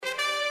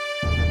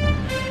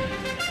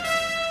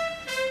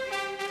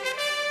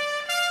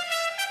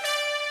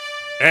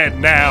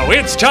And now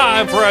it's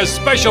time for a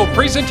special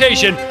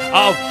presentation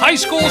of high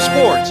school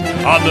sports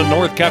on the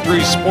North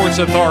Country Sports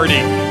Authority,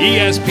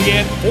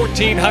 ESPN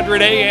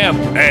 1400 AM.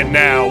 And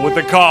now with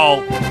the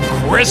call,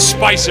 Chris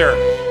Spicer.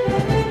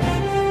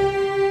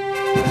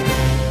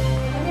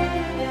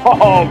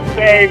 Oh,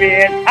 baby,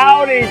 it's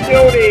howdy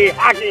doody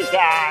hockey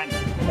time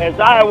as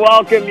I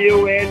welcome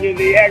you into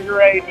the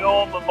Edgar A.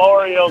 Newell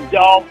Memorial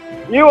Dome.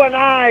 You and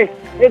I,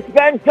 it's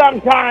been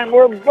some time.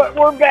 We're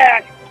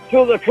back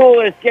to the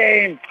coolest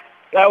game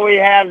that we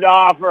have to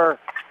offer.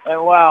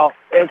 And, well,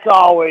 it's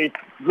always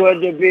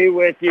good to be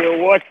with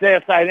you. What's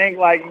this? I think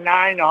like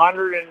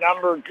 900 and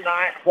number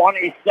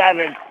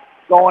 27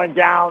 going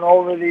down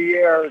over the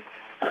years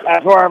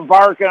as we're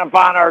embarking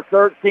upon our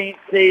 13th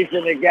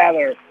season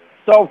together.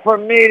 So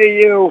from me to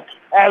you,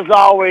 as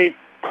always,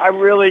 I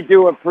really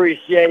do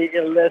appreciate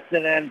you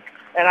listening,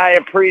 and I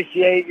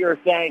appreciate your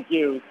thank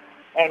yous.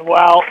 And,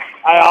 well,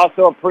 I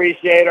also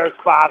appreciate our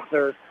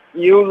sponsors.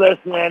 You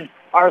listening,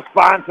 our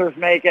sponsors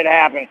make it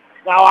happen.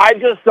 Now, I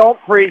just don't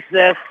preach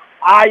this.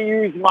 I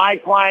use my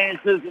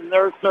clients and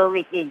their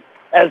services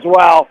as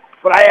well.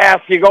 But I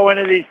ask you, go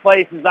into these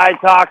places I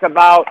talk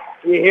about,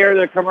 you hear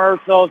the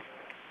commercials,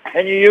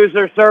 and you use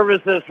their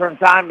services from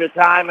time to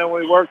time, and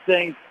we work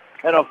things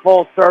in a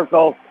full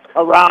circle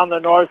around the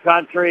North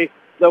Country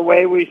the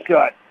way we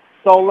should.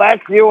 So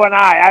let's, you and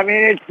I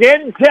mean, it's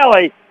getting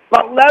chilly,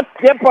 but let's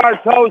dip our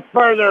toes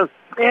further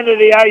into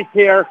the ice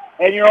here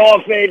in your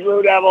OFA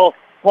Blue Devil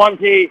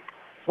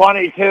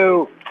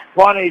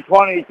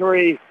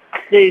 2022-2023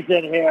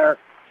 season here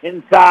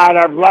inside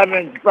our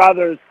Blevins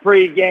Brothers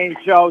pre-game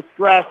show,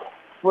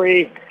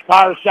 stress-free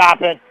car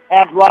shopping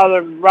at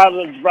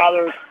Blevins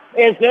Brothers.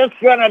 Is this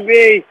going to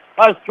be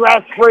a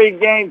stress-free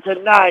game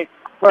tonight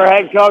for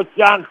head coach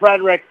John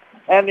Frederick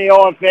and the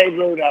OFA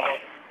Blue Devils?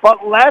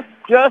 But let's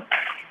just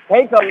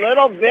take a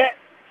little bit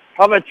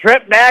of a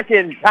trip back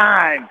in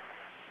time.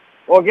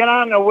 We'll get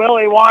on the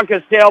Willy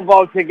Wonka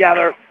sailboat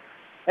together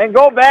and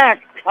go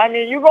back. I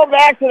mean, you go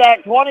back to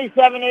that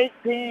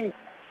 27-18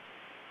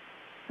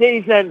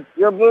 season,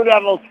 your Blue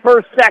Devils'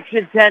 first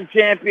Section 10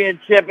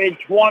 championship in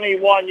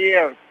 21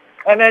 years.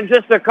 And then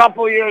just a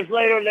couple years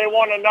later, they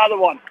won another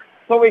one.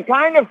 So we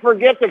kind of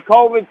forget the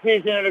COVID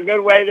season in a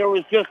good way. There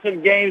was just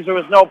some games. There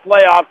was no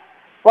playoffs.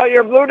 But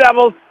your Blue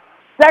Devils,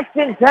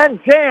 Section 10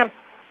 champs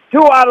 2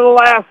 out of the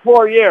last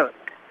 4 years.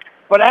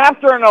 But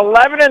after an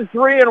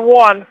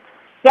 11-3-1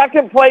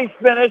 second place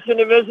finish in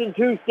Division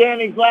II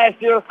standings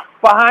last year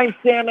behind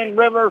Salmon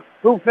River,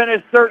 who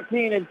finished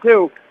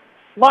 13-2.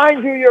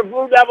 Mind you, your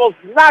Blue Devils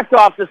knocked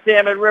off the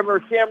Salmon River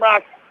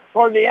Shamrocks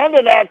toward the end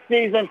of that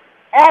season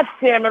at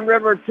Salmon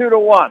River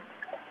 2-1.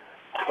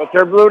 But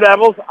your Blue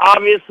Devils,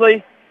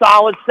 obviously,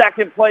 solid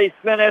second place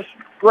finish,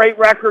 great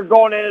record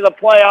going into the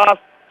playoffs.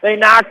 They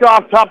knocked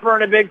off Tupper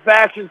in a big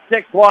fashion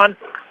 6-1.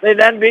 They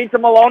then beat the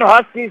Malone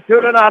Huskies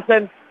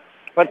 2-0.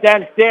 But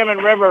then Salmon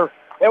River,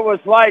 it was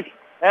like,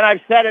 and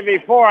I've said it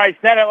before, I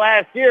said it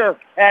last year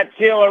at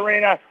Shield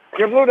Arena,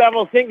 your Blue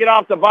Devils didn't get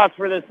off the bus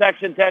for the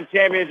Section 10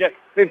 championship.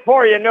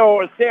 Before you knew it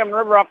was Salmon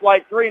River up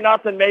like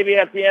 3-0 maybe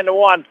at the end of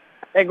one,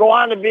 and go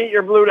on to beat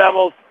your Blue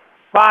Devils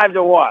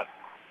 5-1.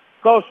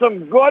 So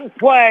some good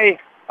play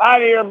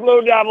out of your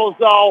Blue Devils,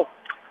 though,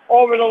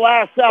 over the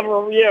last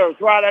several years,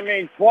 right? I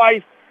mean,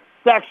 twice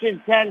Section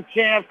 10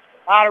 champs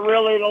out of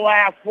really the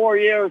last 4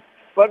 years,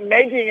 but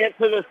making it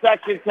to the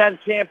Section 10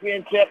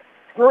 championship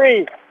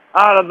 3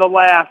 out of the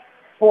last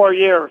 4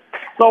 years.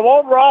 So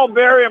overall,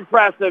 very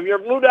impressive. Your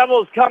Blue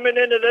Devils coming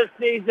into this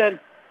season,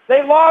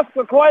 they lost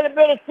to quite a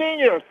bit of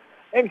seniors.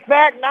 In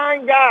fact,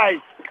 9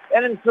 guys,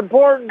 and it's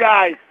important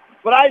guys.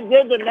 But I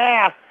did the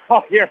math.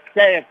 Oh, you're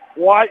saying,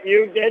 what,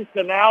 you did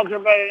synalgia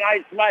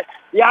tonight?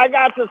 Yeah, I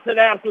got the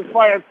synapses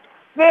fired.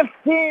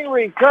 15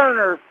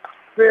 returners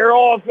for your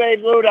OFA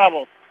Blue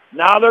Devils.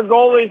 Now their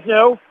goalie's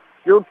new.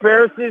 Drew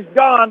Pierce is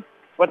gone,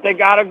 but they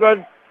got a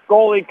good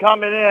goalie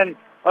coming in,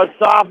 a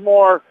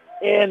sophomore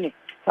in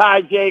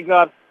Ty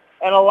Jacobs,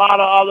 and a lot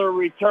of other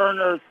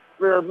returners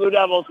for your Blue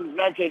Devils, as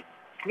mentioned,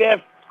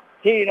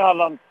 15 of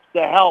them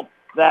to help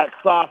that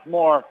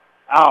sophomore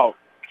out.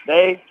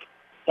 They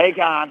take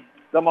on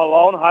the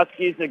Malone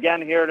Huskies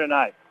again here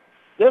tonight.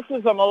 This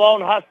is a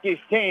Malone Huskies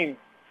team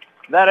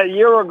that a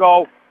year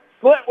ago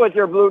split with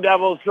your Blue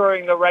Devils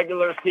during the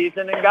regular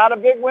season and got a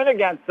big win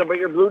against them, but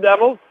your Blue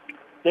Devils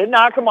did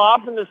knock them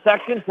off in the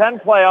Section 10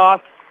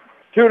 playoffs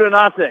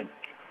 2-0.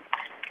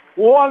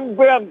 One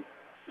big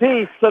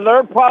piece to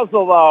their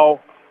puzzle, though,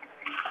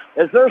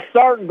 is their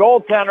starting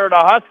goaltender, the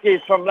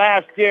Huskies from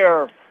last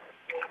year,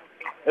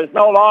 is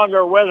no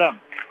longer with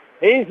them.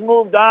 He's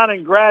moved on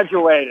and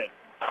graduated.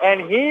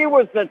 And he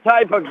was the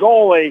type of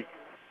goalie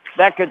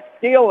that could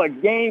steal a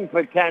game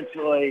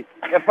potentially.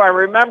 If I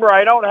remember,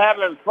 I don't have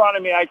it in front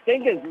of me. I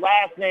think his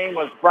last name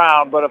was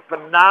Brown, but a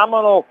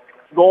phenomenal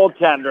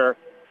goaltender.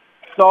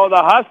 So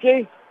the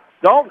Huskies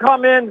don't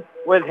come in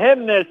with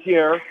him this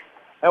year.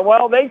 And,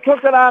 well, they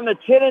took it on the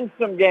chin in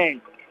some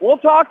games. We'll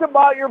talk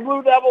about your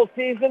Blue Devil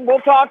season.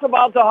 We'll talk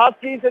about the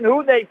Huskies and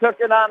who they took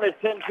it on the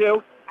chin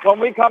to when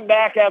we come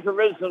back after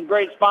visiting some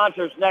great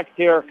sponsors next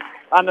here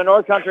on the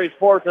North Country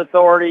Sports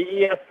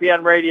Authority,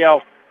 ESPN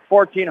Radio,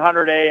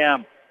 1400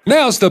 AM.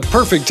 Now's the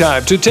perfect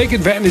time to take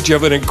advantage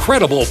of an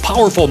incredible,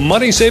 powerful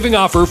money-saving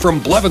offer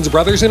from Blevins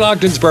Brothers in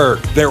Ogdensburg.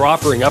 They're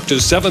offering up to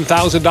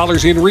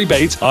 $7,000 in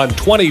rebates on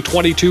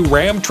 2022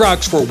 Ram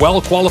trucks for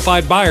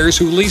well-qualified buyers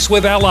who lease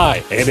with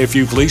Ally. And if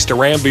you've leased a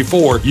Ram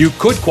before, you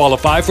could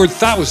qualify for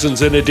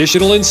thousands in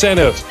additional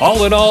incentives.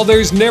 All in all,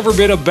 there's never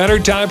been a better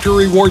time to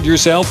reward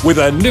yourself with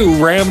a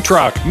new Ram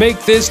truck.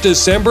 Make this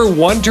December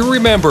one to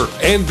remember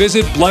and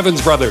visit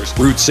Blevins Brothers,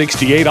 Route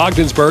 68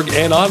 Ogdensburg,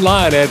 and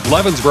online at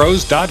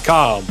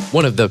blevinsbros.com.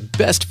 One of the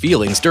best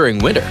feelings during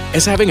winter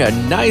is having a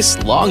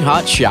nice, long,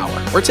 hot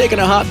shower or taking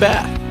a hot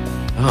bath.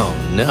 Oh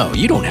no,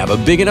 you don't have a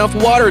big enough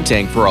water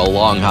tank for a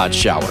long, hot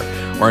shower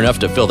or enough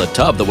to fill the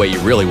tub the way you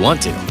really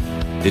want to.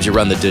 Did you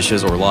run the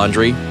dishes or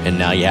laundry and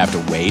now you have to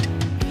wait?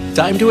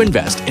 Time to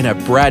invest in a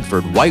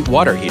Bradford white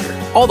water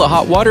heater. All the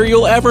hot water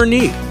you'll ever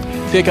need.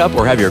 Pick up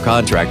or have your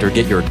contractor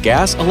get your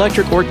gas,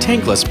 electric, or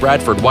tankless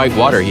Bradford white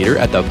water heater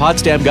at the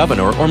Potsdam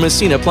Governor or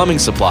Messina Plumbing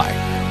Supply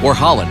or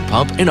Holland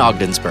Pump in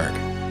Ogdensburg.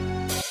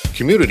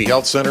 Community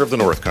Health Center of the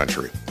North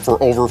Country.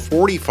 For over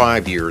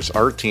 45 years,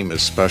 our team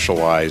has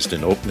specialized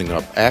in opening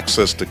up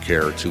access to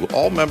care to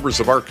all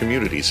members of our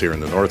communities here in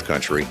the North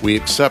Country. We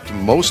accept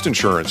most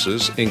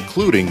insurances,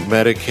 including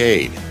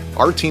Medicaid.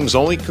 Our team's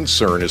only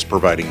concern is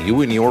providing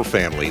you and your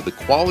family the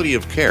quality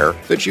of care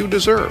that you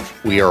deserve.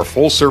 We are a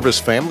full-service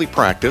family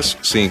practice,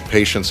 seeing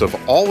patients of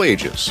all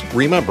ages.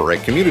 Remember,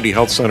 at Community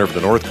Health Center of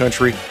the North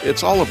Country,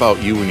 it's all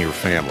about you and your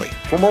family.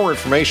 For more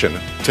information,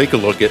 take a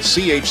look at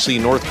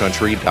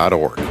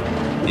chcnorthcountry.org.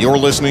 You're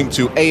listening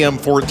to AM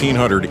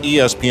 1400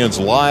 ESPN's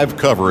live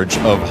coverage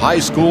of high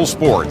school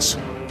sports.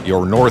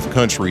 Your North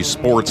Country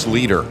sports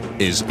leader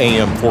is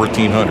AM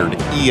 1400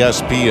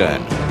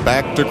 ESPN.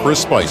 Back to Chris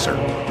Spicer.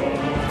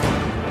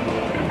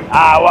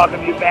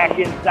 Welcome you back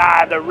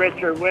inside the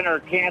Richard Winter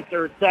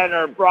Cancer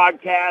Center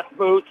broadcast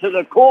booth to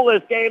the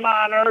coolest game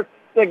on earth,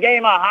 the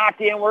game of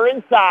hockey, and we're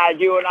inside,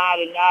 you and I,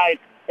 tonight.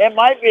 It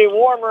might be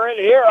warmer in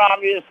here,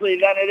 obviously,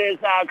 than it is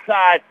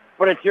outside,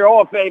 but it's your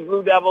OFA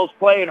Blue Devils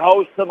playing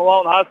host to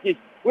Malone Huskies.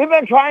 We've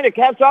been trying to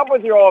catch up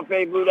with your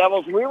OFA Blue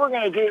Devils. We were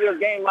going to do their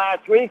game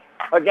last week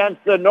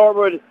against the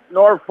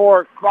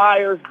Norfolk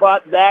Flyers,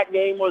 but that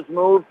game was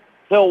moved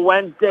till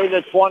Wednesday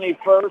the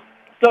 21st.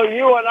 So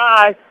you and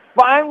I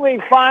finally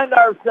find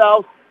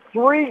ourselves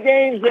 3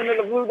 games into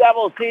the Blue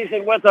Devils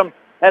season with them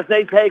as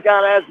they take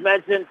on, as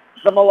mentioned,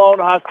 the Malone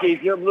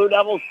Huskies. Your Blue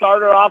Devils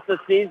started off the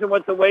season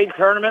with the Wade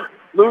tournament,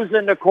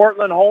 losing to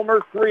Cortland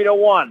Homers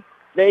 3-1.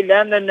 They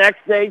then the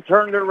next day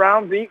turned it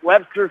around, beat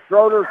Webster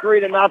Schroeder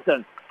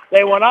 3-0.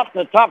 They went up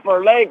to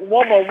Tupper Lake,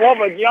 wubba,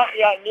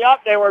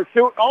 yup. They were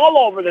shooting all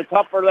over the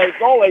Tupper Lake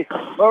goalie.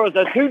 There was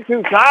a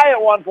 2-2 tie at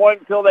one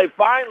point until they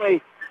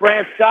finally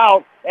branched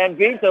out and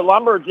beat the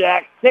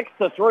Lumberjacks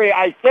 6-3.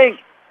 I think,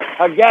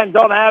 again,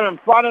 don't have it in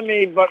front of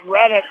me, but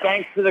read it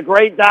thanks to the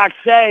great Doc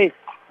Shea,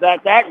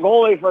 that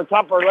goalie for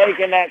Tupper Lake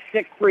in that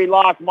 6-3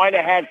 loss might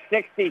have had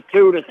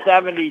 62 to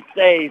 70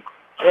 saves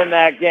in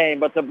that game.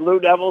 But the Blue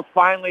Devils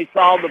finally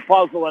solved the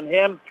puzzle in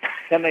him.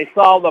 Can they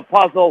solve the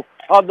puzzle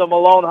of the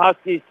Malone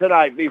Huskies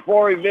tonight?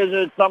 Before we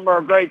visit some of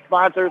our great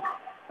sponsors,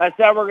 I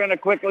said we're going to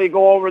quickly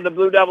go over the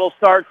Blue Devils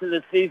start to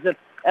the season.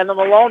 And the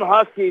Malone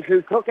Huskies,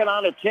 who took it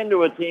on a chin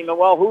to a team, and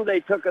well, who they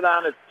took it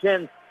on its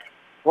chin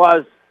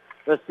was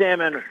the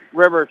Salmon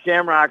River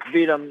Shamrocks,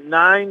 beat them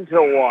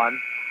 9-1.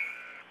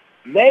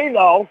 They,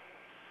 though,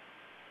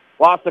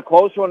 lost a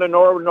close one to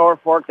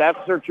Norfolk. That's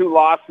their 2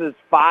 losses,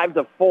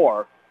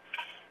 5-4.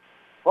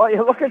 Well,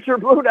 you look at your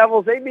Blue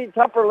Devils, they beat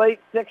Tupper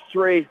Lake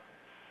 6-3.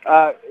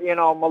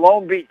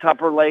 Malone beat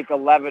Tupper Lake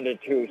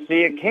 11-2. So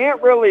you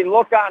can't really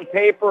look on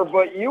paper,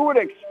 but you would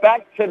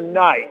expect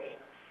tonight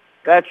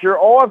that your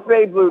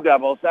OFA Blue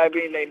Devils, I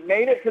mean, they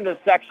made it to the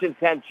Section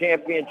 10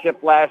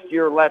 championship last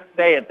year. Let's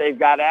say it. They've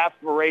got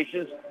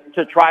aspirations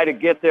to try to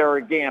get there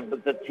again.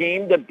 But the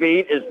team to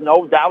beat is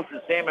no doubt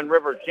the Salmon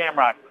River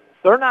Shamrocks.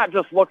 They're not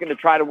just looking to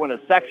try to win a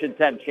Section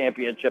 10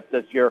 championship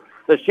this year.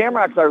 The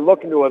Shamrocks are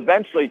looking to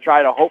eventually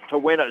try to hope to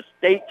win a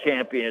state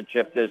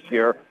championship this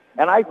year.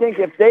 And I think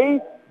if they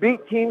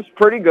beat teams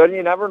pretty good, and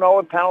you never know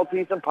with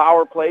penalties and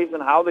power plays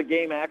and how the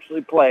game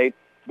actually played,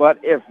 but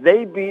if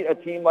they beat a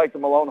team like the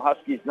Malone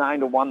Huskies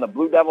 9-1, the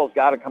Blue Devils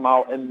got to come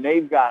out and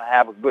they've got to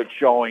have a good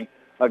showing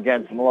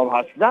against the Malone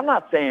Huskies. I'm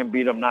not saying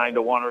beat them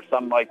 9-1 or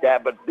something like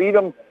that, but beat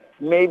them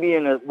maybe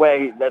in a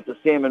way that the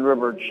Salmon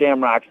River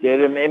Shamrocks did,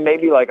 and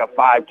maybe like a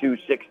 5-2,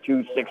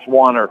 6-2,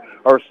 6-1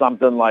 or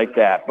something like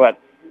that. But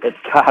it's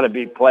got to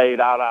be played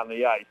out on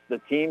the ice. The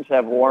teams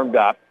have warmed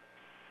up,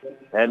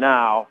 and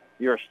now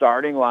your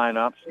starting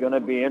lineup's going to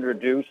be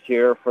introduced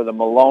here for the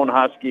Malone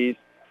Huskies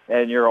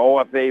and your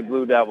OFA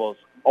Blue Devils.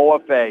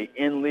 OFA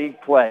in league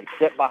play.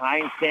 Sit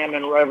behind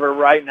Salmon River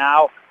right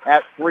now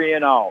at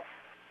 3-0.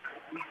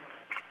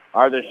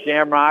 Are the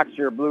Shamrocks,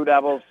 your Blue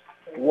Devils,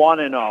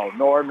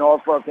 1-0.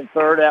 Norfolk in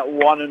third at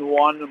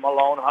 1-1. The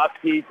Malone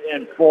Huskies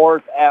in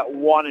fourth at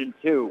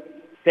 1-2.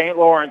 St.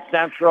 Lawrence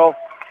Central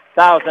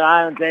Thousand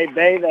Island Bay,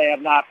 they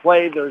have not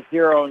played. They're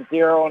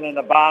 0-0, and in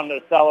the bottom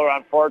of the cellar,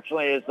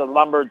 unfortunately, is the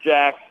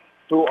Lumberjacks,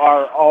 who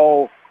are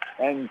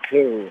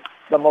 0-2.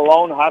 The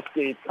Malone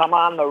Huskies come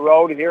on the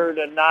road here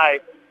tonight,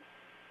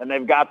 and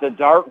they've got the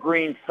dark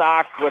green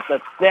socks with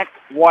the thick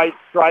white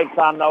stripes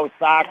on those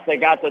socks. They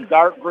got the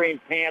dark green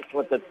pants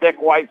with the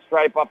thick white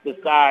stripe up the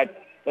side.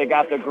 They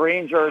got the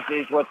green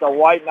jerseys with the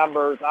white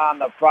numbers on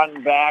the front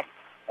and back,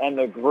 and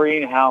the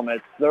green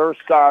helmets. Their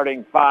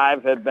starting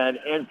five have been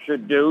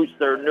introduced.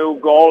 Their new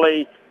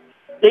goalie,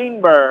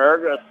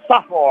 Steenberg, a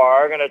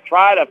sophomore, going to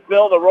try to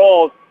fill the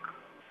roles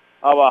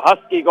of a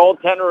Husky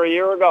goaltender a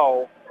year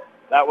ago.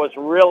 That was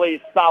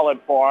really solid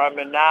for him,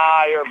 and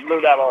now your Blue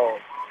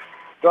Devils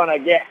going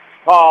to get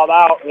called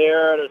out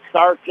here to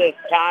start this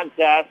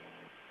contest.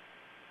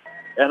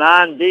 And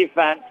on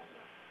defense,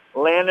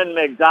 Landon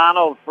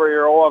McDonald for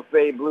your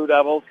OFA Blue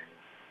Devils.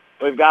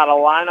 We've got a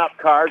lineup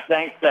card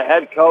thanks to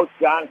head coach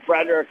John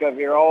Frederick of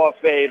your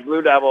OFA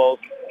Blue Devils.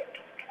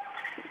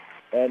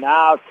 And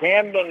now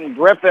Camden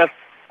Griffith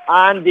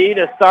on D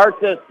to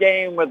start this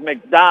game with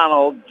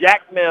McDonald.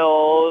 Jack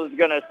Mills is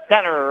going to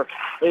center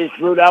these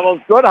Blue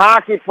Devils. Good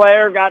hockey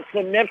player, got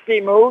some nifty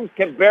moves,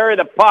 can bury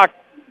the puck.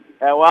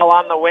 And well,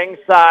 on the wing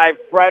side,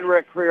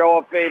 Frederick for your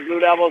OFA Blue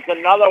Devils.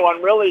 Another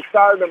one really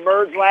started to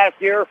emerge last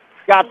year.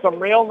 Got some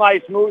real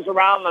nice moves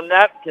around the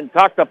net, can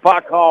tuck the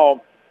puck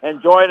home.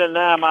 And joining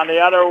them on the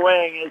other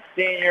wing is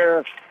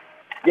senior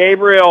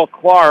Gabriel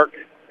Clark.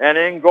 And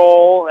in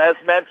goal, as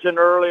mentioned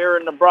earlier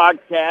in the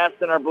broadcast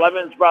in our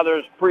Blevins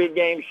Brothers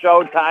pregame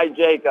show, Ty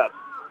Jacobs.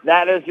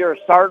 That is your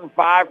starting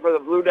five for the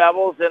Blue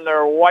Devils in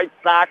their white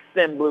socks,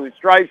 thin blue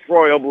stripes,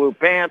 royal blue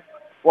pants,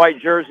 white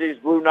jerseys,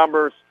 blue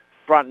numbers,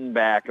 front and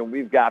back. And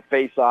we've got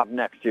face-off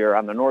next year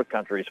on the North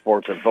Country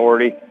Sports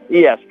Authority,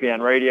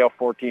 ESPN Radio,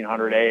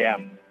 1400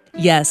 AM.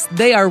 Yes,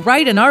 they are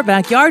right in our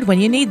backyard when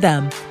you need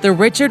them. The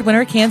Richard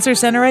Winter Cancer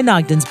Center in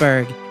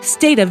Ogdensburg.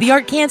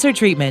 State-of-the-art cancer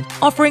treatment,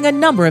 offering a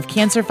number of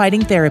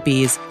cancer-fighting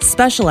therapies.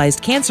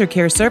 Specialized cancer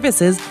care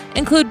services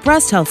include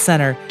Breast Health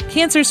Center,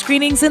 cancer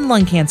screenings, and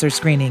lung cancer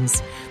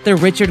screenings. The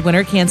Richard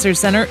Winter Cancer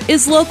Center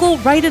is local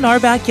right in our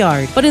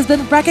backyard, but has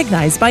been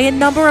recognized by a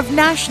number of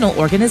national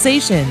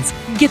organizations.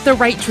 Get the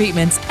right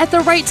treatments at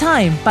the right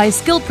time by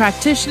skilled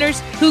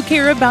practitioners who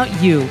care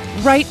about you,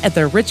 right at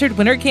the Richard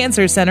Winter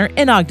Cancer Center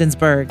in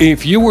Ogdensburg.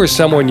 If you or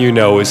someone you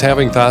know is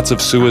having thoughts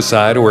of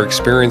suicide or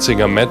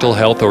experiencing a mental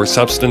health or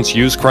substance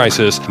use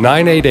crisis,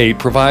 988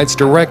 provides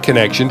direct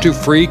connection to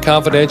free,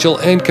 confidential,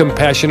 and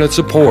compassionate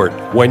support.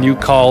 When you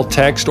call,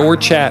 text, or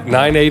chat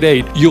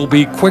 988, you'll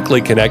be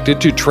quickly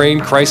connected to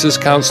trained crisis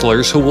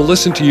counselors who will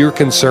listen to your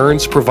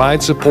concerns,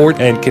 provide support,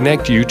 and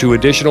connect you to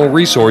additional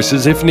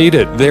resources if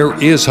needed.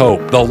 There is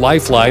hope. The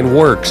Lifeline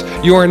works.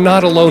 You are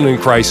not alone in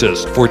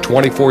crisis. For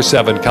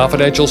 24/7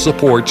 confidential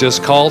support,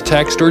 just call,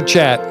 text, or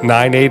chat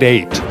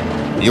 988.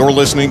 You're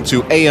listening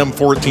to AM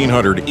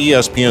 1400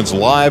 ESPN's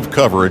live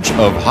coverage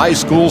of high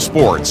school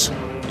sports.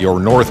 Your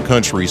North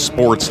Country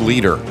sports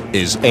leader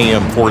is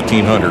AM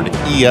 1400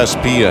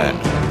 ESPN.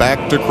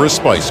 Back to Chris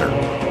Spicer.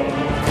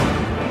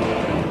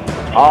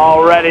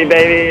 Already,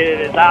 baby,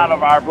 it is out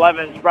of our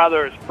Blevins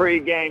Brothers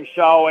pregame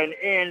show and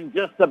in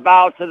just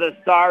about to the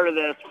start of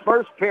this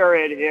first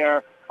period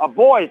here of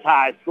boys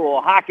high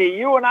school hockey.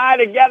 You and I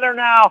together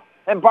now,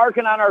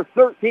 embarking on our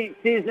 13th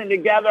season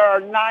together,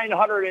 our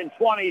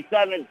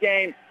 927th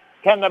game.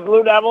 Can the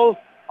Blue Devils,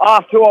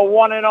 off to a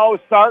 1-0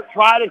 start,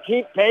 try to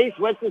keep pace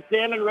with the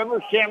Salmon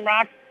River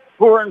Shamrocks,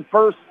 who are in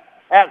first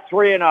at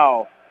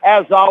 3-0?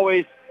 As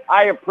always,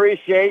 I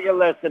appreciate you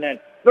listening.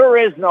 There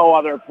is no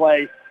other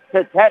place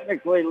to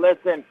technically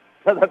listen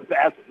to the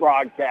best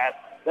broadcast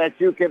that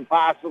you can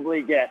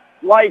possibly get.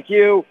 Like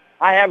you,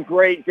 I have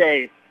great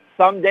days.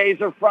 Some days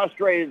are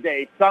frustrated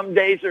days. Some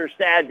days are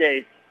sad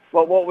days.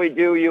 But what we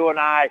do, you and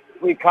I,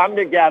 we come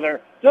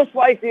together just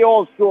like the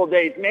old school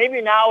days.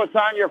 Maybe now it's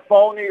on your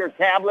phone or your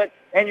tablet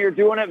and you're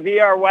doing it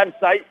via our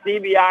website,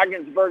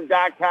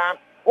 cbogginsburg.com,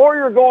 or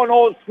you're going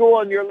old school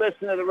and you're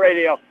listening to the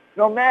radio.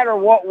 No matter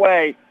what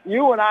way,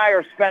 you and I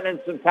are spending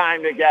some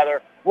time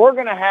together. We're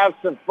going to have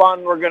some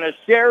fun. We're going to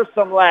share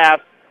some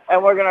laughs,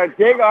 and we're going to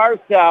dig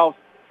ourselves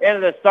into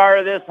the start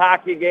of this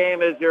hockey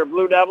game as your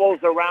Blue Devils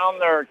around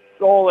their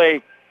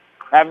goalie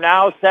have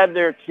now said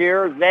their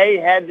cheers. They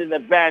head to the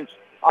bench.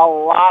 A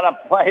lot of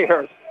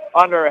players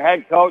under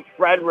head coach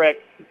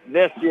Frederick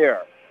this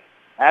year.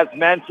 As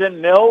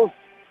mentioned, Mills,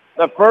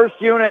 the first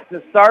unit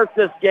to start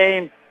this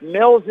game.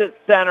 Mills at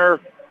center,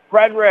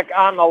 Frederick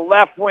on the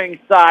left wing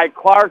side,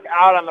 Clark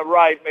out on the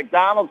right.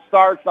 McDonald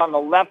starts on the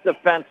left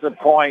defensive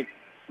point,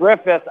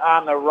 Griffith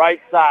on the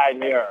right side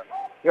here.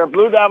 Your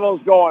Blue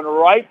Devils going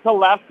right to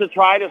left to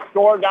try to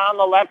score down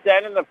the left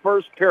end in the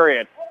first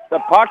period. The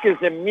puck is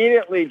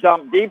immediately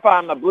dumped deep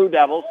on the Blue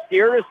Devils,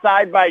 steered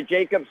aside by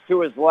Jacobs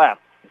to his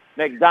left.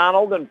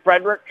 McDonald and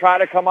Frederick try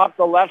to come up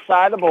the left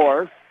side of the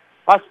boards.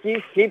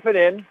 Huskies keep it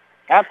in.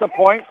 At the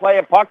point, play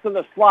a puck to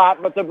the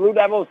slot, but the Blue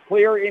Devils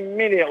clear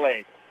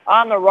immediately.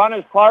 On the run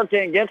is Clark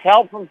and gets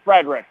help from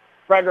Frederick.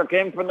 Frederick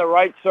in from the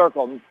right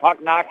circle.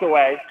 Puck knocked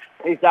away.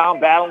 He's down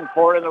battling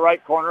for it in the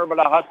right corner, but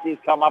the Huskies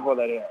come up with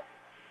it here.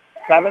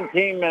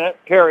 17-minute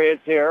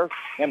periods here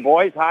in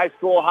boys high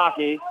school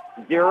hockey.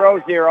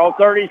 0-0,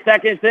 30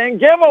 seconds in,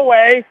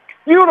 giveaway.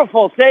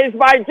 Beautiful saves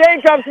by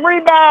Jacobs.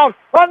 Rebound.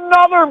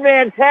 Another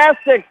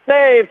fantastic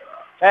save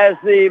as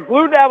the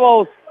Blue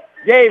Devils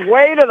gave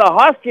way to the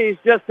Huskies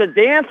just to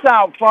dance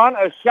out front.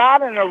 A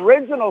shot, an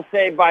original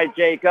save by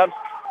Jacobs,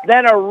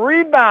 then a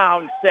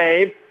rebound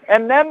save,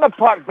 and then the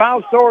puck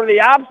bounced over the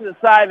opposite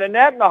side of the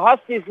net, and the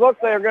Huskies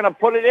looked they were going to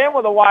put it in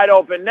with a wide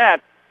open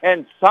net,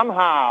 and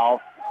somehow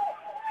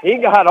he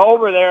got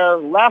over there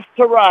left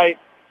to right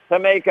to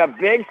make a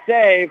big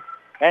save,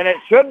 and it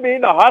should be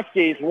the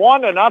Huskies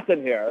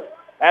 1-0 here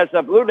as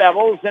the Blue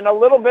Devils in a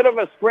little bit of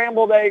a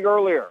scrambled egg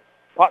earlier.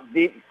 Puck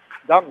deep,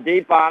 dumped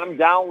deep on him,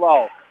 down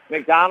low.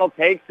 McDonald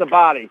takes the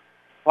body.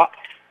 Puck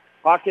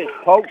is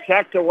poke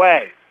checked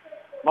away.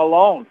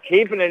 Malone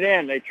keeping it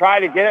in. They try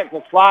to get it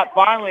to slot.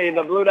 Finally,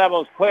 the Blue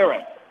Devils clear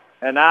it.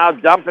 And now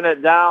dumping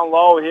it down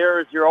low.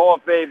 Here's your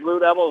OFA Blue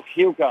Devils,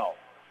 Hugo.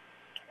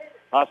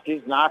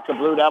 Huskies knock the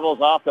Blue Devils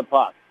off the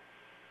puck.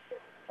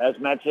 As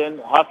mentioned,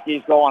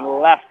 Huskies going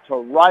left to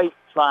right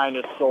trying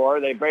to score.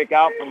 They break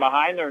out from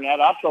behind their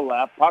net up the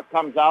left. Puck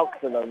comes out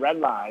to the red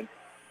line.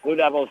 Blue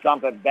Devils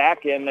dump it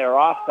back in. They're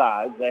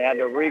offsides. They had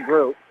to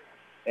regroup.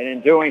 And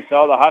in doing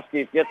so, the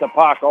Huskies get the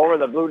puck over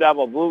the Blue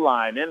Devil blue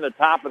line in the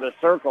top of the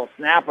circle.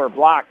 Snapper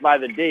blocked by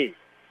the D.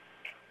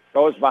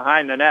 Goes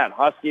behind the net.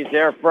 Huskies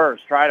there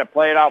first. Try to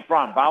play it out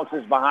front.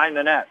 Bounces behind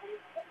the net.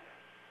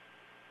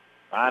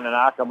 Trying to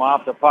knock him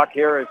off the puck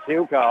here is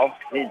Hugo.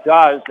 He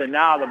does, and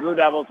now the Blue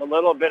Devils a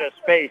little bit of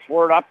space.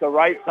 Word up the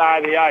right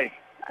side of the ice.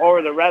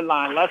 Over the red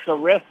line. Lets the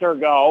wrister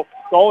go.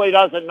 Goalie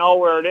doesn't know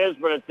where it is,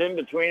 but it's in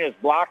between his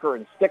blocker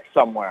and stick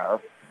somewhere.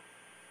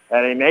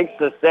 And he makes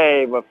the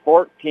save with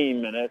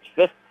 14 minutes,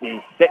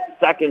 56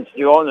 seconds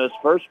to go in this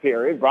first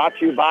period. Brought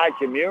to you by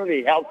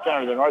Community Health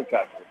Center of the North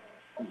Country.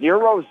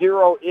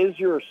 0-0 is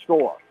your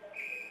score.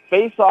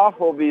 Face-off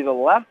will be the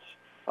left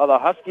of the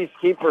Huskies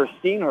keeper,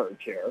 Steenhurst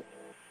here.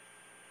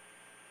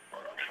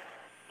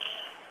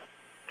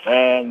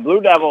 And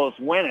Blue Devils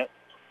win it.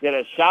 Get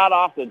a shot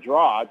off the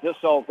draw, just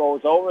so it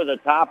goes over the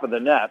top of the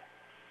net.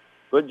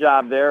 Good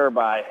job there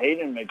by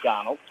Hayden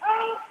McDonald.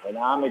 And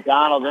now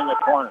McDonald in the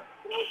corner.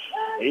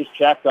 He's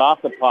checked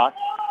off the puck.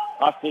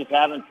 Huskies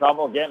having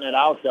trouble getting it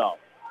out, though.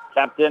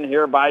 Kept in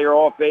here by your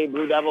OFA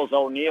Blue Devils,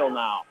 O'Neill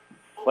now.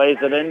 Plays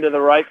it into the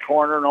right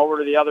corner and over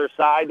to the other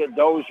side to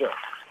Dozier.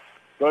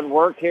 Good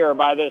work here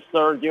by this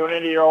third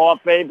unit of your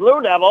OFA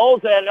Blue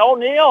Devils. And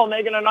O'Neill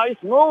making a nice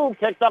move.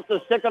 Kicked up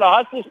the stick of the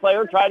Huskies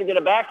player. Tried to get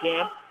a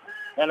backhand.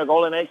 And the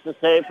goalie makes the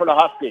save for the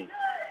Huskies.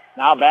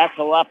 Now back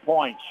to left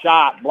point.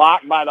 Shot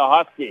blocked by the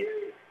Huskies.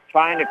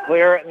 Trying to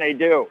clear it, and they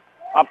do.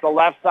 Up the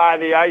left side of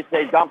the ice,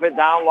 they dump it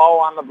down low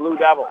on the Blue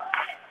Devils.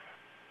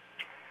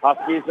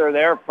 Huskies are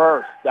there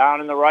first,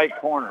 down in the right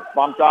corner.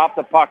 Bumped off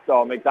the puck,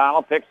 though.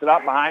 McDonald picks it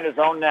up behind his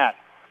own net.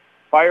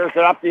 Fires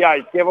it up the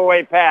ice.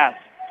 Giveaway pass.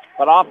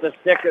 But off the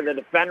stick of the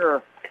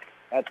defender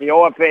at the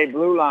OFA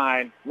blue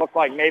line. Looked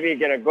like maybe he'd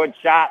get a good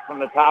shot from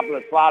the top of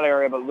the slot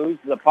area, but loses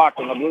the puck,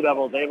 and the Blue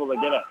Devils able to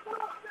get it.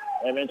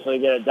 They eventually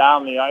get it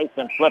down the ice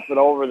and flip it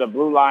over the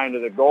blue line to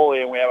the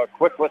goalie, and we have a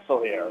quick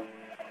whistle here.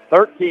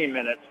 13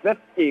 minutes,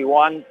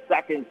 51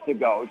 seconds to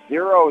go.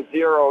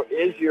 0-0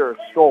 is your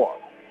score.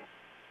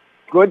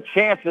 Good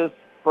chances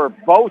for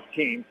both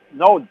teams.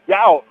 No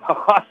doubt the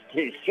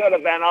Huskies should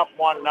have been up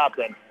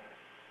 1-0.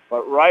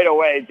 But right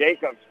away,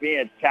 Jacobs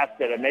being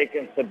tested and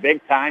making some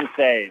big-time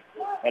saves.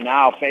 And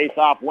now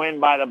face-off win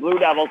by the Blue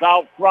Devils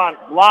out front.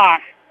 Block.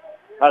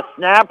 A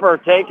snapper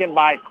taken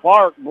by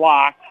Clark,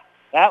 blocked.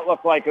 That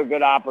looked like a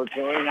good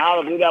opportunity.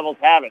 Now the Blue Devils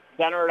have it.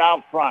 Center it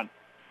out front.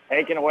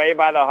 Taken away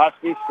by the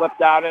Huskies,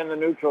 slipped out in the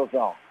neutral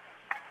zone.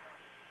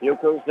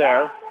 Yuku's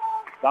there.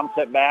 Dumps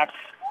it back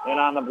in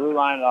on the blue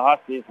line of the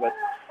Huskies, but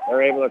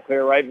they're able to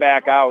clear right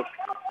back out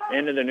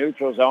into the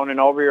neutral zone and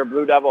over your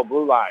Blue Devil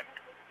blue line.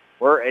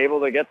 We're able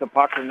to get the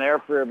puck in there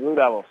for your Blue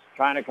Devils.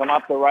 Trying to come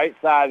up the right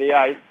side of the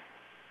ice.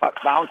 Puck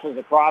bounces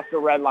across the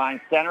red line,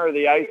 center of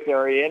the ice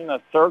area in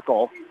the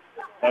circle.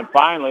 And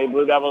finally,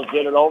 Blue Devils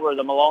get it over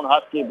the Malone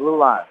Husky blue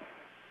line.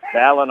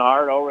 Battling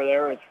hard over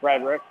there is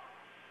Frederick.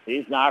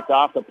 He's knocked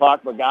off the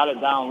puck, but got it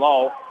down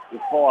low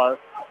before.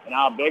 And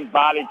now a big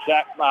body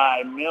check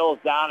by Mills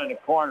down in the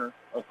corner.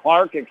 Or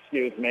Clark,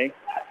 excuse me.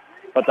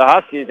 But the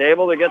Huskies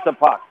able to get the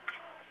puck.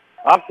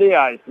 Up the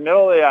ice,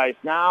 middle of the ice,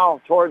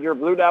 now towards your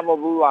Blue Devil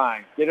blue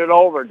line. Get it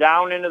over,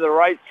 down into the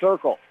right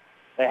circle.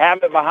 They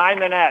have it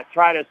behind the net.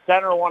 Try to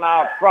center one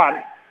out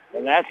front.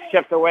 And that's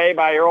chipped away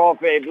by your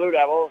OFA Blue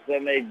Devils.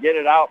 And they get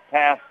it out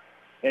past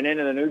and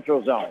into the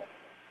neutral zone.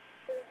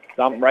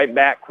 Dump right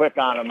back quick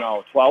on him,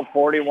 though.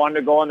 12:41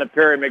 to go in the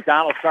period.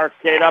 McDonald starts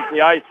skate up the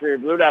ice for your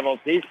Blue Devils.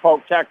 He's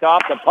poke checked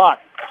off the puck.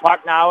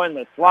 Puck now in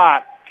the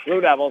slot.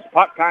 Blue Devils,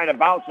 puck kind of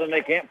bouncing.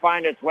 They can't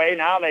find its way.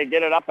 Now they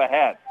get it up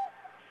ahead.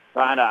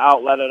 Trying to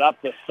outlet it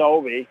up to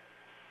Sobey,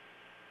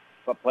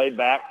 but played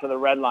back to the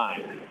red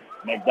line.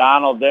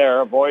 McDonald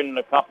there, avoiding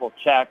a couple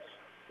checks.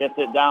 Gets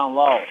it down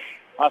low.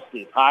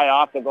 Huskies high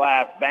off the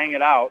glass, bang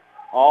it out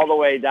all the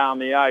way down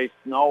the ice.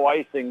 No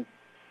icing.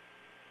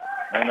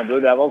 And the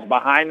Blue Devils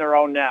behind their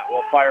own net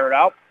will fire it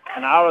out.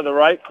 And out of the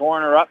right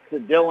corner up to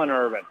Dylan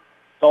Irvin.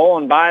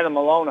 Stolen by the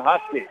Malone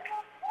Huskies.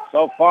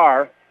 So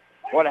far,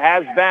 what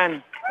has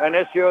been an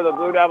issue of the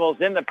Blue Devils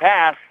in the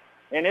past,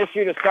 an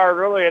issue to start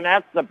early, and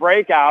that's the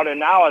breakout. And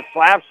now a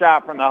slap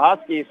shot from the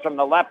Huskies from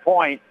the left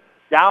point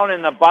down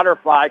in the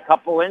butterfly,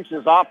 couple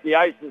inches off the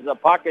ice is the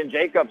puck, and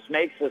Jacobs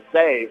makes a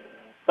save.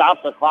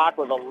 Stops the clock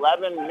with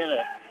 11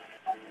 minutes,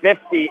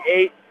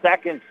 58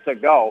 seconds to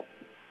go.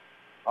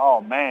 Oh,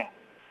 man.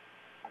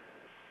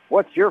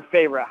 What's your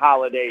favorite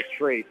holiday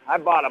treat? I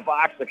bought a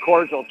box of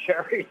cordial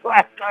cherries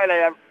last night. I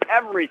have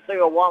every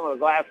single one with a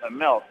glass of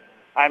milk.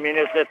 I mean,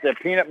 it's just a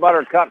peanut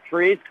butter cup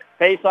treat.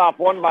 Face-off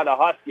won by the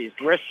Huskies.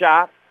 Wrist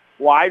shot,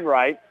 wide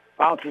right,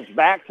 bounces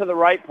back to the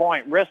right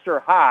point,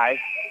 wrister high,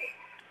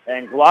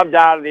 and gloved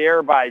out of the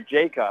air by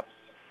Jacobs.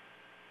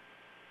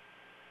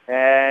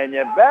 And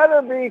you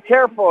better be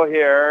careful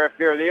here. If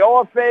you're the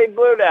OFA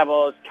Blue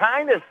Devils,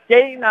 kind of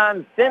skating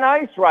on thin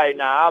ice right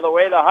now, the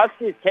way the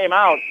Huskies came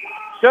out.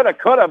 Should have,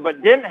 could have,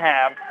 but didn't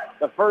have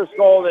the first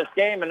goal of this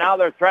game, and now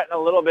they're threatening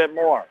a little bit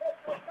more.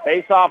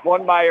 Face-off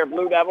won by your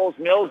Blue Devils.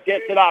 Mills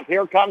gets it up.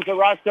 Here comes the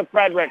rush to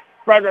Frederick.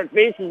 Frederick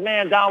beats his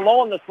man down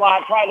low in the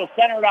slot, try to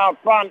center it out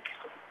front,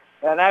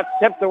 and that's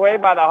tipped away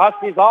by the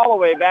Huskies all the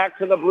way back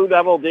to the Blue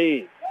Devil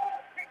D.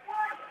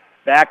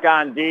 Back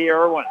on D.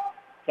 Irwin.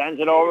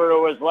 Sends it over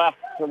to his left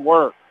to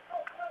work.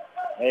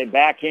 They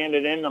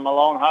backhanded in the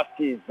Malone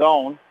Huskies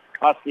zone.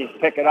 Huskies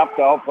pick it up,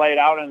 though, play it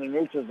out in the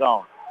neutral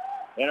zone.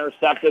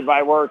 Intercepted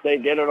by Work. They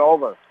get it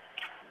over.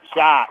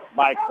 Shot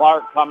by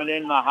Clark coming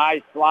in the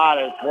high slot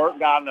as Work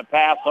got him to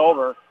pass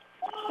over.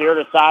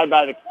 Steered aside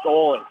by the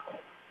goalie.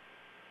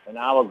 And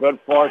now a good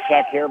floor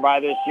check here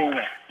by this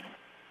unit.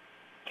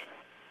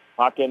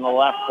 Puck in the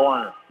left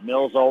corner.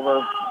 Mills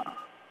over.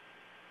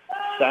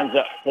 Sends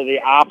it to the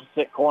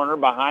opposite corner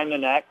behind the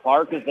net.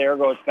 Clark is there.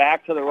 Goes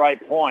back to the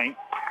right point.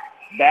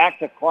 Back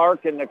to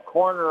Clark in the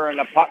corner, and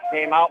the puck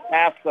came out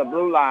past the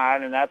blue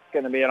line, and that's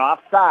going to be an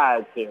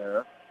offside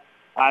here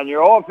on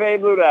your OFA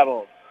Blue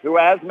Devils, who,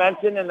 as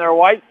mentioned, in their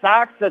white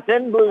socks, the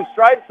thin blue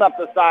stripes up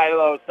the side of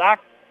those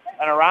socks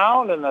and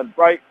around, and the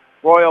bright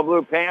royal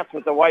blue pants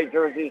with the white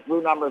jerseys,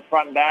 blue numbers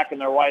front and back, and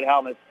their white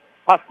helmets.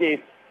 Huskies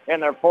in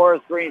their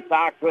forest green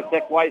socks with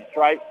thick white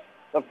stripes,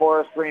 the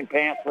forest green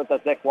pants with the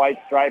thick white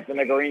stripe, and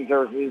the green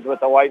jerseys with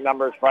the white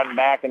numbers front and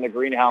back, and the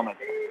green helmets.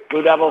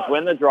 Blue Devils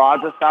win the draw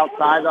just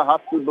outside the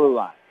Husky blue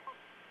line.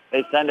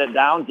 They send it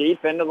down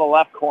deep into the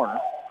left corner,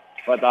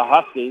 but the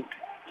Huskies,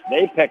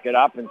 they pick it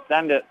up and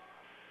send it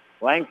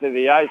length of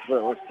the ice, where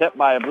it was tipped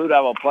by a Blue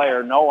Devil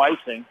player, no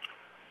icing.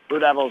 Blue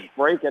Devils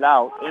break it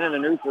out into the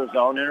neutral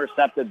zone,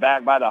 intercepted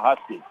back by the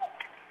Huskies.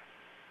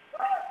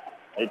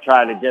 They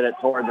try to get it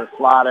toward the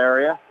slot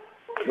area.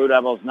 Blue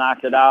Devils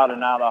knocked it out, and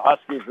now the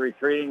Huskies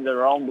retreating to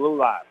their own blue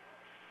line.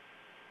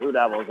 Blue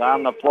Devils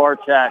on the floor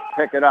check,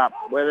 pick it up.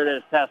 With it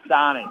is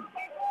Testani.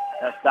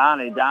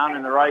 Testani down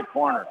in the right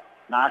corner.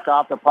 Knocked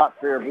off the puck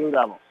for your Blue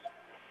Devils.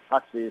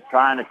 Huskies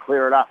trying to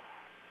clear it up.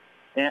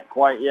 Can't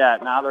quite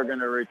yet. Now they're going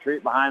to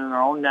retreat behind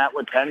their own net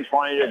with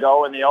 10:20 to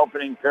go in the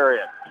opening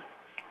period.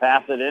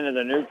 Pass it into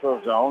the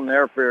neutral zone.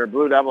 There for your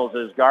Blue Devils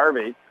is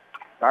Garvey.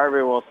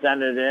 Garvey will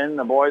send it in.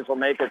 The boys will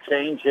make a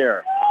change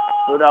here.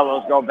 Blue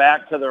Devils go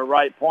back to their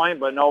right point,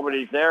 but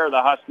nobody's there.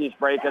 The Huskies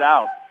break it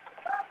out.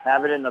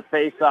 Have it in the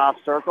face-off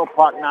circle.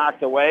 Puck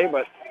knocked away,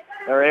 but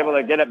they're able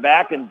to get it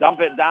back and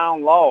dump it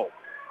down low.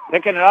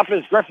 Picking it up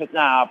is Griffith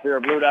now for your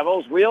Blue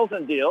Devils. Wheels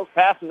and deals.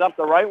 Passes up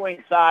the right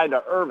wing side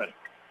to Irvin.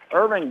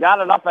 Irvin got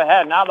it up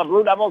ahead. Now the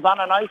Blue Devils on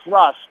a nice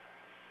rush.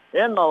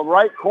 In the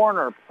right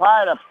corner.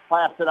 Try to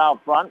pass it out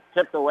front.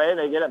 Tipped away.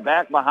 They get it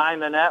back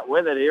behind the net.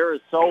 With it here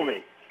is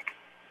Sovey.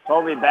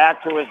 Sovey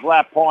back to his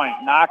left point.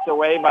 Knocked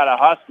away by the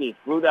Huskies.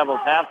 Blue Devils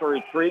have to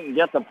retreat and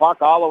get the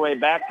puck all the way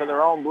back to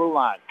their own blue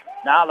line.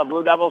 Now the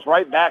Blue Devils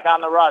right back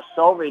on the rush.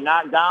 Sovey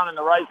knocked down in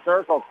the right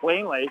circle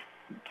cleanly.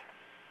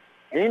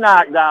 He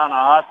knocked down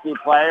a Husky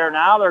player.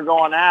 Now they're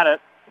going at it.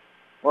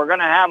 We're going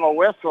to have a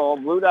whistle.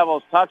 Blue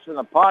Devils touching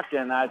the puck,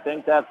 and I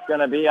think that's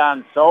going to be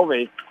on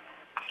Sovey.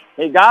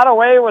 He got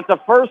away with the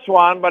first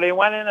one, but he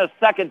went in a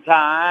second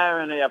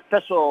time, and the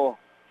official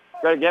is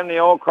going to give him the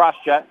old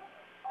cross-check.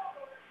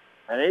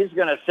 And he's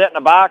going to sit in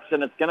the box,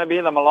 and it's going to be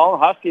the Malone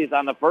Huskies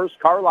on the first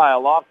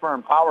Carlisle Law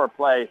Firm power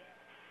play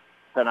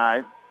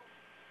tonight.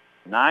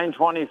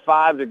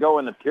 9:25 to go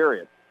in the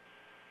period.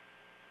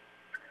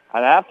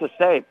 I'd have to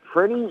say,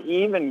 pretty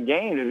even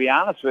game, to be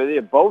honest with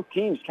you. Both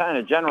teams kind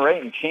of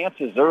generating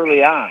chances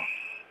early on.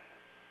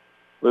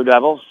 Blue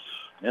Devils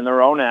in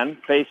their own end,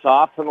 face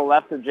off to the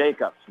left of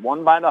Jacobs.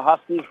 Won by the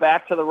Huskies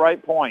back to the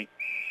right point.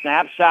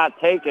 Snapshot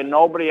taken,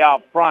 nobody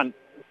out front.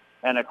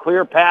 And a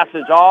clear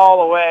passage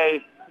all the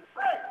way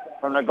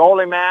from the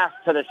goalie mask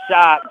to the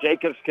shot.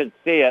 Jacobs could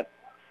see it,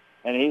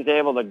 and he's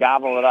able to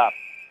gobble it up.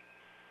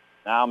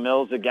 Now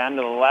Mills again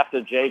to the left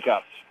of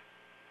Jacobs.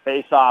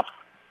 Face off.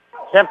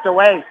 Tipped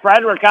away.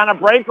 Frederick on a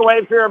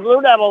breakaway for your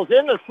Blue Devils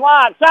in the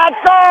slot. Shot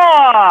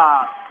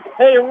score!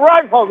 He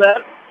rifled it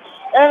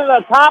into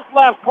the top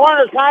left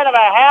corner, kind of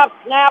a half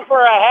snapper,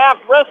 a half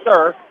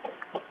wrister.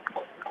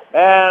 And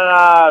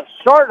a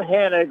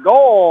short-handed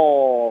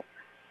goal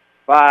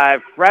by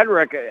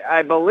Frederick.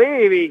 I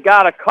believe he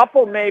got a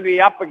couple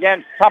maybe up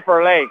against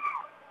Tupper Lake.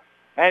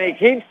 And he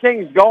keeps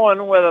things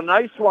going with a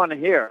nice one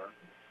here.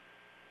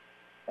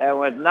 And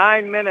with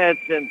 9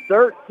 minutes and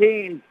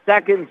 13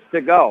 seconds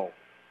to go.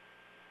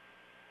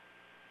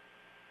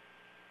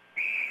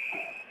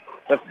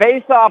 The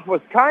faceoff was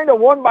kind of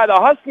won by the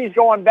Huskies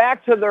going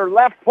back to their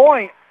left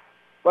point,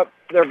 but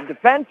their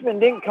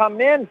defenseman didn't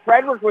come in.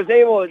 Frederick was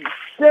able to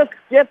just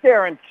get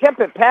there and chip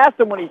it past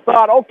him when he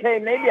thought, okay,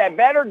 maybe I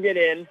better get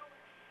in.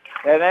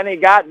 And then he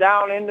got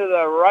down into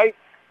the right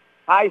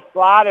high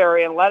slot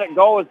area and let it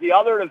go as the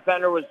other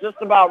defender was just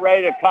about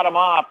ready to cut him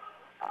off.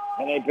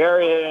 And they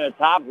buried it in the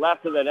top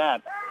left of the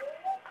net.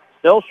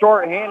 Still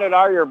short-handed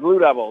are your Blue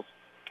Devils.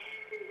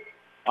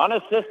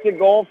 Unassisted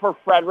goal for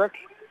Frederick.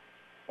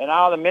 And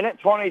now the minute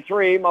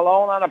 23,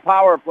 Malone on a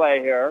power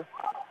play here.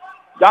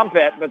 Dump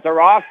it, but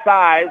they're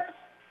offside.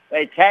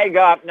 They tag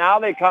up. Now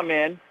they come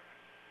in.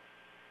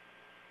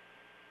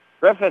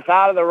 Griffiths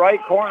out of the right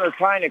corner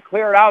trying to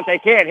clear it out. They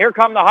can't. Here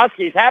come the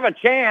Huskies. Have a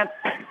chance.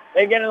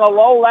 They get in the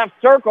low left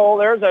circle.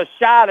 There's a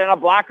shot and a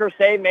blocker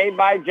save made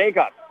by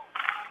Jacobs.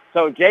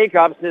 So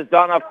Jacobs has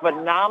done a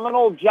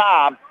phenomenal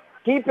job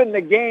keeping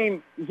the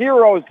game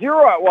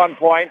 0-0 at one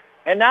point,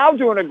 and now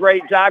doing a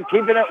great job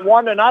keeping it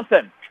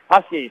 1-0.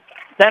 Huskies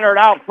centered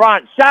out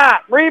front.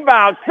 Shot,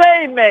 rebound,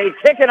 save made.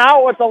 Kicking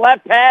out with the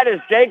left pad is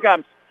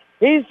Jacobs.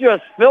 He's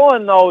just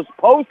filling those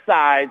post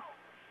sides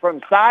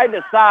from side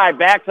to side,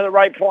 back to the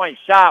right point.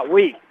 Shot,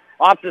 weak.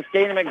 Off the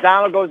skate of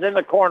McDonald, goes in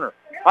the corner.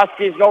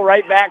 Huskies go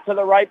right back to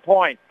the right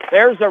point.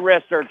 There's a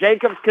wrister.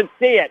 Jacobs could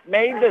see it.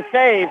 Made the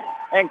save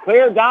and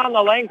cleared down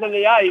the length of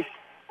the ice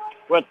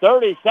with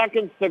 30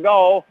 seconds to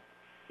go.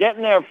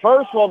 Getting there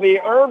first will be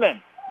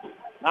Irvin.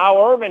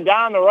 Now Irvin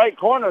down the right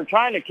corner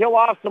trying to kill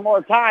off some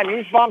more time.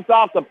 He's bumped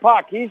off the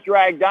puck. He's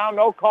dragged down.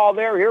 No call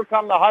there. Here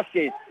come the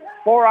Huskies.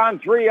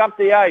 4-on-3 up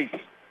the ice.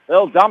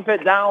 They'll dump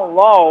it down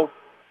low.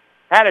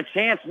 Had a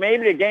chance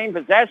maybe to gain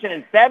possession.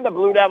 Instead, the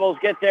Blue Devils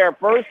get there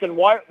first, and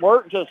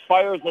Wirt just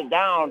fires it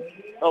down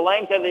the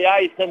length of the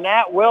ice, and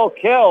that will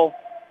kill.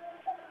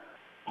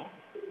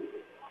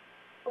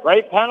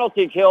 Great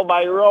penalty kill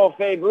by your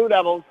OFA Blue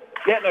Devils,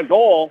 getting a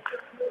goal,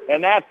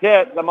 and that's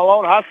it. The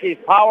Malone Huskies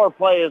power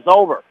play is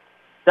over.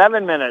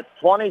 7 minutes,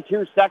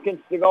 22 seconds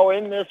to go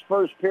in this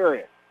first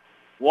period.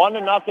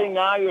 1-0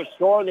 now your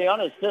score, the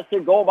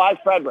unassisted goal by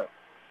Frederick.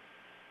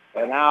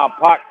 And now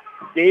puck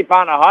deep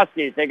on the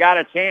Huskies. They got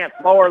a chance.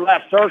 Lower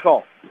left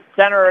circle.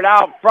 Center it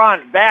out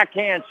front.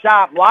 Backhand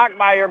shot blocked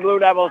by your Blue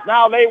Devils.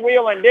 Now they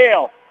wheel and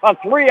deal. A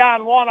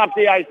 3-on-1 up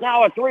the ice.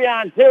 Now a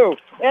 3-on-2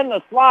 in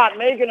the slot,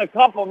 making a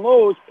couple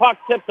moves. Puck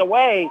tipped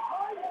away.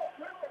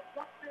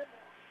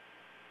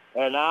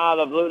 And now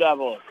the Blue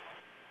Devils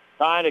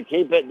trying to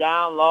keep it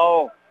down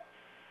low.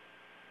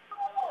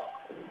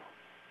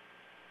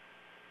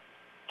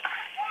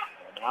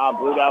 Now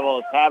Blue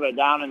Devils have it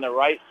down in the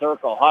right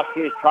circle.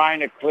 Huskies trying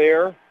to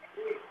clear.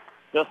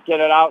 Just get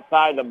it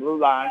outside the blue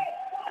line.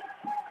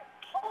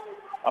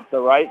 Up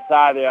the right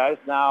side of the ice.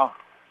 Now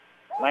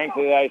length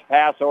of the ice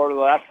pass over to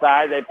the left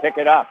side. They pick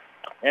it up.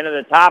 Into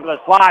the top of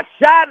the slot.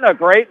 Shot and a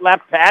great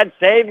left pad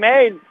save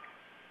made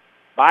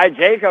by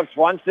Jacobs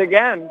once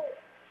again.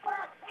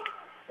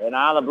 And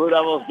now the Blue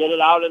Devils get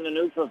it out in the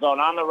neutral zone.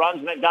 On the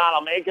runs,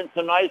 McDonald making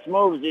some nice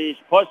moves. He's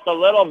pushed a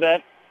little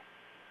bit.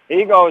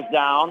 He goes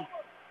down.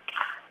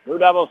 Blue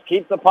Devils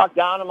keep the puck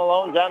down to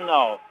Malone's end,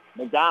 though.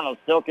 McDonald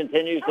still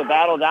continues to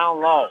battle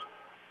down low.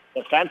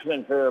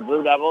 Defenseman for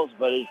Blue Devils,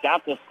 but he's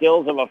got the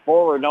skills of a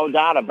forward, no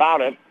doubt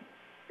about it.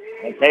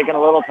 And taking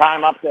a little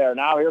time up there.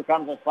 Now here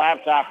comes a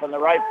slap shot from the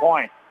right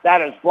point.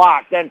 That is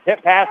blocked. Then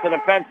tip past the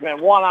defenseman.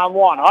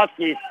 1-on-1.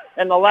 Huskies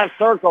in the left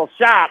circle.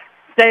 Shot.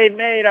 Save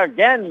made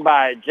again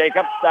by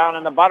Jacobs down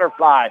in the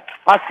butterfly.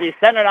 Huskies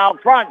send it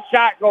out front.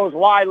 Shot goes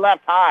wide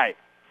left high.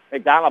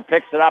 McDonald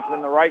picks it up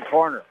in the right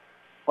corner.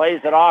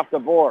 Plays it off the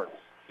boards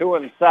to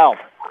himself.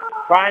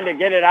 Trying to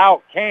get it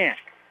out. Can't.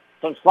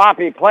 Some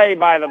sloppy play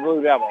by the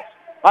Blue Devils.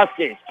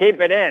 Huskies keep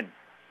it in.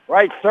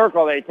 Right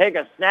circle. They take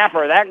a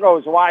snapper. That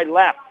goes wide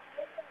left.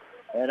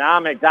 And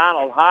now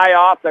McDonald high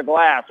off the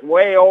glass.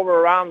 Way over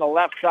around the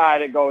left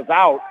side. It goes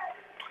out.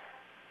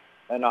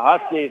 And the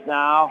Huskies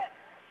now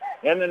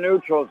in the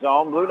neutral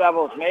zone. Blue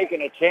Devils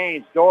making a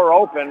change. Door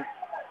open.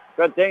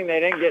 Good thing they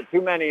didn't get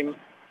too many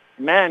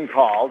men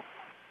called.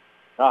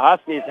 The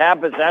Huskies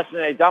have possession.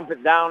 They dump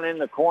it down in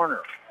the corner.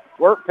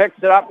 Wirt picks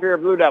it up here,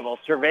 Blue Devils.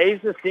 Surveys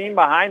the seam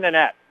behind the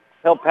net.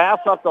 He'll pass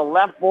up the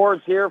left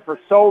boards here for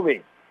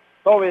Sovey.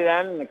 Sovey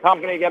then and the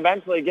company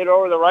eventually get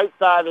over the right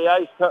side of the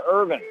ice to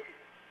Irvin.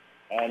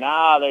 And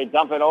now they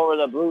dump it over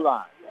the blue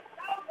line.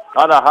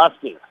 The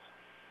Huskies.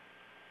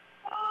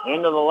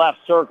 Into the left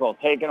circle.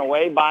 Taken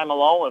away by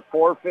Malone with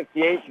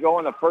 4:58 to go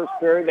in the first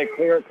period. They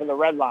clear it to the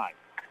red line.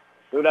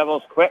 Blue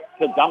Devils quick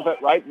to dump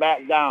it right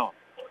back down.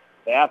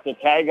 They have to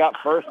tag up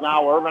first.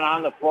 Now Irvin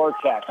on the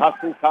forecheck.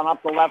 Huskies come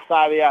up the left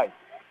side of the ice.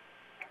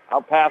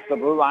 Out past the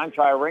blue line,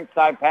 try a rink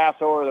side pass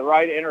over the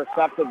right,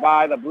 intercepted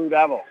by the Blue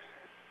Devils.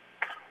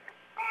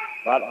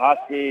 But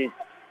Huskies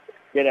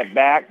get it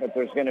back, but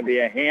there's going to be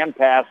a hand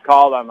pass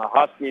called on the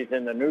Huskies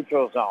in the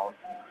neutral zone.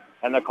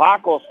 And the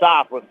clock will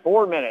stop with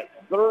 4 minutes,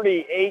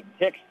 38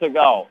 ticks to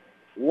go.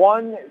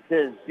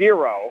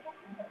 1-0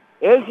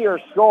 is your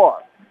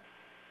score.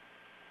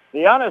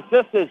 The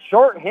unassisted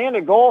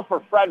short-handed goal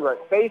for Frederick.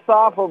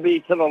 Face-off will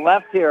be to the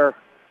left here,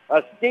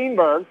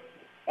 Steenberg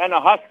and the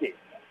Huskies.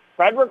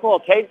 Frederick will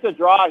take the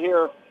draw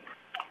here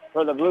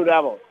for the Blue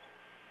Devils.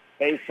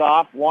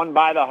 Face-off won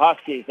by the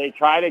Huskies. They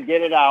try to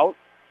get it out.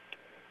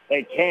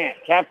 They can't.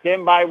 Kept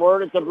in by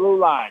Word at the blue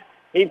line.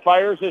 He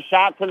fires a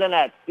shot to the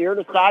net, steered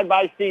aside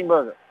by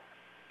Steenberger.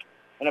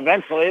 And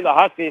eventually the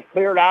Huskies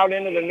cleared out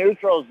into the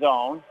neutral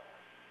zone.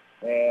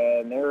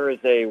 And there is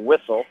a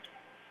whistle.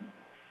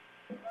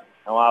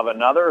 And we'll have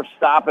another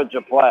stoppage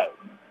of play.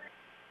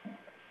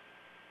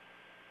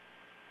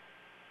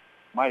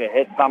 Might have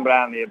hit somebody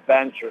on the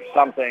bench or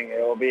something. It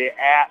will be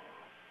at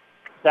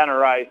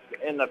center ice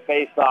in the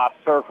face-off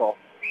circle.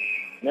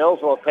 Mills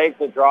will take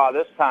the draw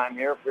this time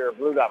here for your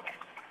Blue Devils.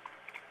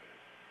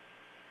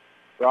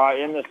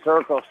 Draw in the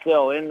circle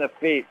still, in the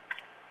feet.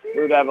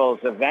 Blue Devils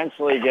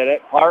eventually get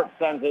it. Clark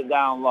sends it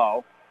down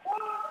low.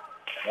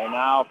 And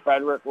now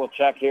Frederick will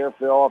check here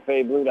for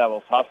OFA Blue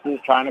Devils. Huskies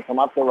trying to come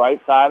up the right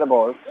side of the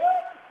board.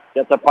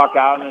 Get the puck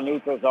out in the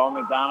neutral zone.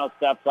 McDonald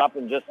steps up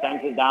and just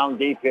sends it down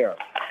deep here.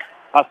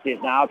 Huskies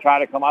now try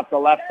to come up the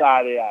left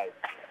side of the ice.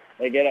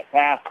 They get it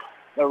past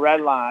the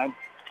red line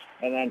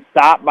and then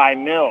stopped by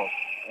Mills.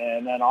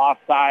 And then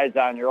offsides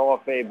on your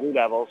OFA Blue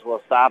Devils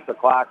will stop the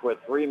clock with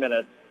 3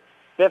 minutes,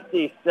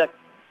 56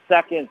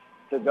 seconds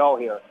to go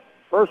here.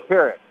 First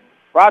period.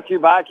 Brought to you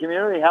by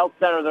Community Health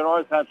Center of the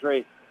North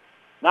Country.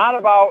 Not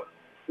about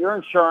your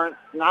insurance,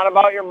 not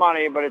about your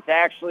money, but it's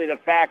actually the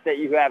fact that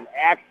you have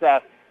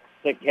access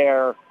to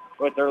care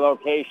with their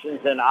locations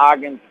in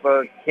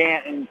Ogdensburg,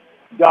 Canton,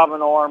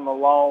 Governor,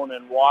 Malone,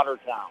 and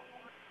Watertown.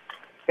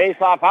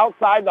 Face-off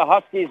outside the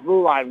Huskies'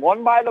 blue line,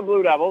 won by the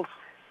Blue Devils,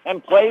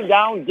 and played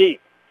down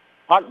deep.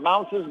 Puck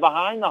bounces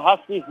behind the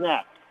Huskies'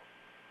 net.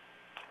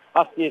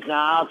 Huskies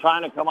now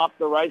trying to come up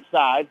the right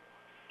side.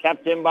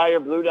 Kept in by your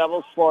Blue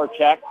Devils floor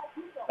check.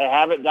 They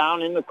have it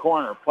down in the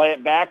corner. Play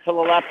it back to the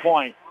left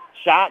point.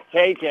 Shot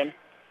taken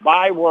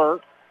by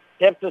Wirt.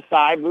 Tipped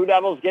aside. Blue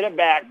Devils get it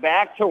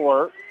back to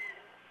Wirt.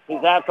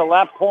 He's at the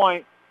left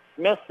point.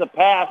 Missed the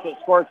pass. It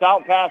squirts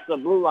out past the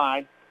blue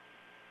line.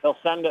 He'll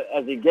send it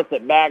as he gets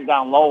it back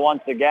down low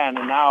once again.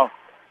 And now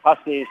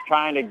Huskies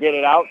trying to get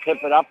it out, tip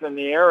it up in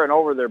the air and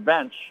over their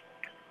bench.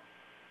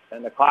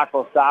 And the clock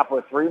will stop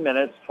with 3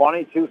 minutes,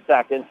 22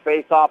 seconds.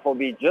 Face-off will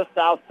be just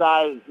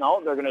outside.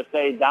 No, they're going to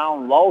stay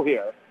down low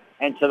here.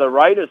 And to the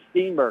right of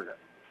Steenberger.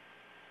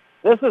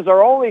 This is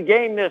our only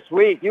game this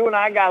week. You and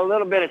I got a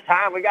little bit of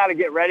time. We got to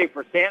get ready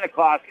for Santa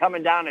Claus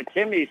coming down to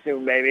Chimney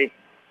soon, baby.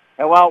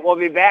 And, well, we'll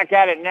be back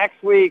at it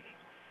next week.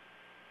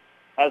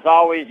 As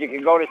always, you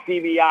can go to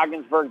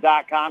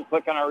cbogginsburg.com,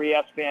 click on our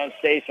ESPN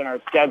station, our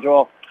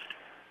schedule,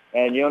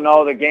 and you'll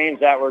know the games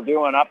that we're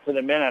doing up to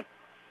the minute.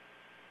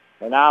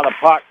 And now the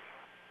puck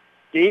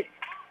deep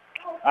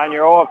on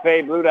your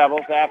OFA Blue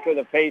Devils after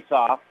the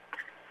face-off.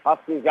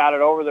 Huskies got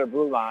it over their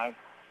blue line.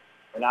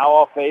 And now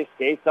OFA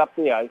skates up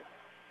the ice.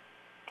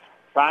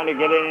 Trying to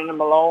get it into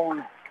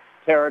Malone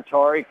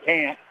territory.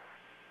 Can't.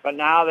 But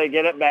now they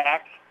get it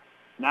back.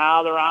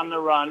 Now they're on the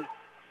run.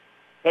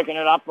 Picking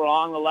it up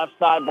along the left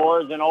side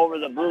boards and over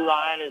the blue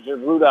line is your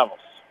Blue Devils.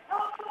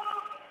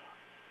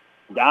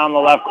 Down the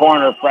left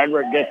corner,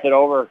 Frederick gets it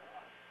over.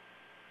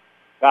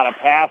 Got a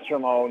pass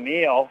from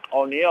O'Neill.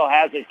 O'Neill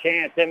has a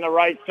chance in the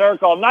right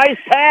circle. Nice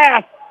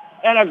pass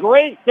and a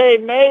great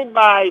save made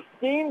by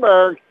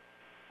Steenberg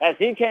as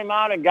he came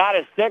out and got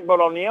his stick, but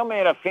O'Neill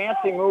made a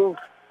fancy move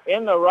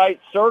in the right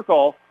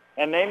circle,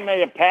 and they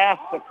made a pass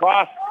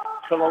across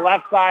to the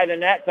left side of the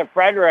net to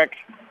Frederick,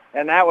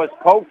 and that was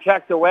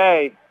poke-checked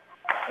away.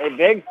 A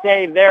big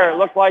save there. It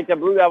looked like the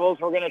Blue Devils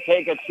were going to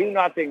take a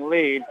 2-0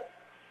 lead.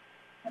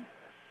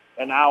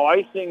 And now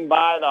icing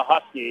by the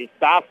Huskies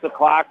stops the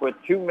clock with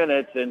 2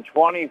 minutes and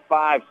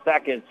 25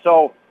 seconds.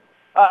 So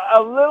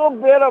a little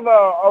bit of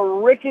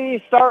a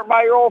rickety start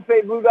by your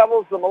OFA Blue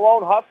Devils. The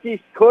Malone Huskies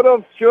could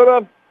have, should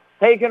have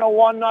taken a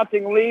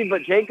 1-0 lead,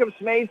 but Jacobs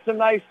made some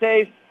nice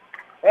saves.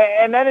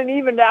 And then it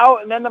evened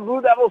out, and then the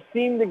Blue Devils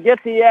seemed to get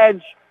the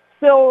edge.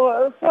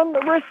 Still some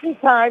risky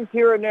times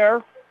here and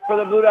there for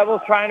the Blue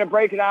Devils trying to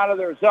break it out of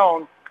their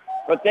zone,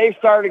 but they've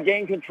started to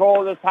gain control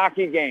of this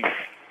hockey game.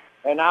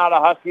 And now the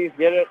Huskies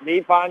get it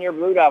deep on your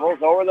Blue Devils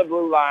over the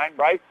blue line,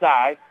 right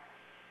side,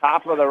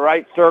 top of the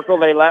right circle.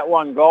 They let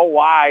one go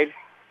wide,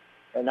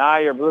 and now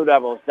your Blue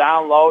Devils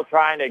down low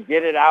trying to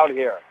get it out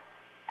here.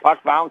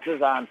 Puck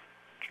bounces on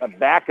the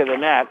back of the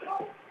net,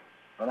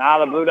 and now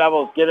the Blue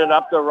Devils get it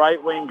up the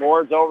right wing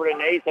boards over to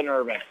Nathan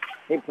Irvin.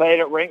 He played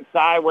it rink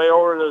side way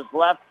over to his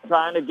left,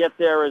 trying to get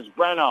there is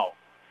Breno.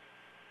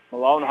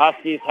 Malone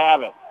Huskies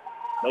have it.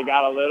 They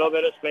got a little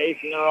bit of space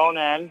in their own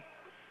end.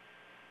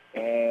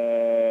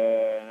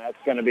 And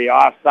That's going to be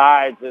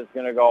offsides. It's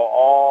going to go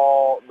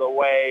all the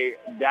way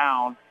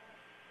down.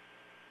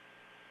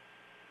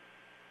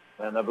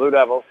 And the Blue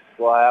Devils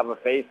will have a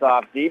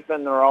face-off deep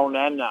in their own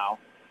end now.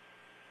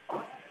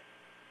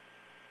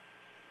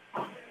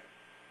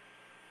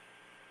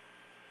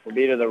 Will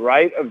be to the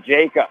right of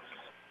Jacobs.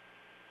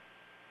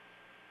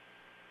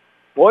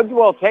 Woods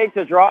will take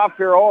the draw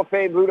for your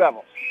OFA Blue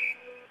Devils.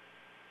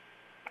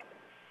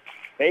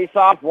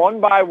 Face-off won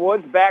by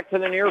Woods back to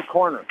the near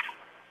corner.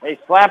 They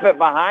slap it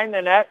behind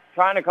the net,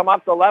 trying to come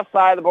up the left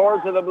side of the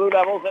boards of the Blue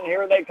Devils, and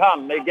here they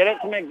come. They get it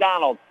to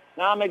McDonald.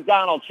 Now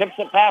McDonald chips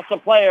it past the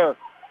player.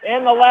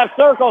 In the left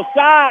circle,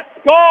 shot,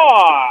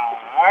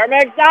 score!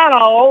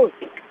 McDonald!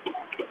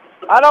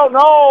 I don't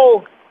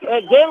know.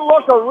 It didn't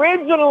look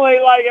originally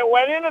like it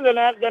went into the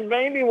net, then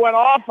maybe went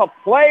off a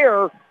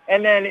player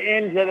and then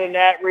into the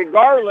net.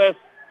 Regardless,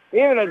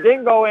 even if it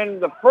didn't go in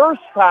the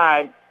first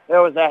time, it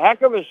was a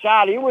heck of a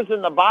shot. He was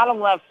in the bottom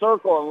left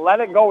circle and let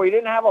it go. He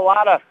didn't have a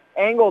lot of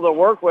angle to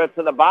work with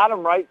to the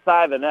bottom right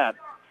side of the net.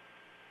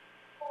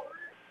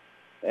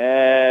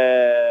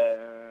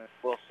 And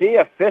we'll see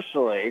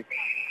officially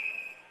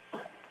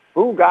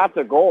who got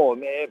the goal.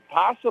 It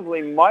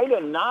possibly might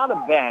have not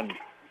have been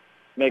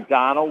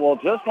McDonald. We'll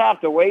just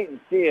have to wait and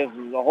see. As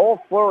the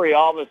whole flurry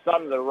all of a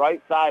sudden to the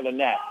right side of the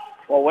net.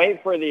 We'll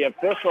wait for the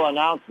official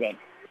announcement.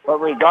 But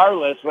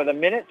regardless, with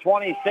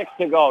 1:26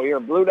 to go, your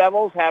Blue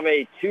Devils have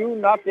a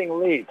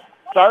 2-0 lead.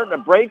 Starting to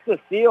break the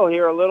seal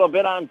here a little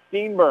bit on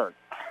Steenberg.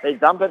 They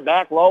dump it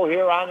back low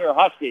here on your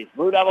Huskies.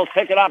 Blue Devils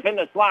pick it up in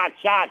the slot.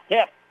 Shot,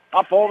 tip,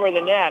 up over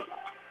the net.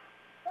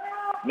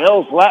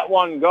 Mills let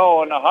one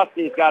go, and the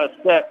Huskies got a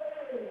stick.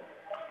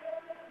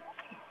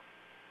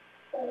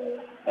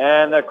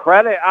 And the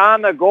credit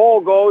on the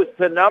goal goes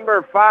to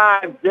number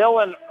 5,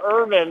 Dylan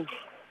Irvin.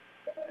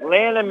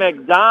 Landon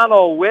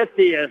McDonald with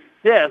the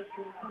assist.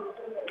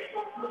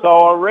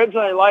 So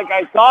originally, like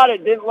I thought,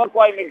 it didn't look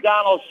like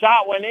McDonald's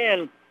shot went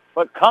in,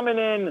 but coming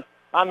in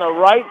on the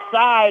right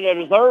side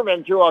is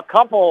Irvin through a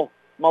couple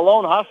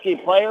Malone Husky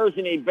players,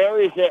 and he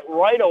buries it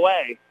right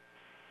away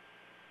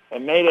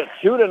and made it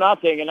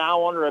 2-0, and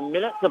now under a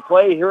minute to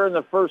play here in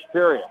the first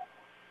period.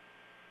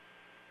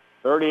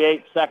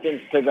 38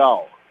 seconds to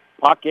go.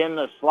 Puck in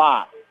the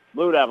slot.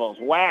 Blue Devils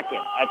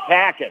whacking,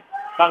 attacking.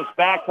 Comes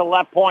back to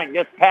left point,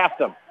 gets past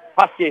them.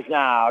 Huskies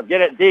now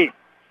get it deep.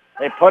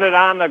 They put it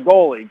on the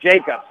goalie,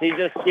 Jacobs. He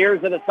just steers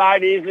to the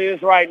side easily to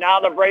his right. Now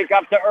the break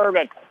up to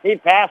Irvin. He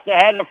passed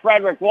ahead to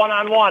Frederick,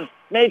 one-on-one.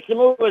 Makes the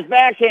move with his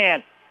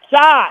backhand.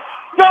 Shot!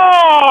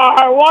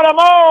 Score! What a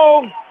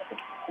move!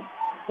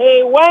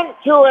 He went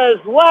to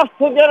his left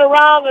to get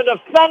around the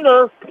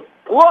defender.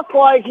 Looked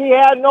like he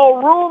had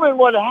no room and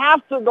would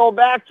have to go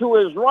back to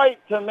his right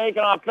to make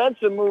an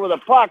offensive move with the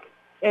puck.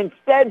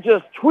 Instead,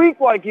 just tweaked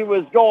like he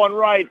was going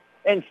right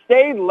and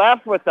stayed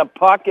left with the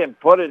puck and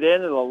put it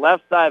into the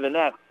left side of the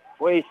net.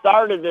 We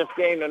started this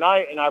game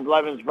tonight in our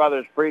Blevins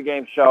Brothers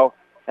pregame show,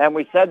 and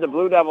we said the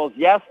Blue Devils,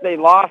 yes, they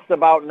lost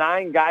about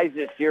 9 guys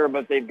this year,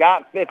 but they've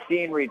got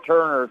 15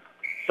 returners,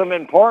 some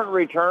important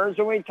returners,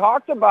 and we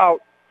talked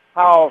about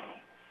how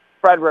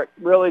Frederick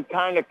really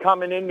kind of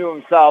coming into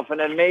himself and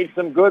then made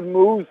some good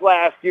moves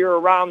last year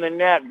around the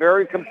net,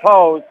 very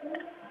composed,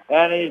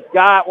 and he's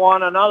got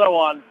another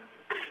one.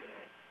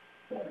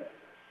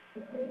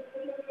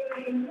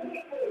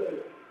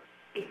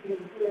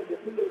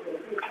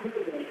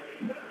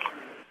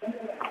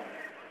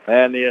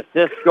 And the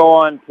assist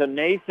going to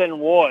Nathan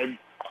Woods.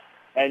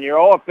 And your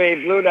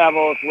OFA Blue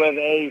Devils with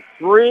a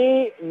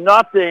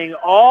 3-0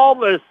 all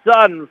of a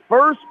sudden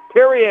first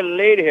period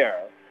lead here.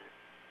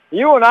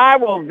 You and I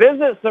will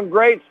visit some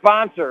great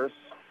sponsors,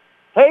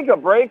 take a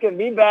break, and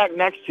be back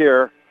next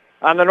year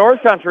on the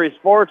North Country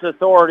Sports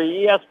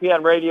Authority,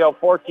 ESPN Radio,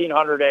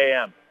 1400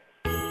 AM.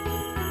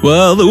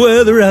 Well, the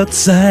weather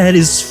outside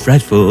is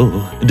frightful.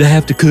 To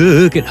have to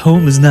cook at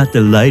home is not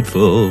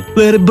delightful.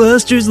 Let it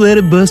busters, let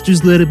it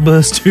busters, let it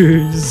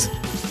busters.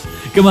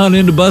 Come on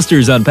into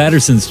Buster's on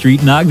Patterson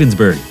Street in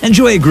Ogdensburg.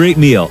 Enjoy a great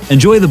meal.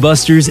 Enjoy the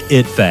Buster's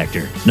It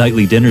Factor.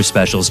 Nightly dinner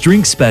specials,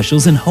 drink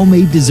specials, and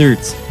homemade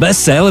desserts.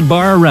 Best salad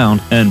bar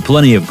around, and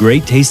plenty of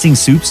great tasting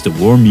soups to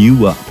warm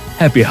you up.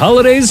 Happy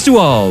holidays to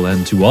all,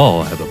 and to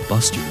all have a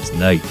Buster's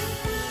night.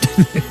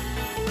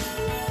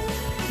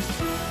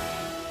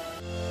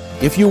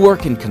 If you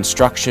work in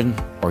construction,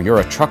 or you're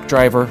a truck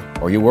driver,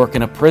 or you work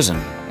in a prison,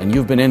 and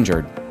you've been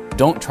injured,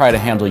 don't try to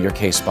handle your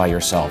case by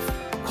yourself.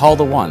 Call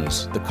the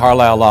Ones, the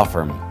Carlisle Law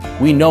Firm.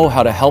 We know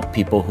how to help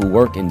people who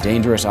work in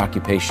dangerous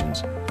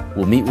occupations.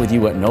 We'll meet with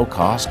you at no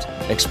cost,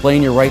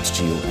 explain your rights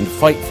to you, and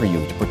fight for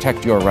you to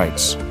protect your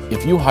rights.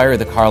 If you hire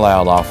the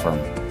Carlisle Law Firm,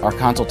 our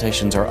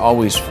consultations are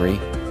always free,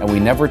 and we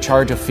never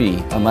charge a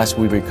fee unless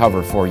we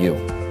recover for you.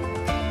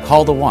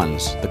 Call the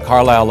Ones, the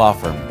Carlisle Law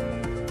Firm.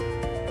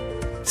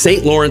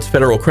 St. Lawrence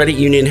Federal Credit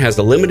Union has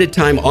a limited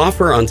time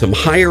offer on some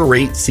higher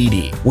rate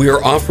CD. We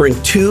are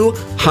offering 2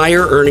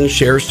 higher earning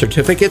shares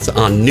certificates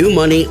on new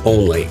money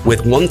only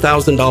with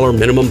 $1,000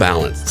 minimum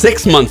balance.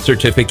 6-month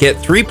certificate,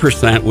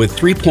 3% with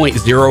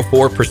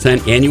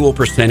 3.04% annual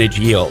percentage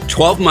yield.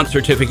 12-month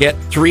certificate,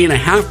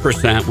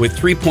 3.5% with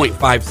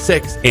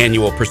 3.56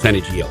 annual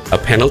percentage yield. A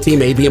penalty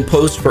may be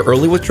imposed for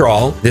early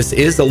withdrawal. This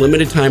is a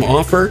limited time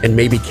offer and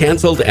may be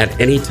canceled at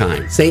any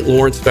time. St.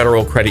 Lawrence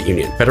Federal Credit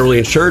Union, federally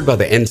insured by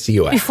the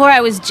NCUA. Before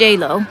I was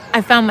J-Lo,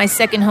 I found my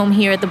second home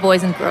here at the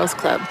Boys and Girls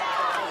Club.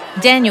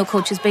 Daniel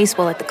coaches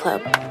baseball at the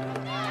club.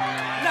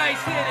 Nice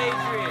hit,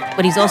 Adrian.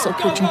 But he's also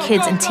coaching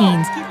kids and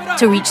teens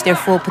to reach their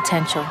full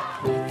potential.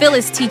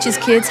 Phyllis teaches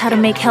kids how to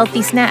make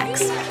healthy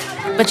snacks,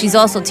 but she's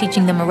also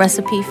teaching them a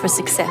recipe for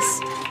success.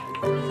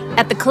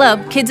 At the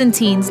club, kids and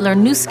teens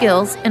learn new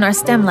skills in our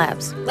STEM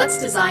labs.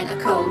 Let's design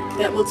a code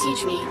that will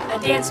teach me a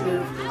dance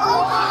move.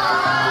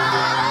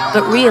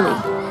 But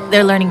really,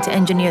 they're learning to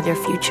engineer their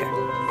future.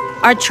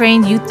 Our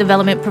trained youth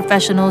development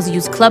professionals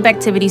use club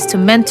activities to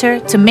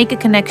mentor, to make a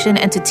connection,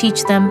 and to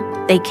teach them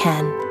they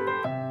can.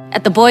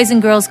 At the Boys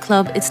and Girls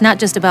Club, it's not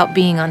just about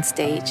being on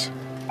stage.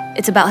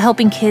 It's about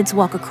helping kids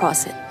walk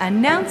across it.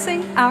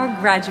 Announcing our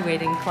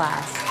graduating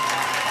class.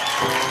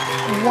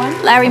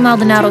 Larry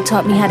Maldonado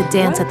taught me how to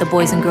dance at the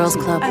Boys and Girls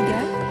Club.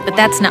 But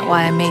that's not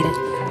why I made it.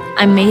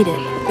 I made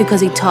it because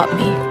he taught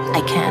me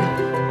I can.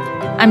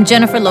 I'm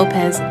Jennifer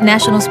Lopez,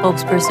 National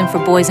Spokesperson for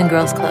Boys and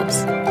Girls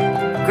Clubs.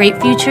 Great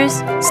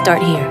futures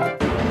start here.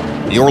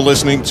 You're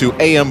listening to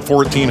AM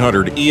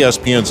 1400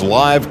 ESPN's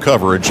live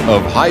coverage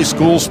of high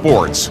school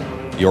sports.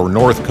 Your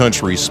North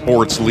Country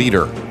sports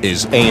leader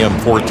is AM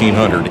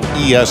 1400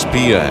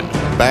 ESPN.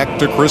 Back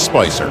to Chris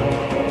Spicer.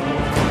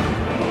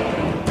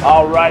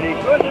 All righty,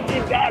 good to be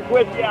back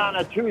with you on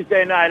a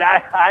Tuesday night.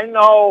 I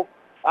know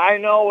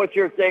what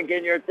you're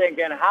thinking. You're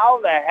thinking,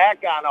 how the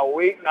heck on a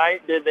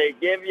weeknight did they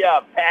give you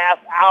a pass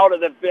out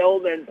of the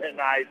building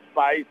tonight,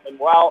 Spice? And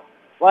well,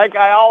 like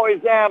I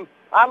always am,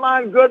 I'm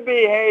on good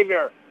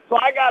behavior. So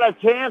I got a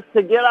chance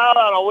to get out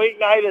on a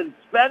weeknight and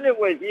spend it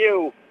with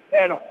you.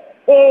 And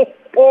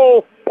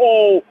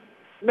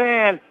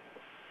man,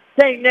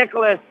 St.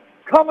 Nicholas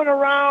coming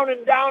around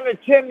and down the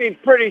chimney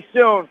pretty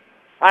soon.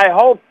 I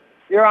hope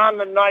you're on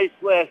the nice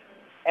list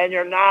and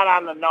you're not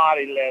on the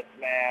naughty list,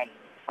 man.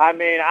 I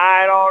mean,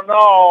 I don't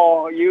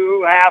know.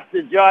 You have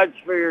to judge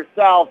for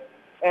yourself,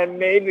 and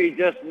maybe,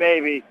 just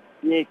maybe,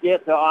 you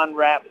get to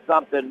unwrap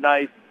something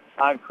nice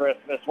on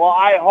Christmas. Well,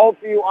 I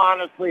hope you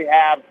honestly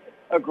have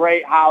a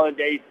great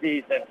holiday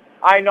season.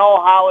 I know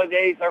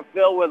holidays are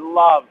filled with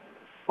love,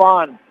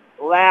 fun,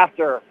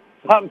 laughter,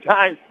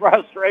 sometimes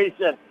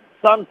frustration,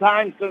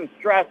 sometimes some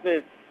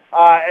stresses.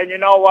 And you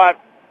know what?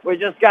 We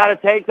just got to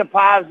take the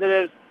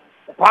positives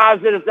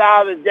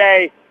out of the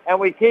day, and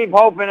we keep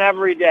hoping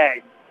every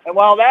day. And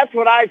well, that's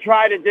what I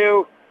try to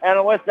do.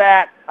 And with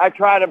that, I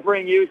try to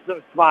bring you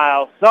some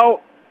smiles.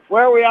 So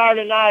where we are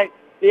tonight,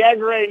 the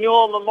Edgar A.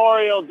 Newell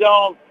Memorial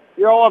Dome,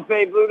 your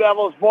OFA Blue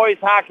Devils boys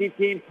hockey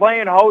team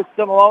playing host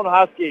to Malone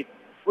Hockey.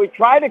 We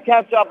tried to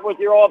catch up with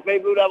your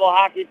OFA Blue Devil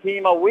hockey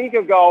team a week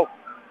ago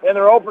in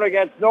their opener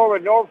against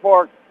Norwood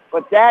Norfolk,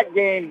 but that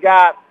game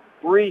got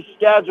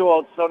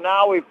rescheduled. So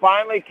now we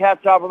finally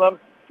catch up with them.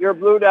 Your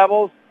Blue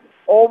Devils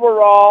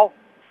overall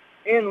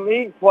in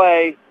league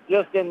play,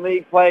 are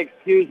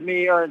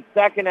in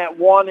second at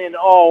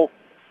 1-0.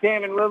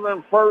 Salmon River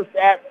in first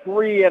at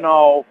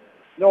 3-0.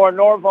 Norwood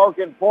Norfolk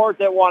in fourth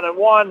at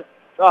 1-1.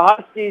 The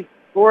Huskies,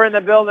 who are in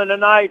the building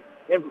tonight,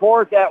 in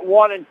fourth at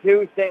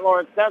 1-2. St.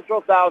 Lawrence Central,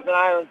 Thousand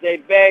Islands,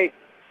 Dade Bay,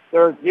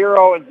 they're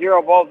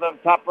 0-0. Both of them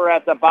Tupper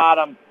at the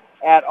bottom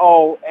at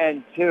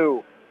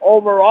 0-2.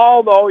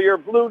 Overall, though, your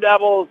Blue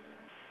Devils,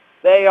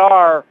 they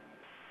are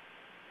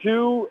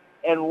 2-1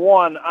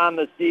 on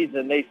the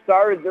season. They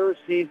started their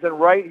season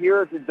right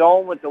here at the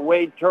Dome with the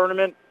Wade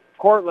tournament.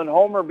 Cortland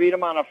Homer beat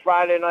them on a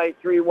Friday night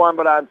 3-1,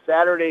 but on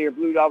Saturday, your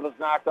Blue Devils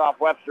knocked off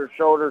Webster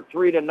Schroeder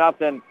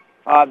 3-0.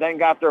 Then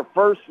got their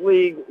first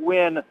league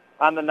win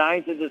on the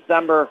 9th of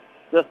December,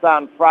 just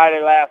on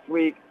Friday last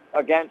week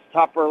against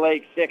Tupper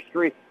Lake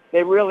 6-3.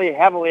 They really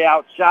heavily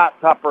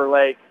outshot Tupper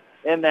Lake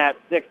in that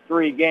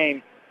 6-3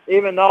 game.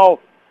 Even though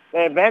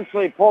they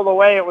eventually pulled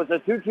away, it was a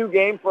 2-2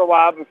 game for a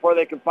while before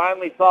they could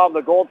finally solve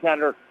the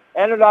goaltender.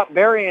 Ended up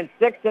burying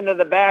 6 into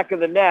the back of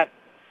the net.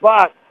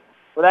 But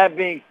with that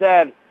being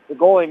said, the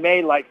goalie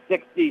made like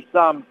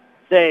 60-some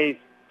saves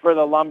for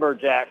the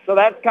Lumberjacks. So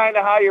that's kind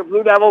of how your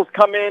Blue Devils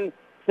come in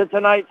to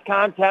tonight's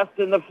contest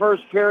in the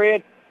first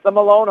period. The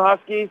Malone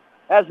Huskies,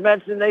 as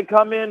mentioned, they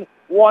come in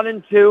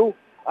 1-2.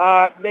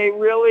 They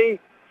really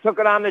took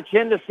it on the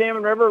chin to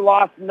Salmon River,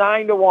 lost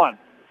 9-1.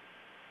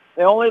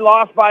 They only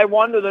lost by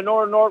 1 to the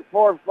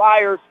Norfolk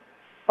Flyers,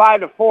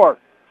 5-4.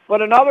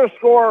 But another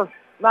score,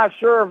 not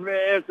sure if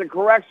it's the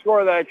correct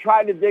score that I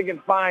tried to dig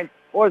and find,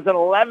 was an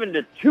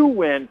 11-2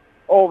 win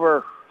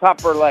over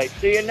Tupper Lake.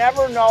 So you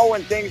never know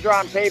when things are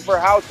on paper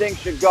how things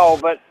should go.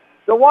 But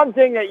the one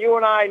thing that you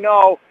and I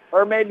know,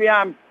 or maybe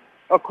I'm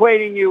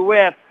equating you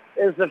with,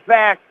 is the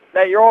fact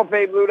that your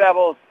OFA Blue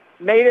Devils,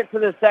 made it to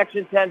the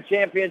Section 10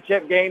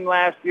 championship game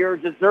last year,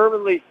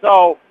 deservedly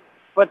so,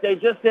 but they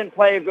just didn't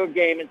play a good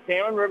game, and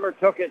Salmon River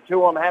took it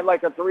to them, had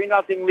like a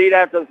 3-0 lead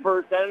after the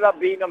first, ended up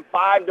beating them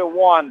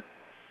 5-1.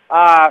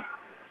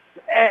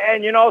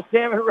 And you know,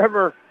 Salmon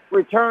River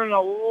returning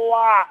a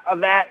lot of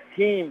that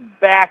team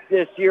back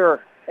this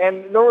year,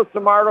 and there were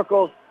some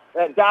articles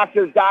that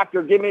Dr.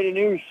 Give Me the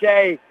News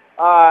Shea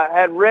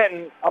had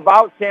written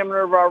about Salmon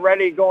River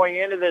already going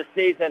into this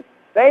season.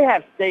 They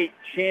have state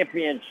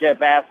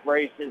championship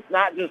aspirations,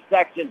 not just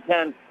Section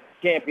 10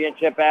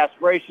 championship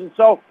aspirations.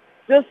 So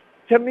just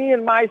to me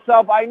and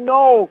myself, I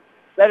know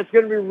that it's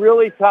going to be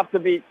really tough to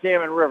beat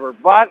Salmon River.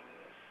 But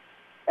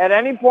at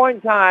any point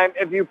in time,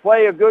 if you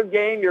play a good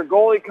game, your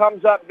goalie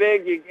comes up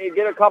big, you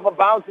get a couple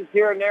bounces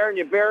here and there, and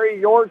you bury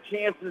your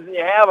chances and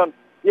you have them,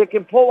 you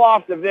can pull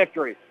off the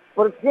victory.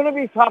 But it's going to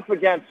be tough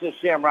against the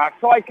Shamrocks.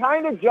 So I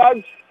kind of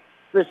judge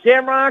the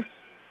Shamrocks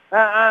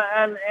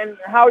and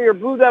how your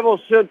Blue Devils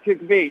should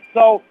compete.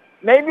 So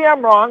maybe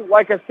I'm wrong.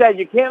 Like I said,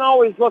 you can't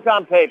always look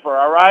on paper,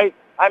 all right?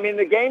 I mean,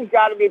 the game's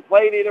got to be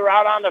played either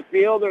out on the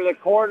field or the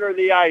court or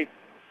the ice.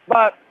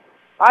 But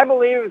I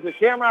believe if the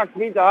Shamrocks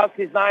beat the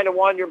Huskies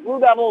 9-1, your Blue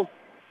Devils,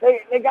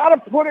 they got to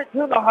put it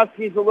to the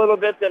Huskies a little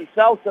bit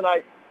themselves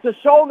tonight to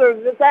show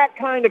they're that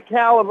kind of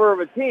caliber of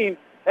a team,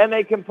 and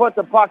they can put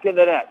the puck in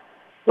the net.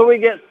 So we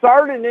get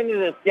started into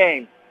this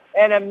game,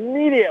 and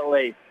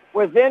immediately,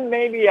 within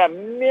maybe a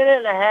minute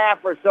and a half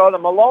or so, the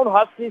Malone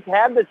Huskies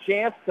had the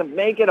chance to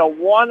make it a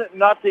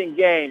 1-0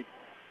 game.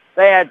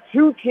 They had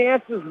 2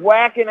 chances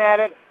whacking at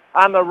it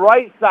on the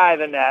right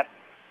side of the net.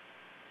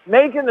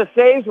 Making the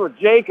saves were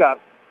Jacob,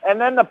 and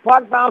then the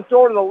puck bounced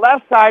over to the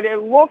left side. It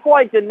looked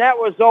like the net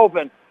was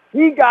open.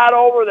 He got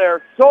over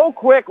there so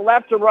quick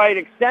left to right,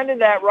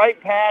 extended that right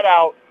pad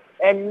out,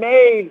 and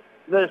made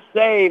the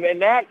save,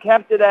 and that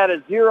kept it at a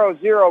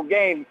 0-0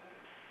 game.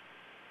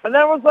 And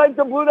then it was like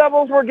the Blue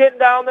Devils were getting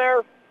down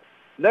there.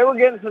 They were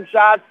getting some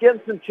shots,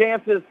 getting some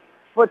chances,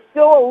 but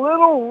still a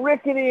little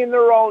rickety in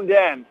their own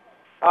den.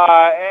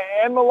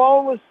 And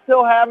Malone was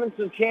still having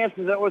some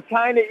chances. It was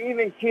kind of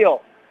even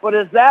keel. But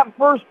as that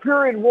first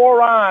period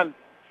wore on,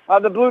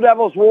 the Blue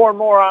Devils wore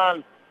more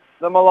on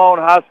the Malone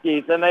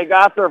Huskies, and they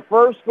got their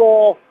first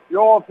goal, the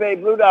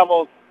OFA Blue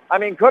Devils. I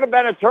mean, could have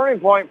been a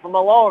turning point for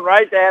Malone,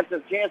 right? They had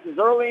some chances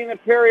early in the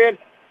period.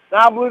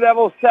 Now Blue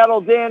Devils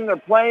settled in. They're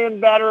playing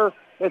better.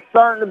 It's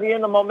starting to be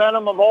in the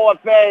momentum of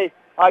OFA.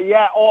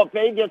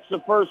 OFA gets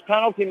the first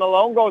penalty.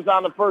 Malone goes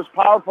on the first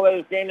power play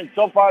of this game, and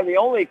so far the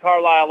only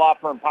Carlisle Law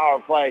Firm power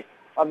play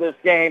of this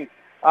game.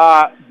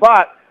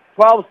 But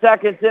 12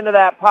 seconds into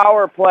that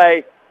power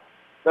play,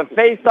 the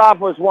face-off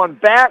was won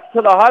back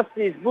to the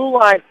Huskies' blue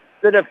line.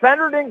 The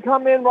defender didn't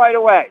come in right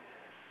away.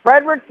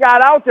 Frederick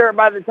got out there.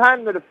 By the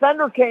time the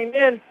defender came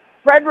in,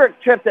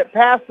 Frederick tripped it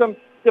past him.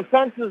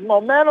 Defense's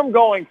momentum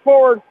going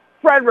forward.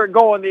 Frederick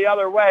going the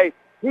other way.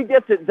 He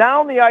gets it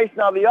down the ice.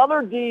 Now the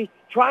other D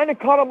trying to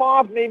cut him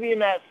off maybe in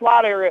that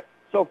slot area.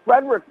 So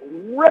Frederick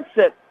rips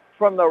it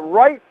from the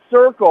right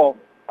circle,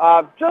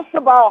 just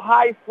about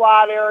high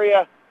slot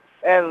area,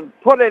 and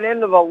put it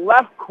into the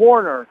left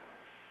corner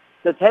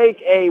to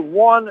take a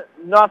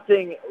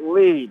 1-0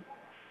 lead.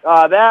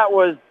 That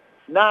was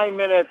 9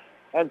 minutes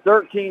and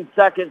 13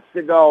 seconds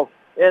to go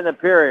in the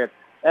period.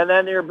 And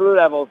then your Blue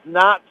Devils,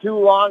 not too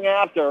long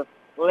after,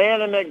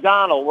 Landon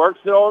McDonald works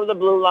it over the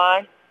blue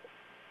line.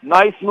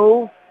 Nice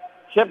move.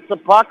 Chips the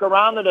puck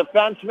around the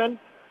defenseman.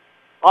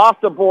 Off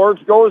the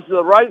boards, goes to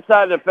the right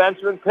side of the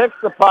defenseman, picks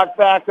the puck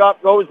back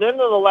up, goes into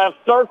the left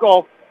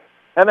circle,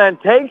 and then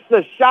takes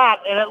the shot.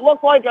 And it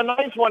looked like a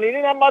nice one. He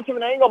didn't have much of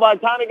an angle by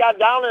the time he got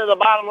down into the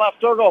bottom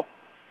left circle.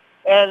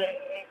 And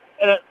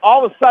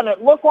all of a sudden,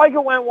 it looked like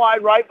it went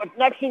wide right, but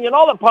next thing you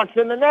know, the puck's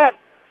in the net.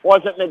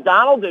 Was it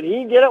McDonald? Did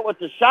he get it with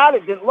the shot?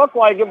 It didn't look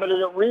like it, but did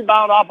it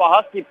rebound off a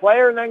Husky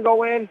player and then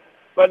go in?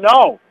 But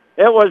no,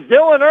 it was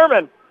Dylan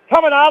Irvin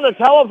coming out of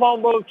the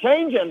telephone booth,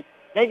 changing,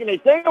 making me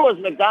think it was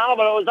McDonald,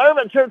 but it was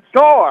Irvin should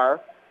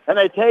score, and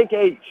they take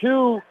a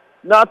 2-0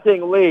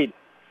 lead.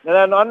 And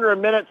then under a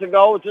minute to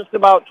go, just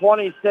about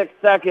 26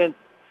 seconds,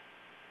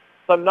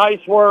 some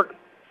nice work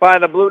by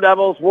the Blue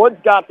Devils. Woods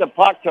got the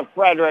puck to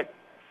Frederick,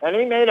 and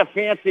he made a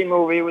fancy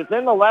move. He was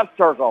in the left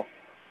circle.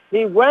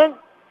 He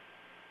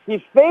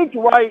faked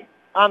right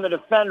on the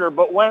defender,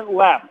 but went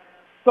left.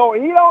 So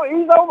he's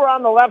over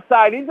on the left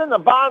side. He's in the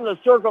bottom of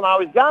the circle now.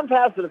 He's gone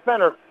past the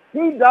defender.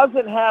 He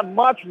doesn't have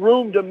much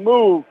room to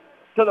move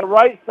to the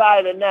right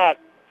side of the net,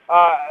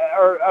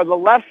 or the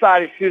left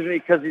side,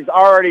 because he's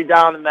already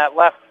down in that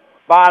left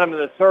bottom of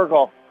the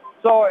circle.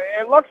 So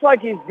it looks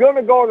like he's going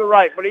to go to the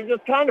right, but he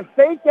just kind of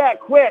faked that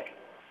quick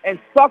and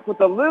stuck with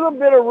the little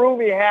bit of room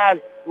he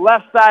had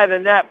left side of the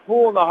net,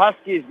 fooling the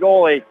Huskies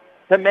goalie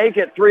to make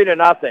it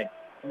 3-0.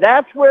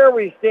 That's where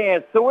we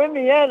stand. So in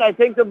the end, I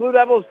think the Blue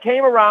Devils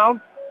came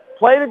around,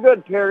 played a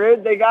good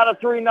period. They got a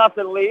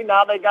 3-0 lead.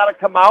 Now they got to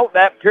come out.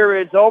 That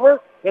period's over.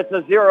 It's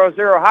a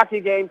 0-0 hockey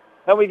game,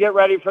 and we get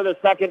ready for the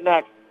second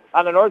next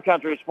on the North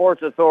Country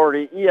Sports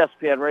Authority,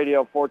 ESPN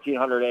Radio,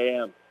 1400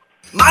 AM.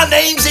 My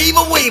name's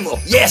Evil Weevil.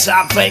 Yes,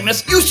 I'm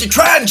famous. Used to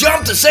try and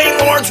jump the St.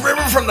 Lawrence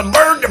River from the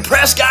Berg to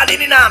Prescott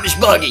in an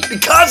Amish buggy.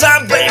 Because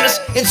I'm famous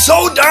and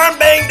so darn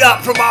banged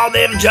up from all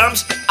them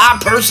jumps, I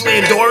personally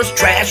endorse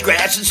trash,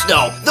 grass, and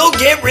snow. They'll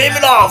get rid of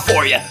it all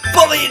for you.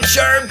 Fully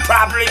insured,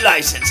 properly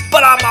licensed.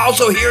 But I'm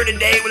also here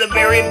today with a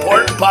very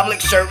important public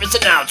service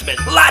announcement.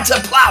 Lots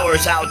of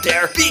plowers out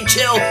there. Be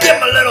chill, give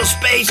them a little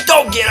space,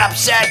 don't get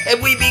upset,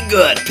 and we be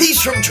good.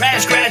 Peace from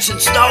trash, grass, and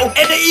snow,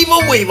 and the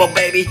Evil Weevil,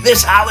 baby,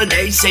 this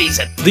holiday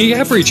season. The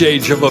average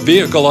age of a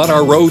vehicle on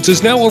our roads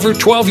is now over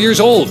 12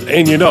 years old,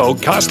 and you know,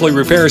 costly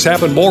repairs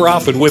happen more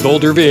often with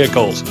older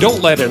vehicles.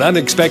 Don't let an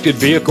unexpected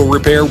vehicle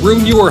repair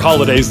ruin your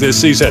holidays this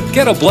season.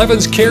 Get a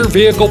Blevins Care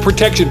Vehicle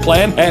Protection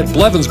Plan at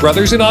Blevins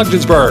Brothers in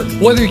Ogdensburg.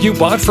 Whether you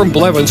bought from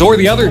Blevins or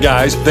the other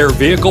guys, their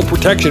vehicle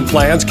protection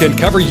plans can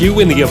cover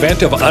you in the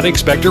event of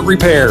unexpected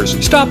repairs.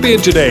 Stop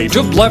in today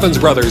to Blevins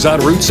Brothers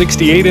on Route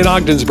 68 in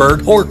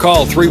Ogdensburg or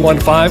call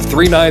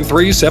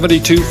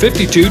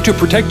 315-393-7252 to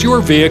protect your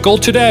vehicle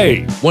today.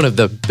 One of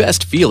the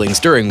best feelings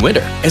during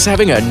winter is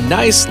having a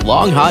nice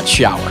long hot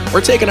shower or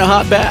taking a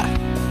hot bath.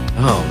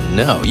 Oh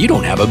no, you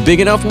don't have a big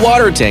enough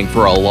water tank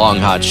for a long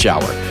hot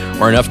shower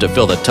or enough to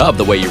fill the tub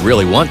the way you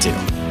really want to.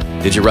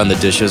 Did you run the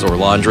dishes or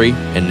laundry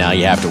and now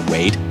you have to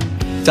wait?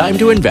 Time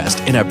to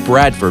invest in a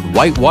Bradford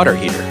white water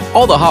heater.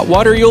 All the hot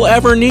water you'll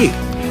ever need.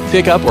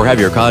 Pick up or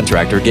have your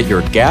contractor get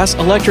your gas,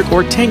 electric,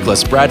 or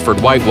tankless Bradford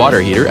white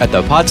water heater at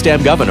the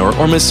Potsdam Governor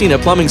or Messina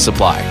Plumbing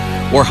Supply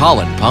or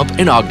Holland Pump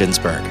in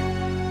Ogdensburg.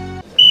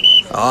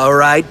 All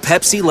right,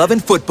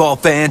 Pepsi-loving football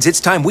fans, it's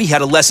time we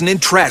had a lesson in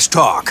trash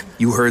talk.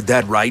 You heard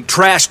that right,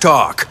 trash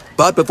talk.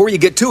 But before you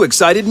get too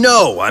excited,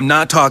 no, I'm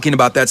not talking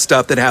about that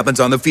stuff that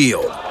happens on the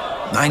field.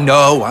 I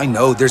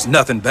know, there's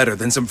nothing better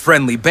than some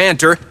friendly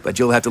banter, but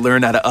you'll have to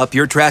learn how to up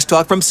your trash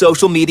talk from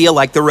social media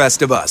like the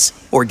rest of us.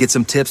 Or get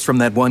some tips from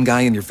that one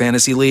guy in your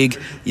fantasy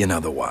league. You know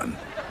the one.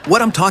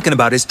 What I'm talking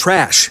about is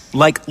trash,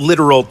 like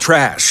literal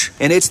trash.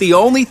 And it's the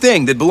only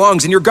thing that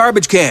belongs in your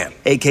garbage can.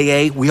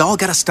 AKA, we all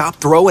gotta stop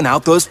throwing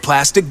out those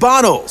plastic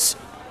bottles.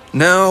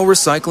 Now,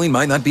 recycling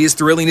might not be as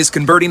thrilling as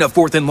converting a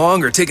 4th and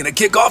long or taking a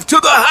kickoff to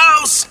the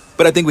house.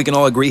 But I think we can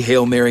all agree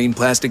Hail Marrying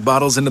plastic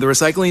bottles into the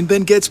recycling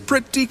bin gets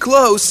pretty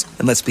close.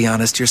 And let's be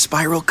honest, your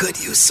spiral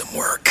could use some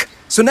work.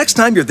 So next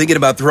time you're thinking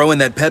about throwing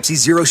that Pepsi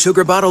Zero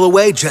Sugar bottle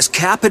away, just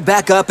cap it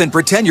back up and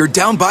pretend you're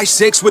down by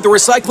 6 with the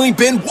recycling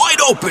bin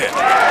wide open.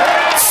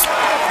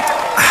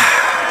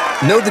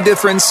 Know the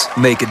difference?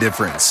 Make a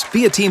difference.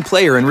 Be a team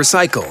player and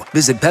recycle.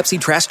 Visit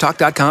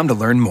PepsiTrashTalk.com to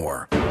learn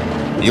more.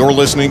 You're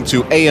listening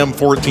to AM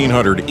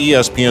 1400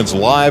 ESPN's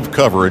live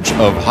coverage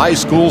of high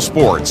school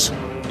sports.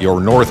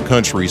 Your North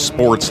Country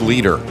sports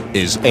leader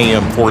is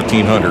AM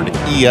 1400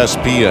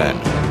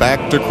 ESPN.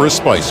 Back to Chris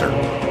Spicer.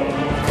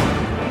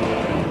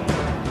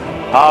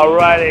 All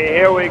righty,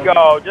 here we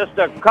go. Just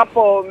a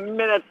couple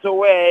minutes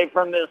away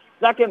from this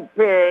second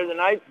period, the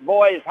Knights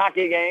boys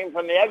hockey game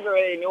from the Edgar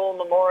A. Newell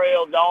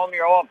Memorial Dome.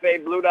 Your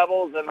OFA Blue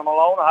Devils and the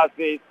Malone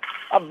Huskies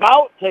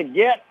about to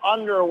get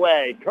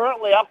underway.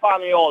 Currently up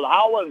on the old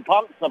Howland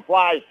Pump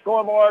Supply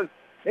scoreboard,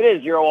 it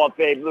is your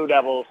OFA Blue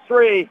Devils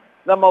 3,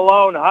 the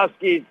Malone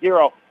Huskies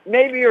 0.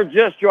 Maybe you're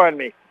just joining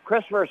me.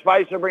 Christopher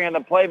Spicer bringing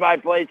the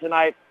play-by-play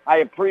tonight. I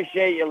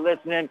appreciate you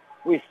listening.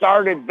 We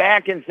started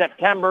back in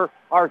September,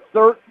 our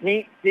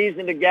 13th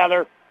season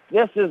together.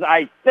 This is,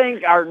 I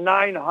think, our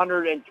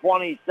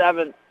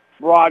 927th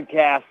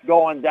broadcast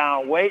going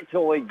down. Wait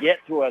till we get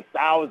to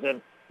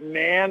 1,000.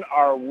 Man,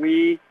 are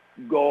we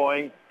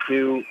going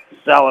to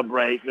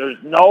celebrate. There's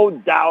no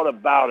doubt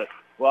about it.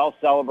 Well,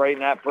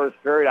 celebrating that first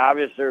period,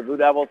 obviously, the Blue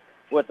Devils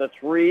with a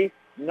 3-0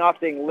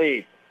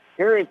 lead.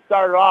 Here it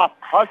started off.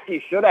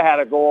 Huskies should have had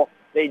a goal.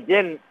 They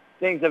didn't.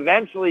 Things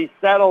eventually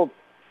settled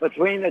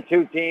between the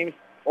two teams.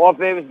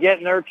 OFA was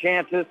getting their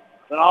chances.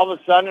 Then all of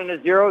a sudden in a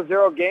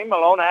 0-0 game,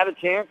 Malone had a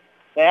chance.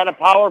 They had a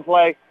power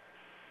play.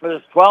 For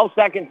this 12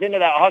 seconds into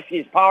that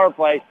Huskies power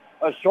play,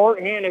 a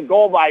shorthanded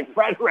goal by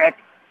Frederick,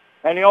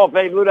 and the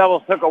OFA Blue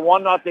Devils took a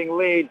 1-0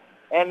 lead.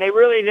 And they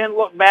really didn't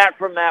look back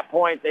from that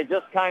point. They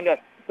just kind of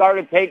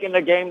started taking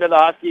the game to the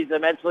Huskies,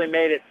 eventually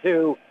made it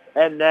 2,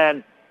 and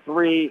then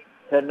 3-0.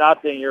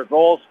 Your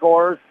goal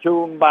scorers,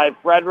 2 by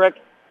Frederick,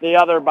 the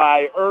other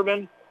by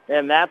Urban.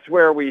 And that's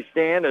where we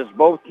stand as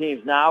both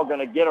teams now going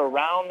to get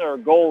around their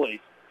goalies.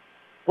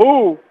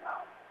 Who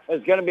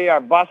is going to be our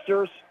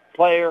Busters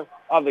player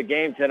of the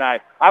game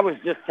tonight? I was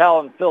just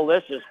telling Phil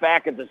Licious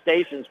back at the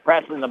stations,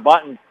 pressing the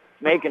buttons,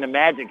 making the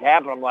magic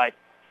happen. I'm like,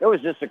 it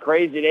was just a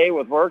crazy day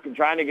with work and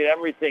trying to get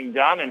everything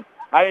done, and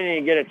I didn't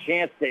even get a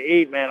chance to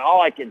eat, man.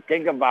 All I can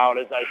think about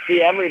is I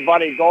see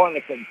everybody going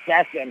to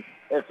concession.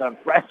 It's some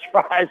French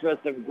fries with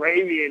some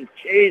gravy and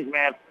cheese,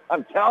 man.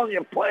 I'm telling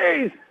you,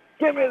 please,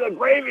 give me the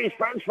gravy,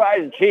 French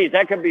fries, and cheese.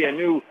 That could be a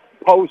new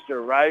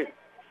poster, right?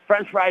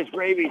 French fries,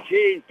 gravy,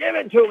 cheese. Give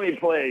it to me,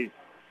 please.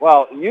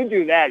 Well, you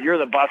do that, you're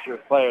the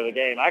Busters player of the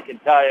game. I can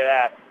tell you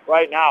that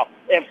right now.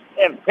 If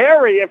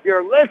Terry, if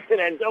you're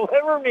listening,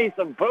 deliver me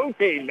some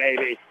poutine,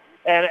 baby.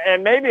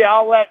 And maybe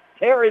I'll let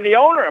Terry, the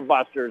owner of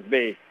Busters,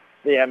 be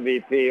the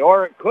MVP.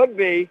 Or it could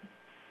be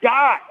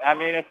Scott. I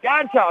mean, if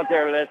Scott's out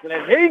there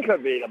listening, he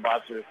could be the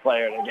Busters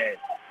player of the game.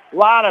 A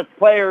lot of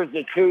players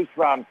to choose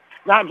from,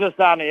 not just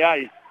on the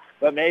ice,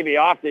 but maybe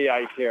off the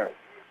ice here.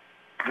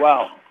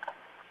 Well,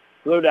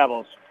 Blue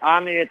Devils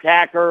on the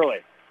attack early.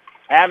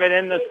 Have it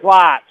in the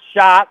slot.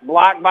 Shot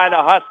blocked by the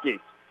Huskies.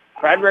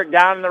 Frederick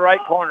down in the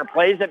right corner.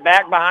 Plays it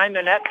back behind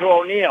the net to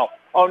O'Neill.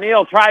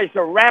 O'Neill tries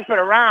to wrap it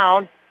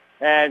around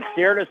and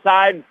steered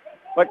aside,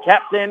 but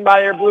kept in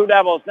by your Blue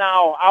Devils.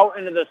 Now out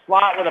into the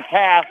slot with a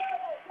pass.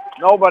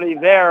 Nobody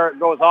there. It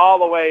goes all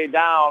the way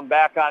down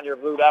back on your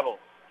Blue Devils.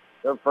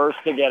 They're first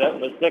to get it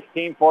with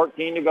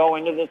 16-14 to go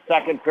into the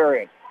second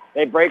period.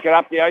 They break it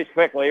up the ice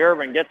quickly.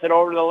 Irvin gets it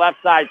over to the left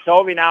side.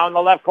 Sovey now in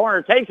the left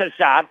corner takes a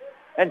shot,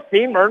 and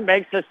Steenberg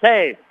makes the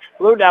save.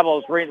 Blue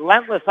Devils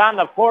relentless on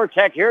the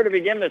forecheck here to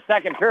begin the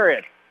second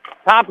period.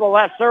 Top of the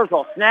left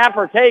circle.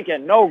 Snapper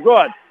taken. No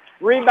good.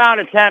 Rebound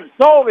attempt.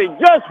 Sovey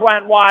just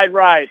went wide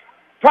right.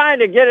 Trying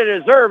to get it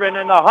as Irvin,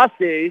 and the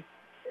Huskies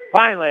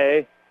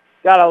finally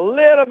got a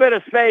little bit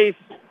of space,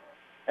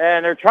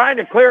 and they're trying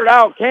to clear it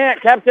out.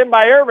 Can't. Kept in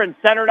by Irvin.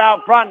 Centered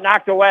out front.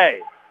 Knocked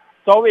away.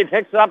 Sovey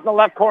picks it up in the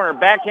left corner.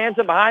 Backhands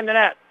it behind the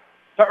net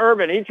to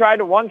Irvin. He tried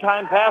to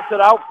one-time pass it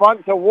out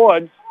front to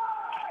Woods.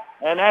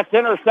 And that's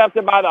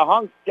intercepted by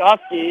the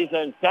Huskies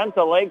and sent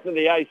to length of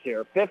the ice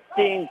here.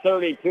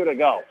 15:32 to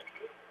go.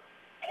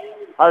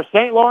 Our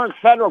St. Lawrence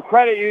Federal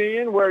Credit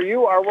Union, where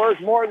you are worth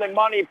more than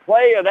money,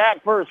 play of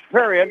that first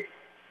period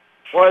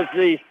was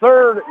the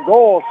third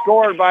goal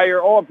scored by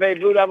your OFA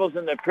Blue Devils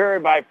in the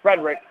period by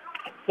Frederick.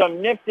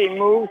 Some nifty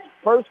moves.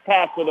 First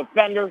pass to the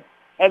defender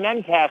and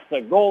then pass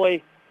to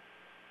goalie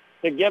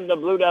to give the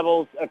Blue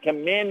Devils a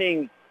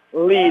commanding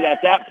lead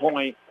at that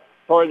point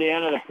toward the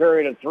end of the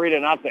period of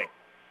 3-0.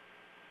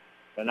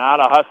 And now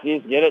the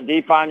Huskies get it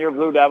deep on your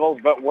Blue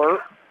Devils, but work,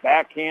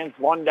 backhands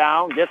one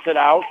down, gets it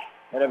out,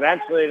 and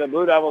eventually the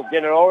Blue Devils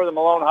get it over the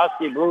Malone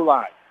Husky blue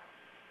line.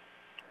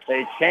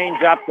 They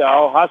change up,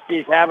 though.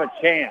 Huskies have a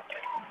chance.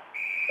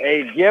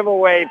 A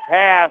giveaway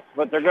pass,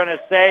 but they're going to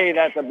say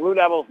that the Blue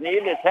Devils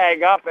needed to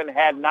tag up and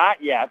had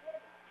not yet.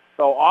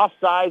 So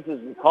offsides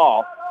is the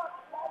call.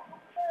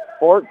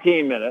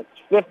 14 minutes,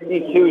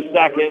 52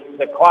 seconds,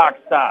 the clock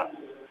stops.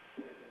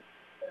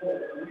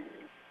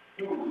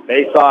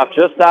 Face off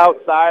just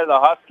outside of the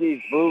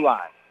Huskies' blue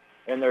line.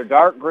 In their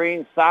dark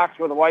green socks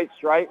with a white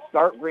stripe,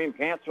 dark green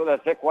pants with a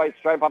thick white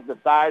stripe up the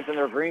sides, and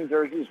their green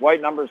jerseys,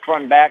 white numbers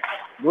front and back.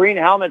 Green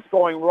helmets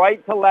going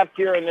right to left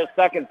here in this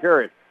second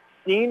period.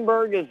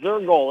 Steenberg is their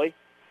goalie.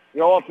 The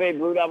OFA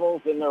Blue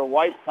Devils in their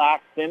white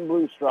socks, thin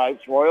blue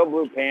stripes, royal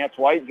blue pants,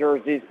 white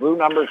jerseys, blue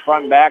numbers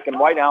front and back, and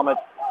white helmets.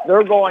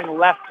 They're going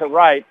left to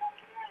right.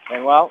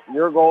 And, well,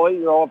 your goalie,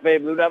 your OFA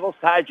Blue Devils,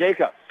 Ty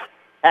Jacobs,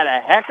 had a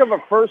heck of a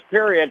first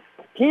period,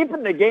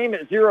 keeping the game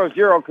at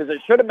 0-0 because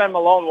it should have been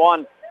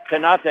Malone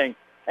 1-0.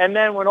 And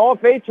then when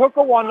OFA took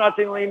a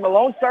 1-0 lead,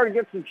 Malone started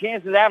to get some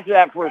chances after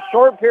that for a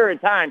short period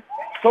of time.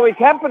 So he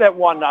kept it at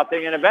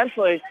 1-0, and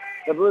eventually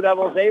the Blue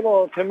Devils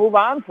able to move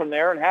on from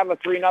there and have a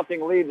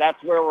 3-0 lead.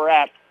 That's where we're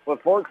at with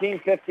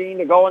 14-15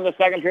 to go in the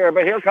second period.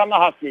 But here come the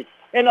Huskies.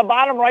 In the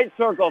bottom right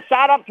circle,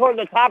 shot up toward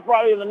the top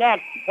right of the net,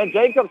 and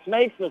Jacobs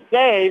makes the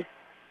save.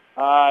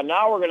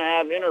 Now we're going to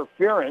have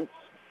interference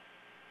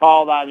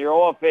called on your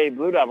OFA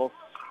Blue Devils,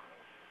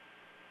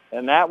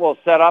 and that will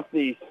set up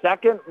the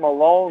second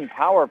Malone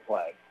power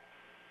play.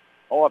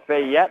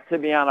 OFA yet to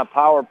be on a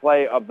power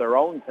play of their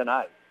own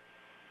tonight.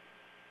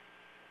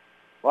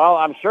 Well,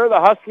 I'm sure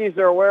the Huskies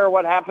are aware of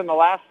what happened the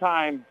last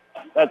time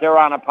that they're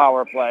on a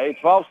power play.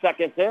 12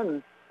 seconds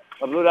in,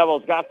 the Blue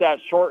Devils got that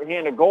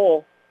short-handed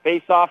goal.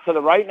 Face off to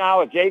the right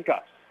now of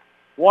Jacobs.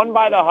 Won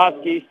by the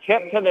Huskies,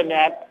 chipped to the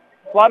net,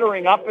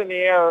 fluttering up in the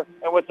air,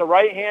 and with the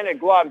right-handed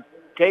glove,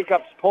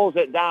 Jacobs pulls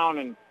it down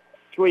and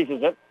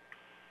squeezes it,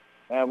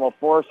 and will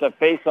force a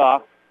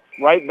face-off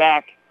right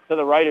back to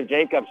the right of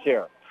Jacobs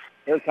here.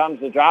 Here comes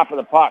the drop of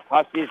the puck.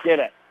 Huskies get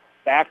it.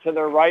 Back to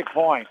their right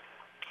point.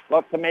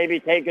 Look to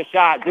maybe take a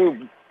shot.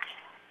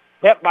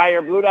 Hit by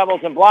your Blue Devils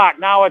and blocked.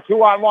 Now a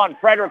 2-on-1.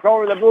 Frederick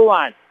over the blue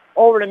line.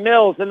 Over to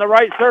Mills in the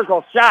right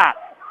circle. Shot.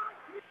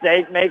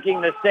 State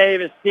making the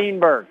save is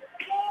Steenberg.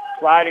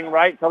 Sliding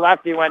right to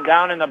left. He went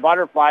down in the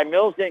butterfly.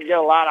 Mills didn't get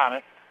a lot on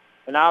it.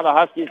 And now the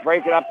Huskies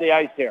break it up the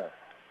ice here.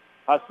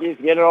 Huskies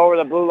get it over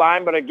the blue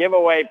line, but a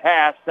giveaway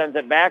pass sends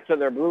it back to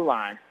their blue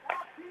line.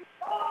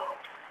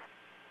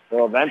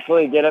 They'll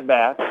eventually get it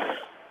back.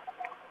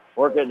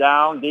 Work it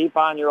down deep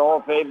on your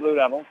OFA Blue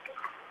Devils.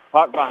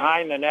 Puck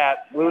behind the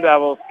net. Blue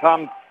Devils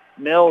come.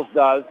 Mills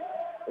does.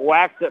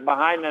 Whacks it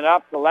behind it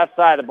up the left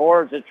side of the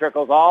boards. It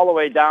trickles all the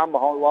way down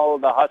below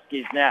the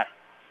Huskies' net.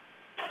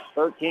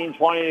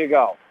 13:20 to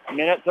go.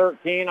 Minute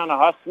 13 on the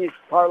Huskies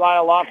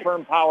Carlisle Law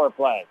Firm power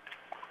play.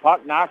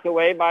 Puck knocked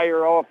away by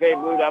your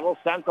OFA Blue Devils.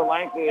 Sent the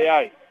length of the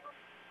ice.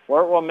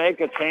 Where it will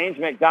make a change.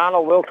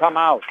 McDonald will come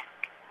out.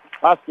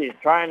 Huskies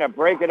trying to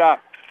break it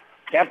up.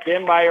 Kept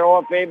in by your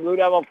OFA Blue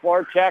Devil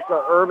forecheck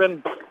or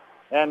Urban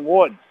and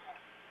Woods.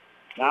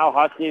 Now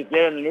Huskies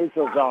get in the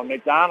neutral zone.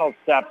 McDonald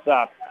steps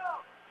up.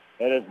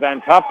 It has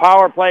been tough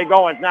power play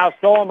going. It's now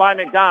stolen by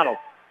McDonald.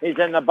 He's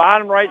in the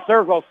bottom right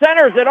circle.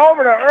 Centers it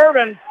over to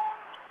Urban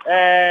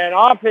and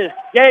off his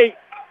skate.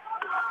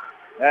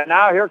 And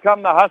now here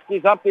come the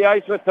Huskies up the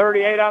ice with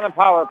 38 on the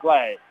power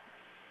play.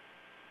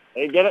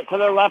 They get it to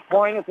their left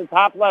point at the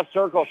top left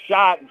circle.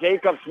 Shot.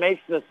 Jacobs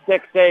makes the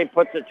stick save,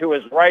 puts it to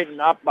his right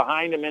and up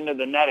behind him into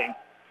the netting.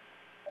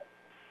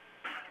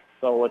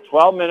 So with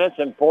 12 minutes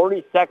and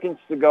 40 seconds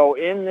to go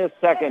in this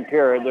second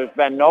period, there's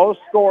been no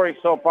scoring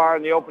so far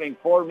in the opening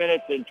 4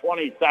 minutes and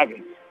 20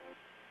 seconds.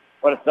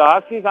 But it's the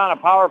Huskies on a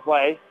power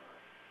play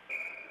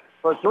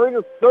for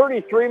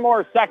 33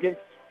 more seconds.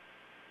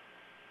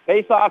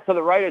 Face off to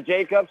the right of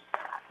Jacobs.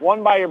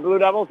 Won by your Blue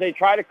Devils. They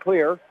try to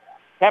clear.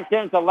 Kept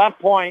in to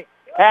left point.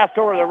 Passed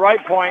over the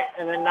right point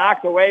and then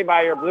knocked away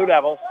by your Blue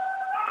Devils.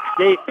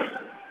 Deep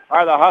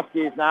are the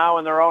Huskies now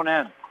in their own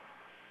end.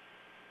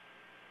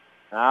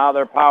 Now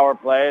their power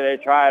play.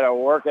 They try to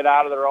work it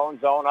out of their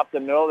own zone up the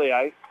middle of the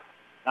ice.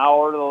 Now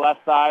over to the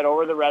left side,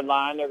 over the red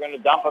line. They're going to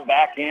dump a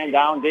backhand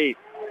down deep.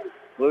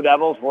 Blue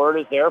Devils' word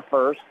is there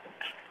first.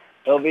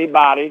 He'll be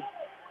body.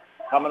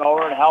 Coming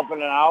over and helping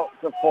it out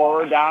to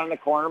forward down in the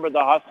corner, but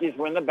the Huskies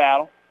win the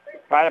battle.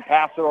 Try to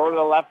pass it over to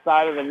the left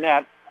side of the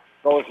net.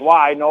 Goes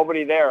wide.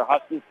 Nobody there.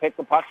 Huskies pick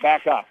the puck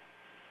back up.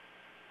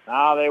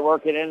 Now they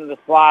work it into the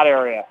slot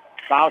area.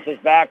 Bounces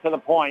back to the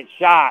point.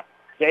 Shot.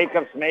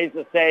 Jacobs makes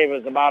the save.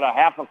 Is about a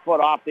half a foot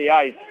off the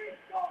ice.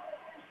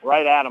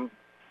 Right at him.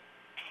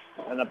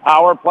 And the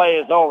power play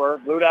is over.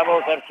 Blue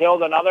Devils have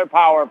killed another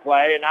power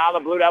play, and now the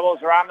Blue Devils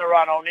are on the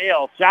run.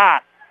 O'Neill,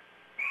 shot.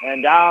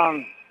 And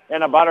down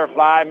in a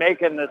butterfly,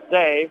 making the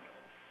save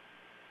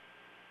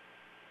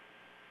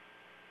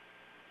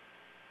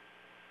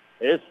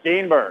is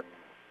Steenberg.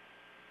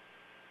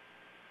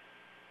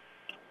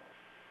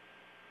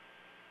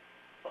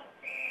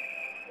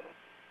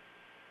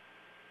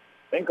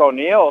 I think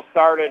O'Neill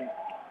started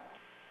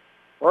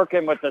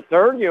working with the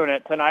third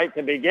unit tonight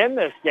to begin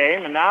this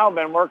game, and now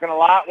been working a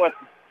lot with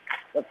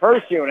the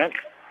first unit,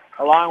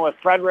 along with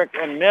Frederick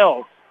and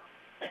Mills.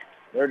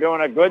 They're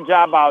doing a good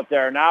job out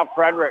there. Now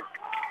Frederick,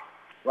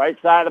 right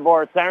side of the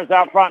board, centers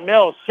out front.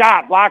 Mills,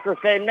 shot, blocker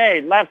save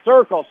made. Left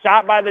circle,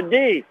 shot by the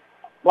D,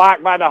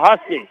 blocked by the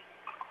Huskies.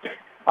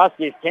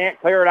 Huskies can't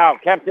clear it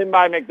out, kept in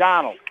by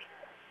McDonald.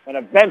 And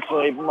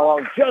eventually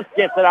Malone just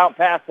gets it out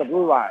past the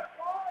blue line.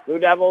 Blue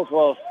Devils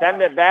will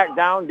send it back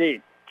down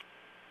deep.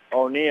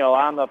 O'Neill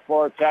on the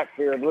floor check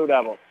for your Blue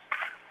Devils.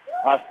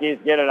 Huskies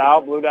get it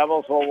out. Blue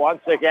Devils will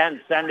once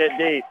again send it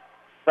deep.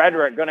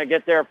 Frederick going to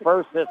get there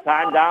first this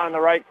time down in the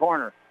right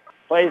corner.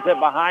 Plays it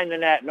behind the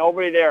net.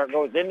 Nobody there. It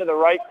goes into the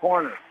right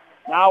corner.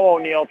 Now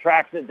O'Neill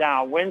tracks it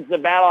down. Wins the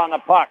battle on the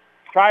puck.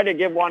 Tried to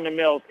give one to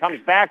Mills. Comes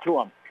back to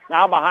him.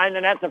 Now behind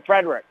the net to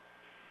Frederick.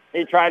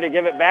 He tried to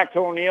give it back to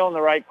O'Neill in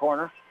the right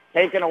corner.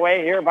 Taken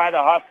away here by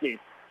the Huskies.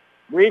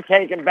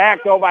 Retaken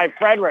back, though, by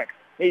Frederick.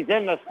 He's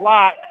in the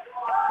slot,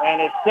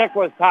 and his stick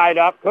was tied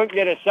up. Couldn't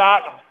get a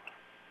shot.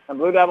 And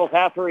Blue Devils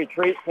have to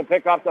retreat to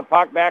pick up the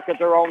puck back at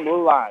their own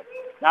blue line.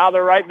 Now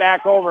they're right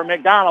back over.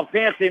 McDonald,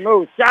 fancy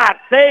move. Shot,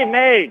 save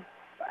made.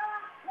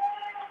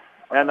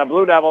 And the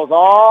Blue Devils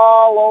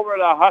all over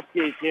the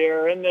Huskies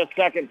here in this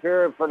second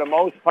period for the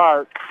most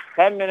part.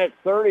 10 minutes,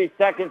 30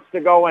 seconds to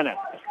go in it.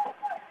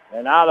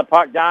 And now the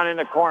puck down in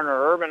the corner.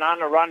 Urban on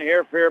the run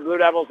here for your Blue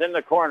Devils in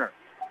the corner.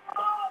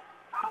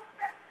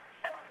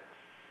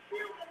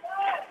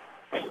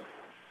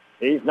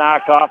 He's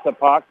knocked off the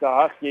puck. The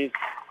Huskies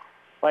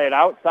play it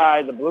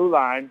outside the blue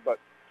line, but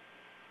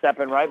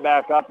stepping right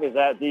back up is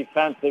that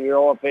defense of your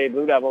OFA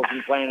Blue Devils,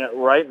 and playing it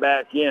right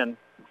back in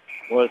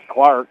was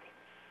Clark.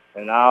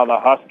 And now the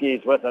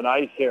Huskies with an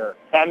ice here.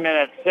 10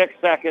 minutes, 6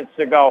 seconds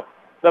to go.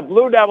 The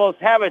Blue Devils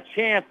have a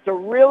chance to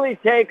really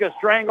take a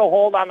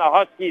stranglehold on the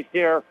Huskies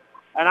here,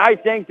 and I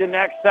think the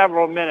next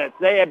several minutes.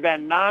 They have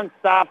been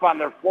nonstop on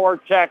their floor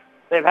check.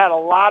 They've had a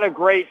lot of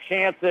great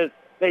chances.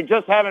 They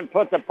just haven't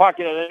put the puck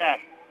into the net.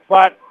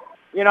 But,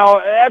 you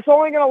know, that's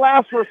only going to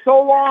last for so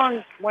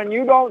long. When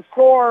you don't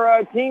score,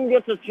 a team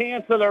gets a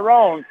chance of their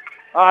own.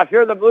 If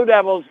you're the Blue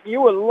Devils, you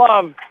would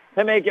love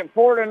to make it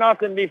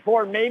 4-0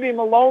 before maybe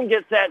Malone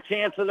gets that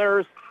chance of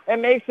theirs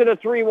and makes it a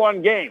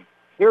 3-1 game.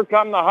 Here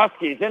come the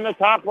Huskies in the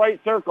top right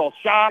circle.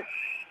 Shot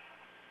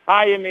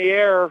high in the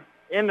air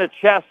in the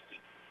chest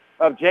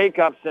of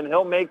Jacobs, and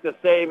he'll make the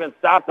save and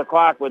stop the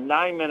clock with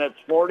 9 minutes,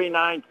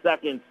 49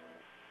 seconds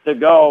to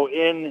go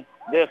in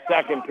this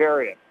second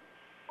period.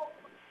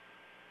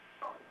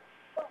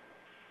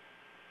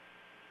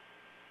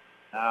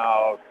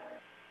 Now,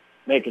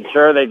 making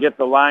sure they get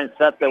the line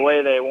set the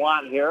way they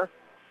want here.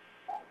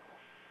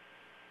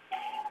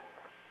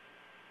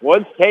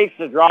 Woods takes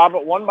the draw,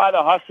 but won by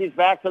the Huskies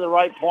back to the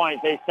right point.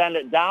 They send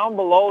it down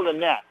below the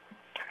net.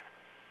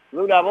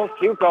 Blue Devils,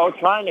 Cuco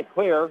trying to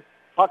clear.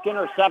 Puck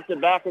intercepted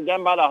back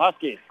again by the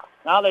Huskies.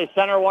 Now they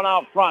center one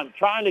out front,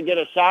 trying to get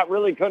a shot.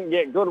 Really couldn't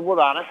get good wood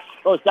on it.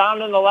 Goes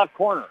down in the left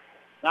corner.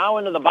 Now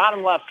into the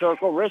bottom left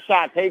circle. Wrist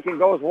shot taken,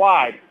 goes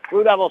wide.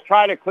 Blue Devils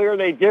try to clear.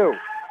 They do.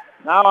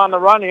 Now on the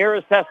run here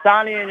is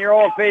Testani and your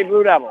OFA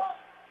Blue Devils.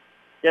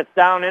 Gets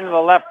down into the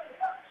left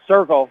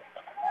circle.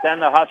 Then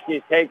the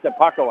Huskies take the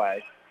puck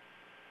away.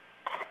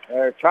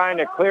 They're trying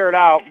to clear it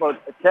out,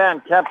 but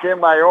again, kept in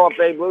by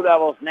OFA Blue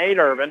Devils' Nate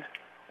Irvin.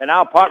 And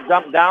now puck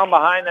dumped down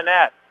behind the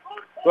net.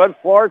 Good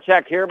floor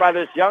check here by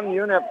this young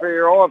unit for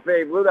your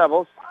OFA Blue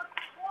Devils.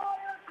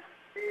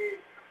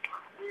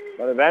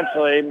 But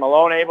eventually,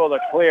 Malone able to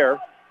clear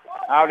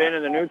out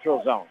into the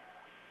neutral zone.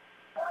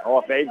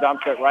 OFA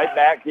dumps it right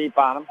back deep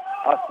on them.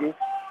 Huskies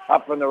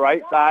up from the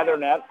right side of their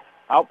net.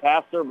 Out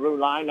past their blue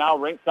line. Now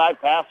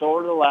ringside pass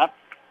over to the left.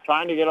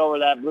 Trying to get over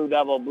that Blue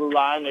Devil blue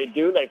line. They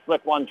do. They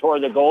flick one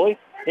toward the goalie.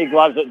 He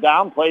gloves it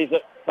down, plays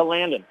it to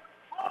Landon.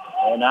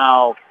 And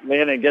now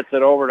Landon gets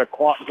it over to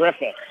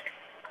Griffith.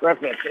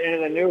 Griffith into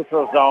the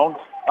neutral zone.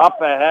 Up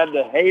ahead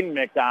to Hayden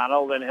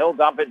McDonald, and he'll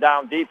dump it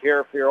down deep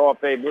here for your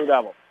OFA Blue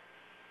Devils.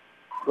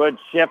 Good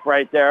shift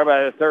right there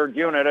by the third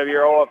unit of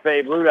your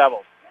OFA Blue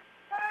Devils.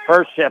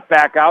 First shift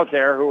back out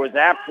there, who was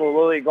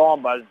absolutely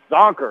going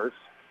bazonkers.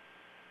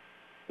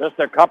 Just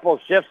a couple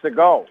shifts to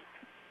go.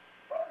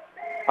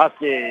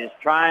 Huskies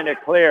trying to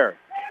clear.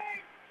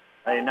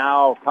 They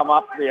now come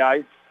up the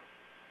ice.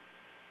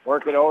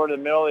 Work it over to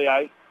the middle of the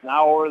ice.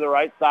 Now over the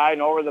right side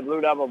and over the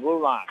Blue Devil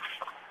blue line.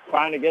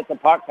 Trying to get the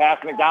puck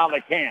past McDonald.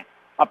 They can't.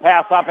 A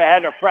pass up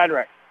ahead to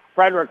Frederick.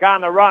 Frederick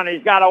on the run.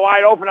 He's got a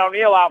wide open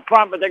O'Neill out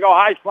front, but they go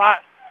high slot.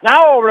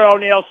 Now over to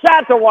O'Neill.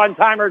 Shot to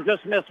one-timer.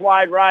 Just missed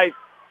wide right.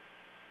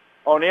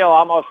 O'Neill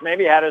almost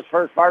maybe had his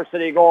first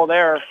varsity goal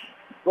there.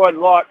 Good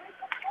look.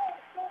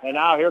 And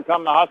now here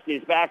come the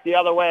Huskies back the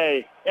other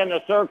way in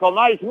the circle.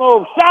 Nice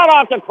move. Shot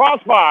off the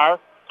crossbar.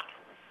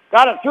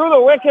 Got it through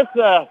the wickets,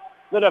 the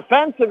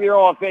defense of your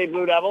OFA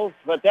Blue Devils,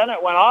 but then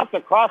it went off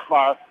the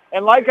crossbar.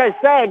 And like I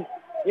said,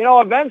 you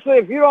know, eventually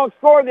if you don't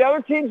score, the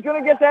other team's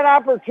going to get that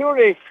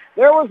opportunity.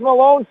 There was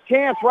Malone's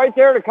chance right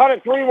there to cut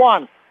it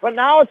 3-1. But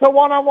now it's a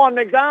one-on-one.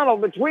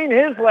 McDonald between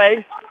his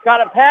legs,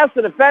 got it past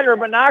the defender,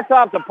 but knocked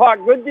off the puck.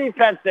 Good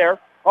defense there.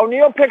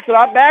 O'Neill picks it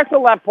up, back to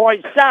left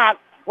point, shot,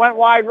 went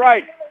wide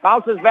right.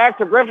 Bounces back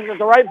to Griffith at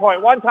the right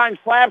point. One-time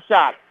slap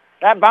shot.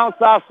 That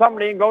bounced off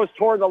somebody and goes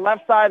toward the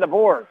left side of the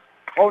boards.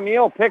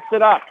 O'Neill picks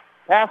it up.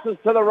 Passes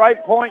to the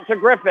right point to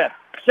Griffith.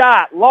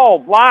 Shot, low,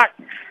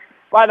 blocked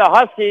by the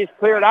Huskies.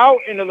 Cleared out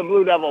into the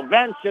Blue Devil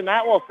bench, and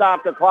that will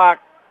stop the clock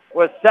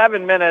with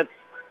 7 minutes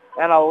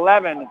and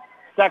 11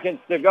 seconds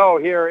to go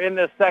here in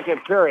this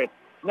second period.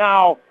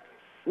 Now,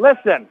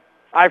 listen,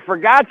 I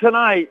forgot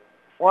tonight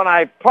when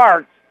I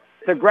parked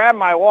to grab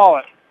my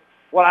wallet.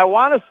 What I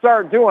want to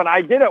start doing,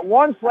 I did it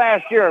once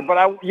last year,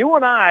 but you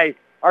and I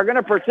are going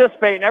to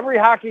participate in every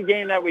hockey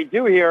game that we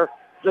do here,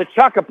 the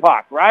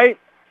Chuck-a-Puck, right?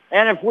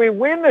 And if we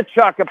win the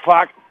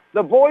Chuck-a-Puck,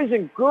 the Boys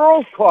and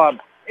Girls Club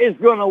is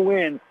going to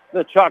win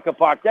the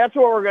Chuck-a-Puck. That's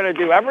what we're going to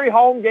do. Every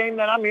home game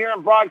that I'm here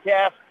and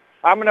broadcast,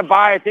 I'm going to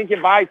buy, I think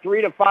you buy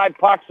 3 to 5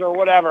 pucks or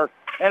whatever.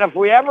 And if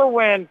we ever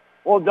win,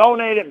 we'll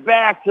donate it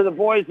back to the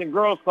Boys and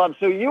Girls Club.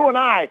 So you and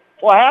I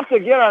will have to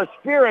get our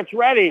spirits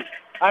ready.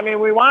 I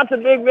mean, we want the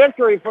big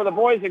victory for the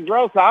Boys and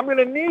Girls Club. I'm going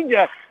to need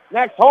you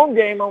next home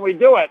game when we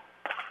do it.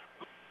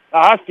 The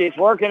Huskies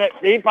working it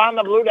deep on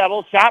the Blue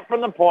Devils. Shot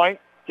from the point.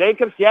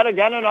 Jacobs yet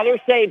again another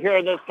save here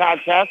in this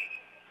contest.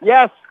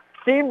 Yes,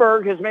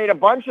 Steenberg has made a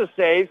bunch of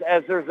saves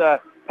as there's a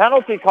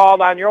penalty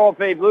called on your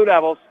OFA Blue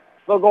Devils.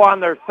 They'll go on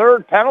their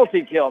third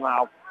penalty kill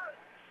now.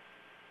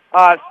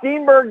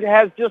 Steenberg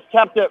has just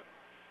kept it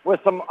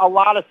with a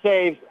lot of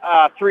saves,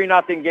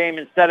 3-0 game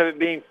instead of it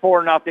being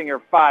 4-0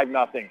 or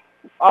 5-0.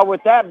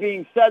 With that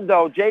being said,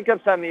 though,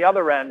 Jacobs on the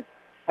other end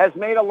has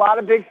made a lot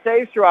of big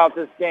saves throughout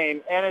this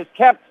game and has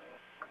kept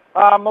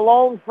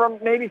Malone from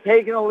maybe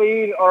taking a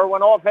lead, or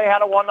when OFA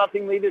had a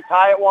 1-0 lead to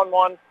tie at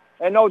 1-1.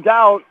 And no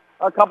doubt,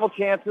 a couple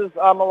chances,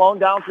 Malone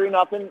down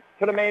 3-0,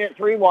 could have made it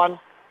 3-1.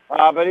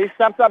 But he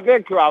stepped up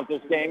big throughout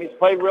this game. He's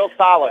played real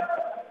solid.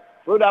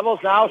 Blue Devils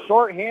now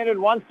short-handed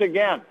once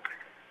again.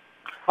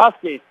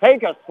 Huskies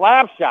take a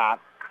slap shot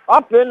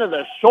up into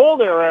the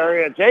shoulder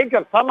area.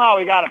 Jacobs, somehow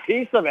he got a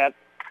piece of it.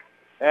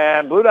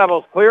 And Blue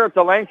Devils clear at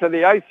the length of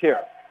the ice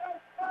here.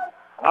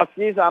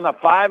 Huskies on the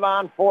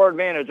 5-on-4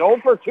 advantage.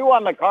 0 for 2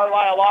 on the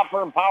Carlisle Law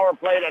Firm power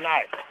play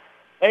tonight.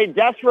 They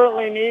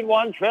desperately need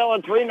one,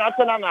 trailing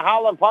 3-0 on the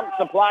Howland Pump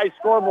Supply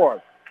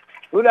scoreboard.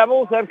 Blue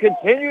Devils have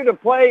continued to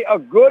play a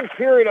good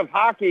period of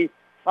hockey.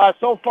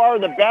 So far,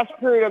 the best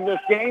period of this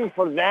game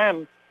for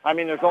them. I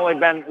mean, there's only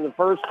been the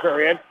first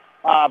period.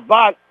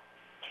 But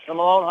the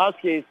Malone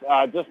Huskies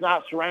just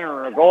not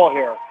surrendering a goal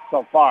here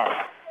so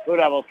far. Blue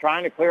Devils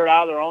trying to clear it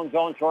out of their own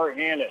zone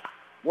short-handed.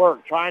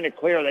 Work, trying to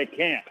clear. They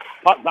can't.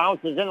 Puck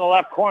bounces in the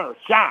left corner.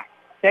 Shot.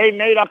 Save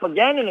made up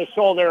again in the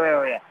shoulder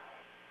area.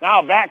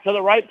 Now back to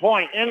the right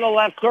point in the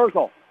left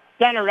circle.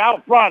 Centered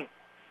out front.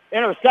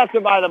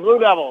 Intercepted by the Blue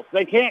Devils.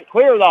 They can't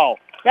clear, though.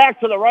 Back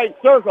to the right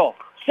circle.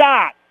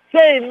 Shot.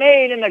 Save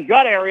made in the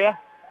gut area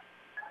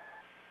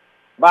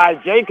by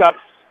Jacobs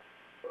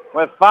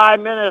with 5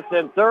 minutes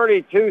and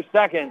 32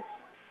 seconds.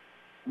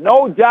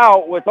 No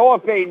doubt with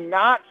OFA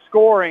not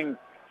scoring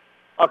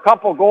a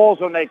couple goals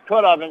when they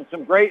could have, and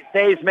some great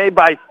saves made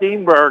by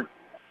Steenberg.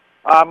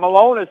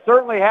 Malone has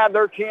certainly had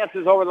their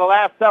chances over the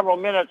last several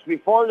minutes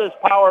before this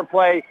power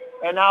play,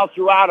 and now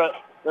throughout it.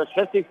 There's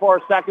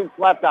 54 seconds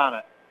left on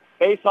it.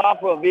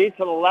 Face-off will be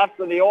to the left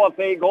of the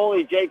OFA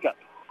goalie, Jacob.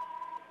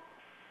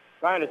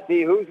 Trying to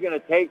see who's going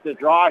to take the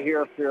draw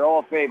here for your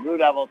OFA Blue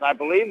Devils. I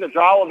believe the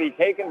draw will be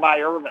taken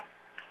by Irvin.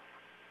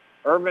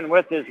 Irvin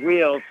with his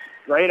wheels.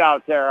 Great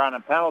out there on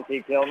a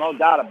penalty kill, no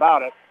doubt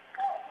about it.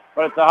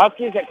 But it's the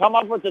Huskies that come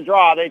up with the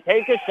draw. They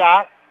take a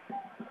shot.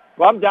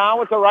 Rubbed down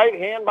with the right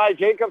hand by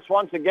Jacobs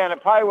once again.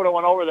 It probably would have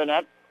went over the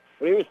net,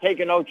 but he was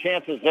taking no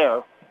chances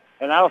there.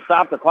 And that'll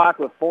stop the clock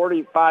with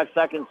 45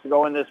 seconds to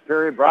go in this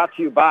period. Brought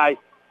to you by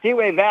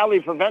Seaway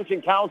Valley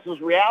Prevention Council's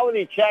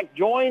Reality Check.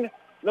 Join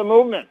the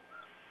movement.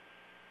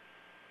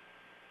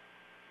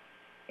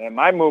 And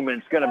my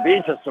movement's going to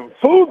be to some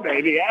food,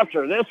 baby,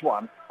 after this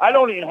one. I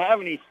don't even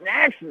have any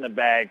snacks in the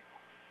bag.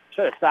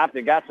 Should have stopped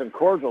and got some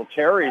cordial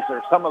cherries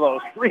or some of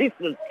those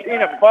Reese's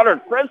peanut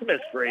butter Christmas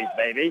trees,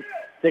 baby,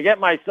 to get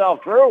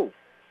myself through.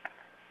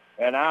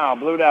 And now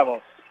Blue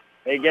Devils,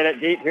 they get it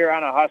deep here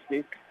on a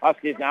Husky.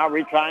 Huskies now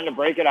retrying to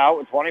break it out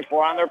with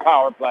 24 on their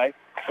power play.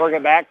 Work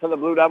it back to the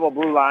Blue Devil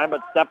blue line,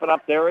 but stepping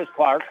up there is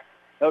Clark.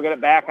 He'll get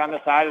it back on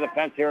the side of the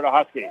fence here to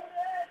Huskies.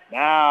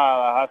 Now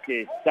the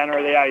Huskies, center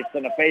of the ice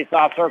in the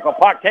face-off circle.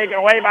 Puck taken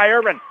away by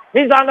Irvin.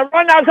 He's on the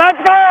run now.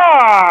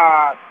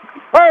 Touchdown!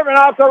 Irvin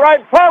off the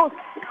right post.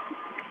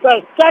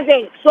 The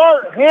second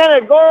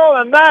short-handed goal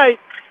of the night.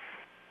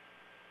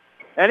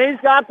 And he's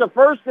got the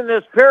first in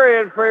this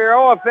period for your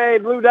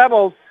OFA Blue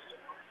Devils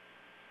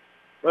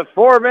with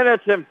 4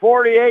 minutes and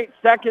 48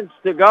 seconds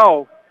to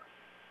go.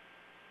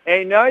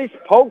 A nice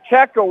poke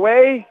check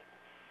away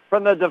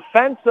from the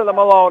defense of the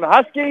Malone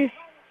Huskies,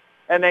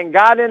 and then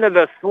got into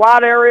the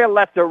slot area,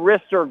 let the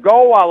wrister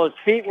go while his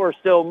feet were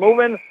still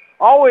moving.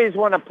 Always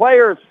when a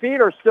player's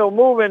feet are still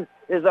moving,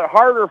 is it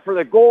harder for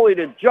the goalie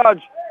to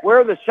judge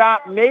where the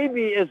shot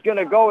maybe is going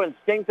to go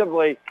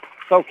instinctively.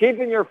 So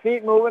keeping your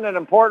feet moving an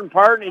important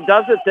part, and he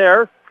does it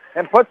there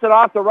and puts it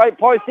off the right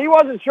post. He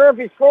wasn't sure if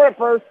he scored it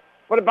first,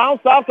 but it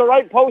bounced off the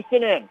right post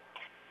and in.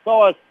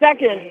 So a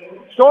second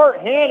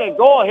short-handed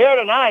goal here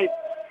tonight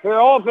for your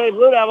OFA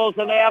Blue Devils,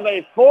 and they have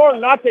a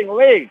 4-0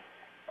 lead.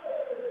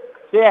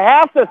 So you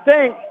have to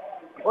think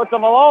with the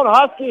Malone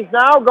Huskies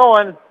now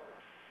going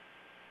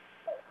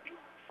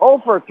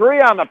 0 for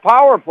 3 on the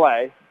power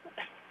play,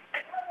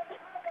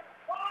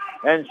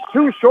 and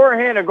 2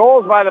 short-handed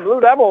goals by the Blue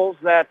Devils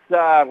that,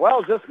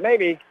 just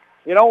maybe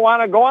you don't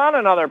want to go on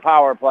another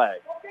power play.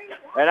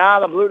 And now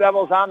the Blue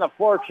Devils on the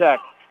forecheck.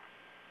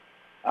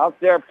 Out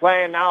there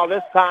playing now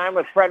this time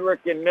with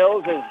Frederick and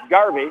Mills is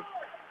Garvey.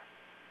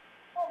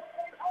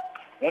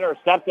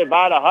 Intercepted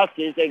by the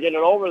Huskies. They get it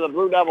over the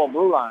Blue Devil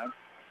blue line.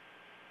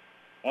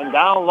 And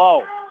down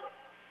low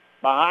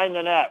behind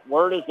the net.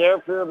 Word is there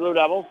for your Blue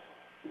Devils.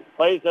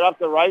 Plays it up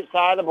the right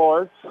side of the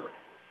boards.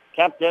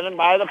 Kept in and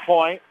by the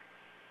point.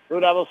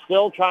 Blue Devils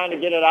still trying to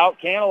get it out.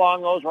 Can't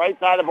along those right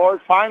side of the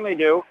boards. Finally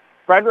do.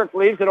 Frederick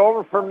leaves it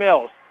over for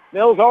Mills.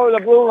 Mills over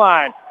the blue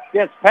line.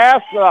 Gets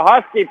past the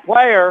Husky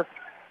player.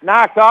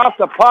 Knocked off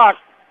the puck.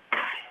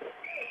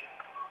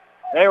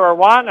 They were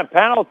wanting a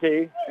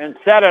penalty.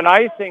 Instead, an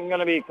icing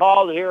going to be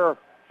called here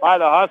by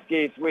the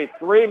Huskies with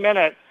 3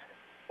 minutes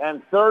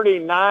and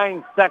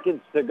 39 seconds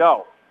to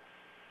go.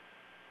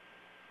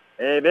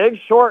 A big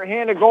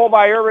short-handed goal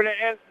by Irvin.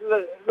 And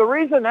the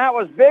reason that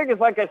was big is,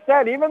 like I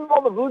said, even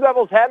though the Blue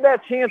Devils had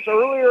that chance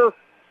earlier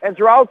and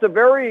throughout the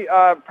very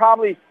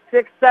probably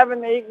 6,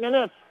 7, 8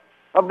 minutes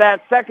of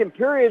that second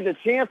period, the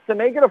chance to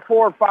make it a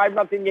 4 or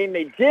 5-0 game,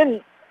 they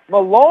didn't.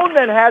 Malone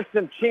then had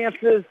some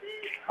chances,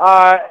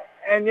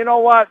 and you know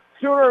what?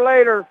 Sooner or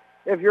later,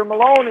 if you're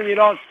Malone and you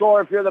don't score,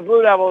 if you're the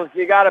Blue Devils,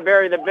 you got to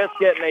bury the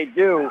biscuit, and they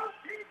do.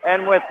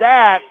 And with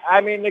that,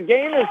 I mean, the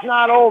game is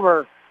not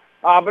over,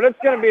 but it's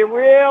going to be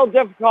real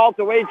difficult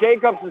the way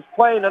Jacobs is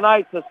playing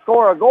tonight to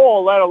score a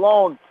goal, let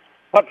alone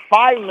put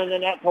 5 in the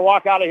net to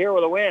walk out of here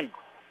with a win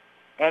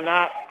and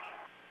not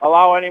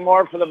allow any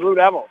more for the Blue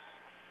Devils.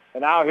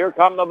 And now here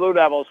come the Blue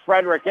Devils.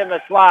 Frederick in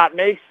the slot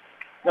makes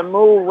the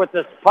move with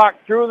the puck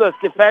through the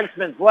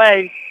defenseman's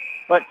leg,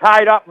 but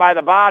tied up by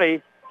the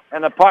body,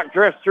 and the puck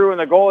drifts through, and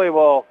the goalie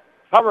will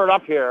cover it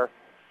up here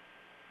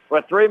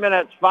with 3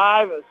 minutes,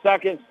 5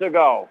 seconds to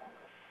go.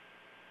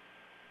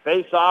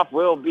 Face-off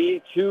will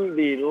be to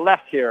the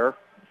left here.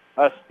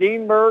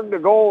 Steenberg, the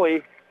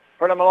goalie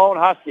for the Malone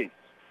Huskies.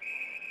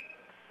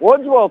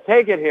 Woods will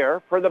take it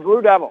here for the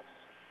Blue Devils.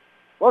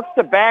 Looks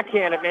to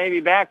backhand it maybe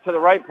back to the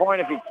right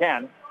point if he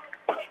can.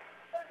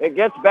 It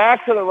gets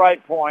back to the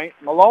right point.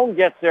 Malone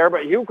gets there,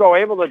 but Hugo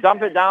able to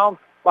dump it down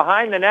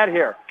behind the net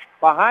here.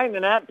 Behind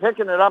the net,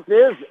 picking it up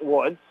is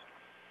Woods.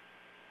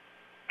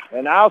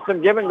 And now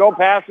some give-and-go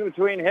passing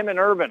between him and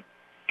Irvin.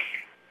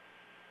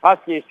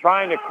 Huskies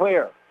trying to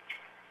clear.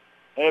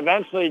 They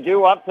eventually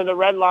do up to the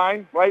red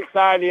line, right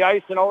side of the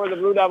ice and over the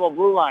Blue Devil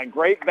blue line.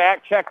 Great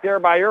back check there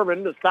by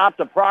Irvin to stop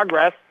the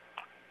progress.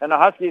 And the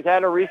Huskies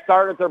had to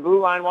restart at their blue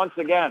line once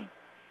again.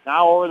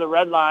 Now over the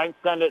red line,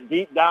 send it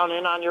deep down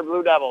in on your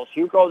Blue Devils.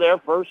 Hugo there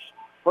first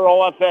for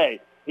OFA.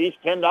 He's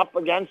pinned up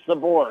against the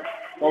board.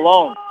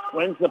 Malone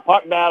wins the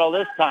puck battle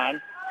this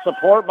time.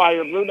 Support by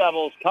your Blue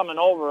Devils coming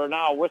over.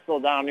 Now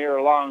whistle down here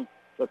along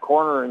the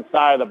corner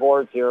inside of the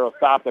boards here. Will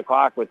stop the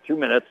clock with 2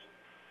 minutes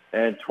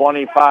and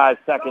 25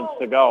 seconds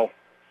to go.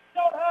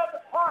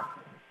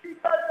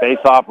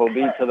 Face-off will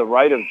be to the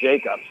right of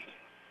Jacobs.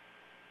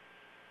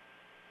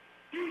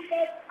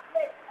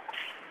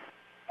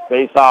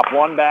 Face-off,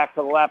 one back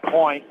to the left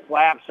point.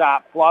 Slap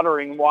shot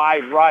fluttering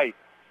wide right.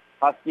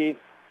 Huskies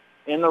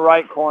in the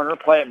right corner.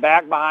 Play it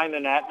back behind the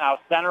net. Now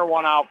center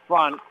one out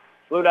front.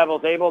 Blue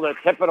Devils able to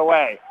tip it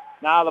away.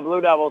 Now the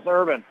Blue Devils,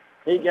 Urban.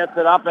 He gets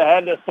it up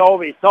ahead to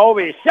Sovey.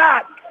 Sovey,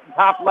 shot!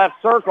 Top left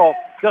circle.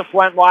 Just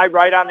went wide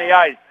right on the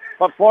ice.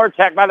 But floor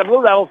check by the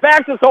Blue Devils.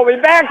 Back to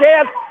Sovey.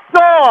 Backhand.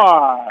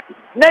 Score!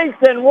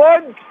 Nathan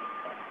Woods.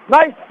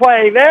 Nice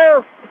play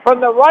there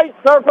from the right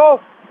circle.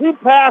 He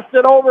passed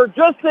it over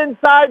just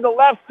inside the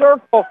left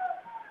circle.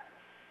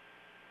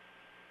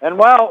 And,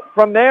 well,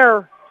 from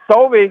there,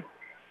 Sovey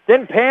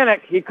didn't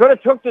panic. He could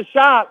have took the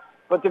shot,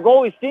 but the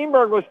goalie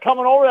Steenberg was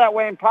coming over that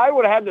way and probably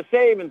would have had to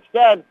save.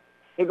 Instead,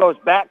 he goes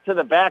back to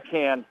the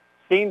backhand.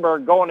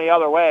 Steenberg going the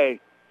other way,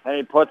 and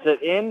he puts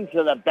it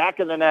into the back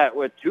of the net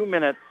with 2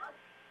 minutes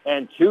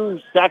and 2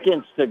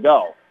 seconds to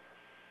go.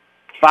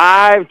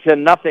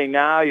 5-0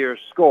 now your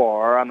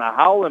score on the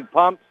Howland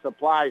Pump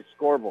Supply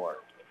scoreboard.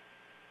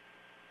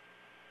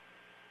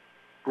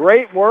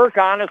 Great work,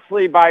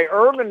 honestly, by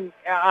Urban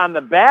on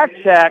the back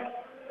check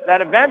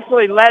that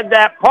eventually led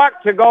that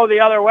puck to go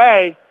the other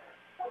way.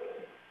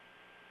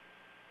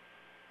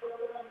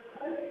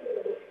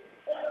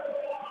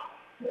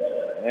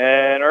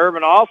 And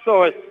Urban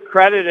also is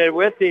credited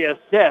with the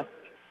assist.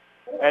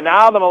 And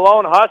now the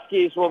Malone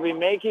Huskies will be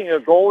making a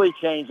goalie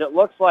change. It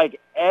looks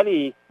like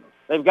Eddie,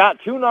 they've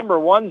got 2 number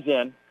 1s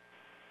in.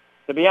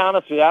 To be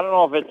honest with you, I don't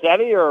know if it's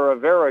Eddie or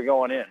Rivera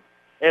going in.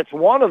 It's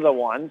one of the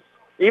ones,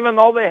 even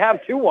though they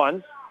have 2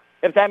 1s,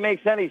 if that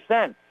makes any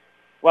sense.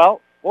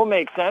 Well, will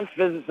make sense.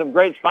 Visit some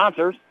great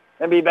sponsors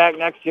and be back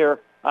next year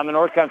on the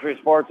North Country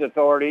Sports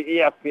Authority,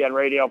 ESPN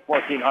Radio,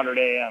 1400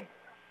 AM.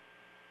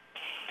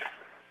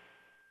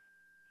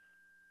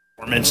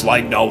 Performance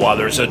like no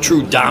others, a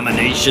true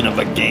domination of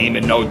a game,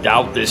 and no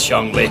doubt this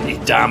young lady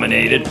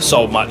dominated.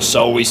 So much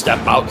so we step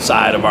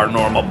outside of our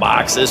normal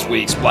box. This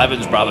week's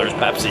Blevins Brothers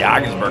Pepsi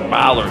Ogdensburg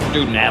Baller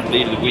Student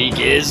Athlete of the Week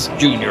is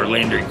Junior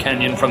Landry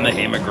Kenyon from the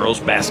Hammond Girls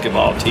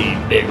Basketball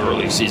Team. Big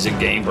early season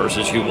game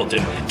versus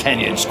Hewelton.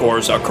 Kenyon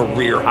scores a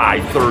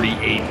career-high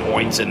 38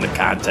 points in the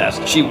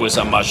contest. She was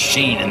a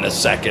machine in the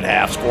second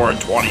half, scoring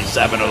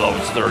 27 of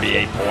those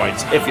 38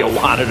 points. If you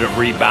wanted a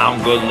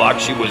rebound, good luck.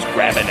 She was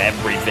grabbing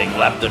everything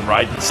left and right.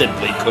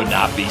 Simply could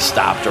not be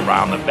stopped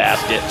around the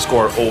basket.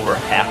 Scored over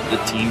half the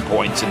team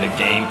points in the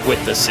game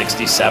with the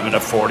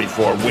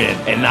 67-44 win.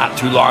 And not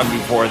too long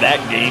before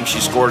that game, she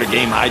scored a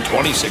game-high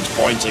 26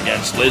 points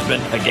against Lisbon.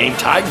 A game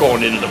tied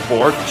going into the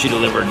fourth. She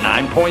delivered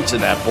 9 points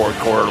in that fourth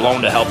quarter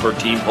alone to help her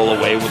team pull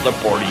away with a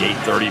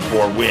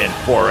 48-34 win.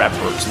 For her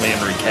efforts,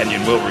 Landry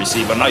Kenyon will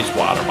receive a nice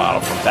water bottle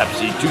from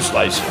Pepsi, 2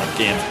 slices from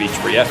Cam's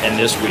Pizzeria, and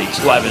this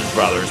week's Blevins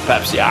Brothers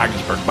Pepsi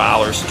Ogdensburg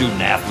Baller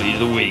Student Athlete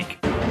of the Week.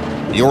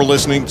 You're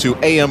listening to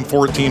AM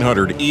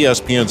 1400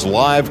 ESPN's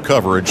live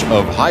coverage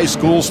of high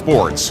school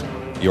sports.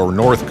 Your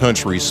North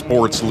Country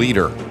sports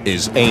leader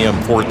is AM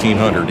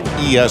 1400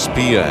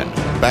 ESPN.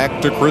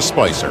 Back to Chris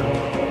Spicer.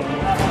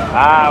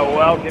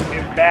 Welcome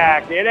you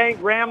back. It ain't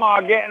Grandma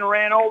getting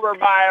ran over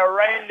by a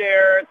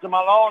reindeer. It's the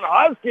Malone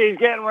Huskies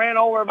getting ran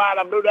over by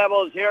the Blue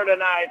Devils here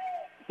tonight.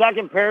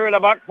 Second period,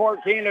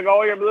 $1:14 to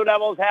go. Your Blue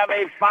Devils have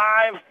a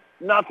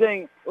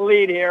 5-0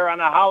 lead here on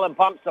the Howland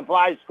Pump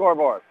Supply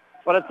scoreboard.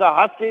 But it's the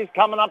Huskies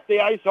coming up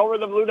the ice over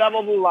the Blue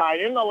Devil blue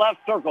line in the left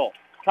circle.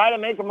 Try to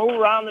make a move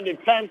around the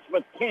defense,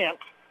 but can't.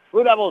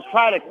 Blue Devils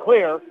try to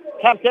clear.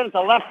 Kept in at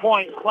the left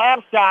point.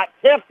 Slap shot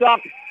tipped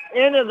up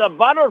into the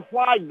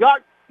butterfly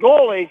duck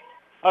goalie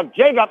of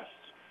Jacobs.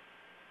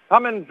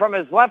 Coming from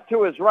his left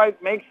to his right,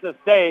 makes the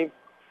save.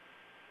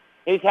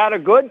 He's had a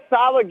good,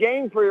 solid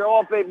game for your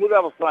OFA Blue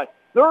Devils tonight.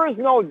 There is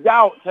no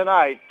doubt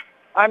tonight.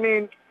 I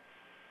mean,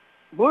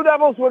 Blue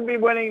Devils would be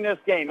winning this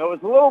game. It was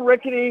a little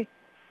rickety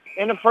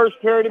in the first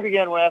period to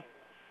begin with,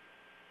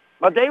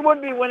 but they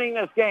would be winning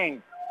this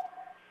game.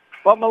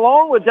 But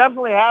Malone would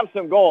definitely have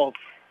some goals.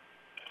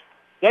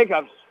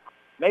 Jacobs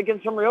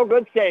making some real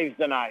good saves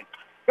tonight.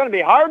 It's going to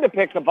be hard to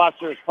pick the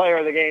Busters player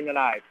of the game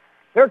tonight.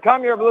 Here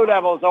come your Blue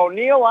Devils.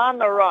 O'Neill on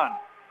the run.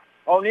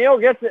 O'Neill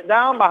gets it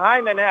down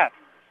behind the net.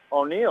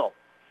 O'Neill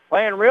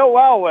playing real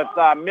well with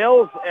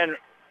Mills and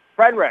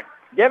Frederick.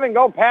 Give and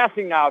go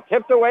passing now.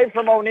 Tipped away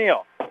from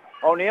O'Neill.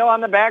 O'Neill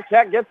on the back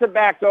check. Gets it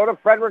back, though, to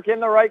Frederick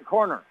in the right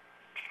corner.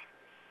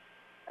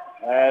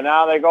 And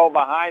now they go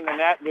behind the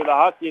net to the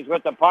Huskies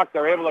with the puck.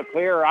 They're able to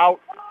clear out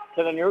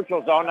to the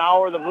neutral zone. Now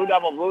over the Blue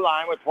Devil blue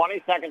line with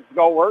 20 seconds to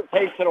go. Wirt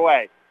takes it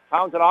away.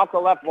 Pounds it off the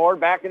left board,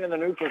 back into the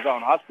neutral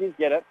zone. Huskies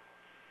get it.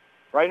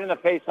 Right in the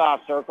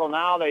face-off circle.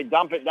 Now they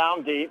dump it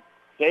down deep.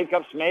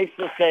 Jacobs makes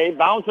the save.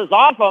 Bounces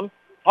off them.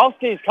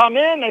 Huskies come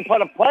in. They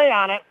put a play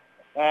on it.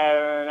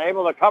 And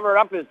able to cover it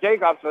up is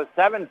Jacobs with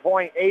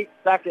 7.8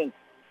 seconds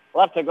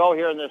left to go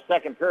here in this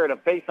second period. A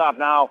face-off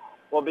now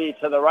will be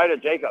to the right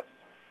of Jacobs.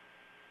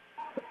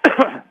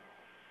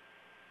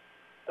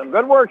 Some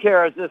good work here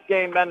as this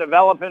game been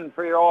developing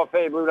for your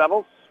OFA Blue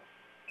Devils.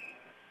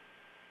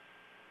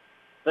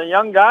 The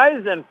young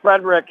guys and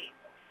Frederick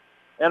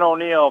and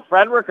O'Neill.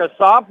 Frederick, a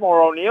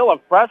sophomore. O'Neill,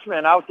 a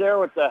freshman, out there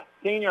with the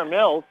senior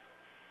Mills.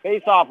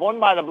 Face-off won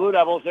by the Blue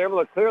Devils. They're able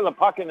to clear the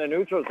puck in the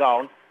neutral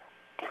zone.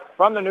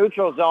 From the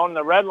neutral zone,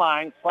 the red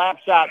line, slap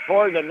shot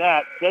toward the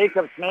net.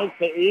 Jacobs makes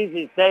the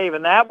easy save,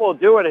 and that will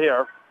do it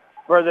here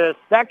for the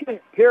second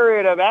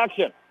period of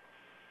action.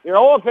 Your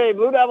OFA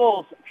Blue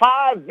Devils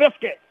 5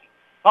 biscuits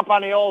up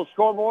on the old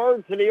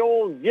scoreboard to the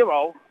old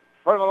 0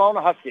 for Malone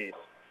Huskies.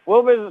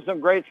 We'll visit some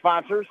great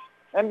sponsors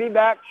and be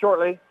back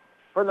shortly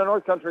for the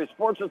North Country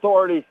Sports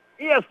Authority,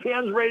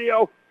 ESPN's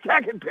radio,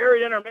 second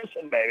period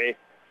intermission, baby.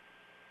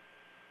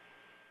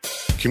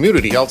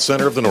 Community Health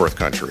Center of the North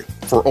Country.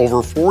 For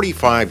over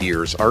 45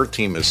 years, our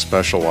team has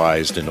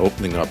specialized in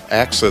opening up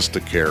access to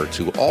care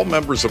to all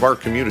members of our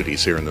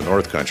communities here in the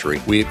North Country.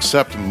 We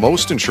accept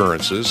most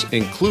insurances,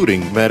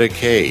 including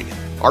Medicaid.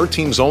 Our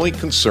team's only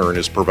concern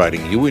is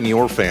providing you and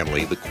your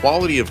family the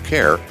quality of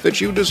care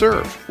that you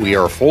deserve. We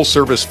are a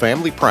full-service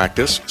family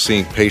practice,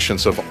 seeing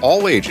patients of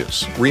all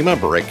ages.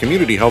 Remember, at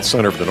Community Health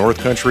Center of the North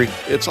Country,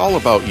 it's all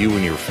about you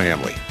and your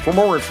family. For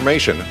more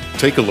information,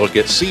 take a look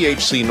at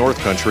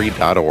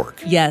chcnorthcountry.org.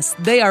 Yes,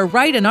 they are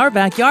right in our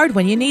backyard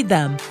when you need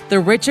them. The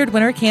Richard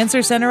Winter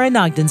Cancer Center in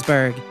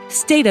Ogdensburg.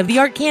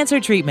 State-of-the-art cancer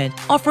treatment,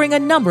 offering a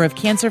number of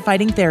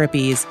cancer-fighting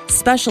therapies.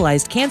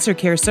 Specialized cancer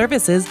care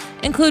services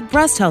include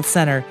breast health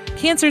center,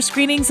 cancer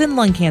screenings, and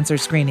lung cancer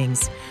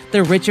screenings.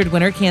 The Richard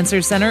Winter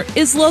Cancer Center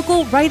is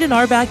local right in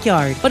our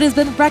backyard, but has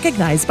been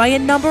recognized by a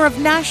number of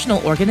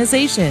national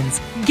organizations.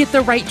 Get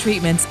the right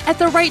treatments at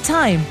the right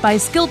time by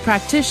skilled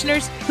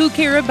practitioners who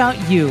care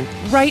about you,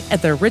 right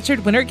at the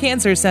Richard Winter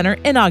Cancer Center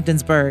in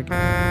Ogdensburg.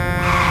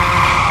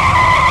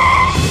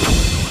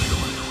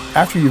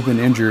 After you've been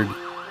injured,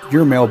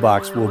 your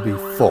mailbox will be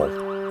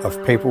full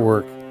of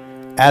paperwork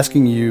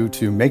asking you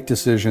to make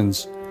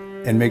decisions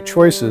and make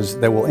choices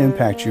that will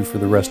impact you for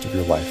the rest of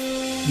your life.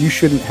 You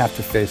shouldn't have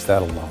to face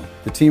that alone.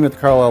 The team at the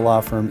Carlisle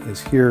Law Firm is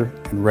here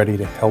and ready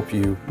to help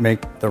you make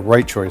the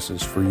right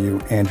choices for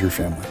you and your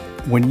family.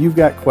 When you've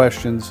got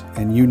questions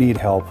and you need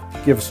help,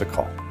 give us a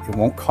call. It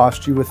won't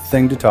cost you a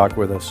thing to talk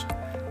with us,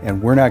 and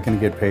we're not going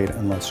to get paid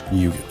unless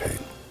you get paid.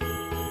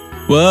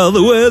 Well,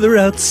 the weather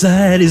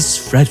outside is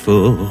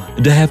frightful.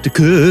 To have to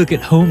cook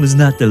at home is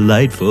not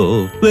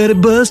delightful. Let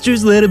it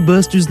busters, let it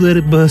busters, let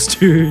it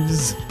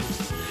busters.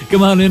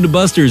 Come on into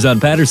Buster's on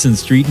Patterson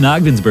Street in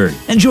Ogdensburg.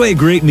 Enjoy a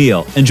great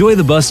meal. Enjoy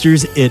the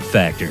Buster's It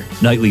Factor.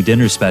 Nightly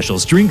dinner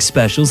specials, drink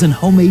specials, and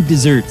homemade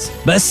desserts.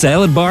 Best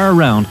salad bar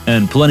around,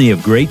 and plenty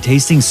of great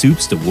tasting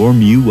soups to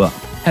warm you up.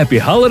 Happy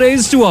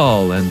holidays to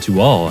all, and to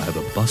all have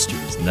a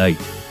Buster's night.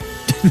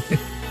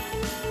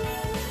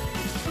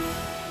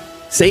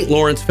 St.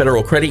 Lawrence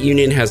Federal Credit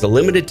Union has a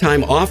limited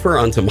time offer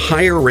on some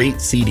higher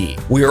rate CD.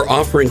 We are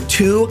offering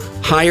 2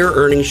 higher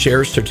earning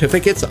share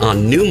certificates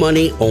on new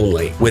money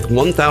only with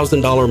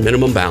 $1,000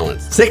 minimum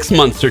balance.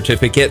 6-month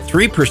certificate,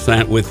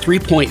 3% with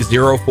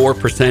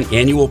 3.04%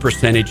 annual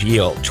percentage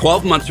yield.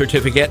 12-month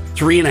certificate,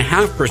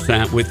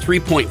 3.5% with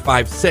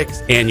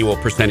 3.56 annual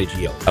percentage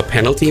yield. A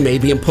penalty may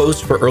be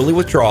imposed for early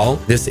withdrawal.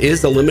 This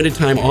is a limited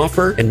time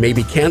offer and may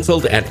be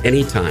canceled at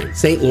any time.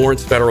 St.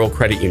 Lawrence Federal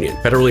Credit Union,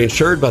 federally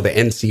insured by the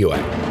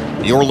NCUA.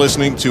 You're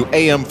listening to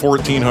AM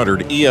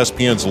 1400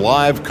 ESPN's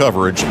live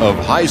coverage of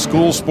high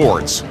school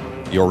sports.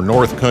 Your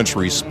North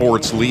Country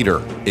sports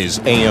leader is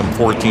AM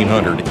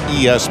 1400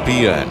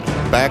 ESPN.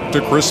 Back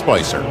to Chris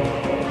Spicer.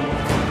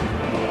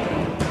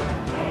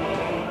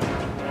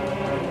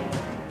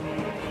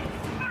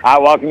 I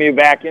welcome you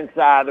back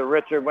inside the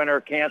Richard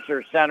Winter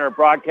Cancer Center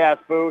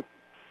broadcast booth.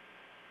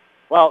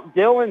 Well,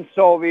 Dylan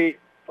Sovey,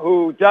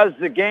 who does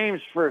the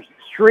games for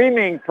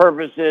streaming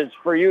purposes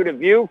for you to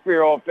view for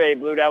your OFA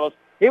Blue Devils,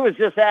 he was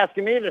just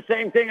asking me the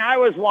same thing I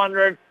was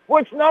wondering.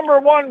 Which number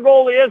 1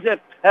 goalie is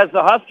it? As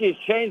the Huskies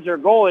change their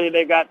goalie,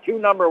 they got 2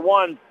 number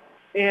 1s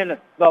in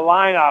the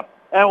lineup.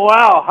 And,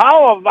 well,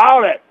 how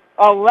about it?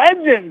 A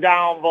legend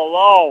down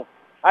below.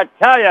 I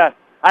tell you,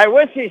 I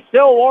wish he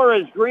still wore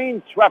his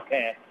green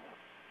sweatpants.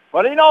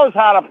 But he knows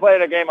how to play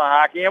the game of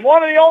hockey. And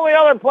one of the only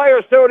other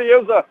players, too, to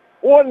use a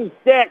wooden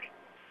stick,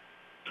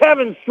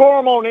 Kevin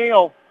Storm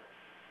O'Neill.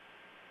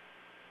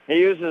 He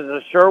uses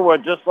a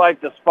Sherwood just like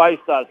the Spice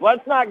does.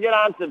 Let's not get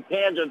on some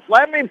tangents.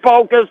 Let me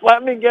focus.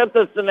 Let me get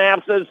the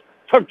synapses.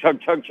 Chug,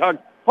 chug, chug, chug.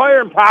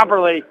 Firing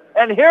properly.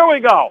 And here we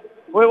go.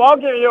 We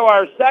welcome you to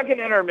our second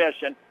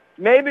intermission.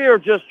 Maybe you're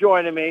just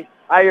joining me.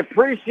 I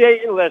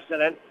appreciate you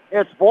listening.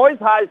 It's boys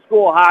high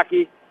school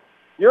hockey.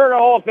 You're in the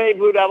OFA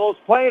Blue Devils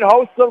playing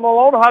host to the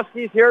Malone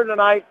Huskies here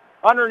tonight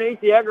underneath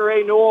the Edgar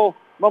A. Newell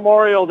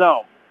Memorial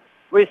Dome.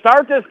 We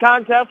start this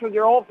contest with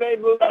your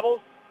OFA Blue Devils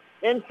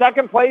in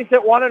second place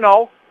at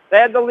 1-0. They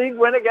had the league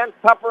win against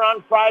Tupper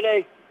on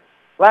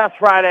last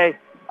Friday,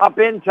 up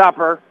in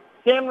Tupper.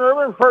 Sam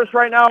River first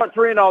right now at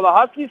 3-0. The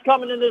Huskies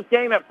coming in this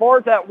game at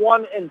fourth at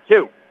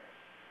 1-2.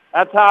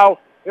 That's how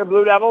your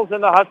Blue Devils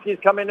and the Huskies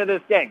come into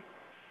this game.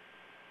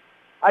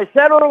 I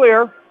said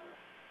earlier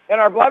in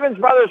our Blevins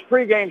Brothers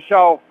pregame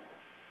show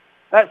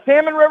That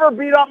Salmon River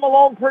beat up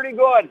Malone pretty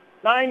good,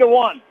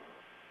 9-1.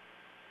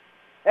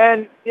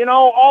 And, you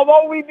know,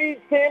 although we beat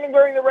Salmon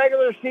during the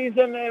regular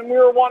season and we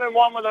were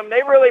 1-1 with them,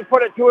 they really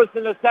put it to us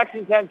in the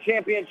Section 10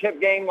 championship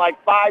game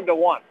like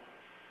 5-1.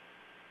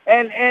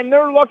 And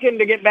they're looking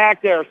to get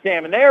back there,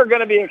 Salmon. They are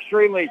going to be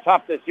extremely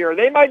tough this year.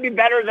 They might be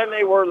better than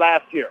they were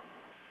last year.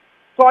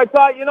 So I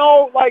thought, you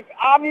know, like,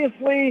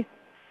 obviously,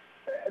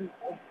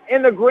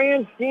 in the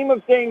grand scheme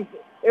of things,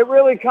 it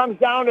really comes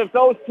down to if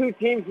those two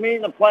teams meet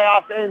in the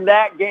playoffs in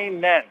that game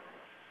then.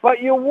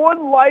 But you would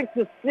like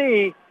to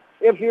see,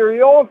 if you're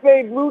the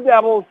OFA Blue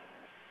Devils,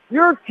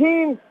 your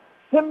team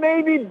to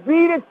maybe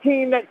beat a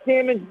team that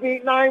Salmon's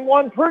beat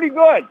 9-1 pretty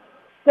good.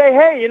 Say,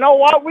 hey, you know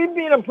what? We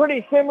beat them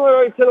pretty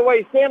similarly to the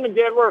way Salmon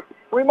did.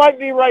 We might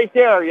be right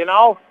there, you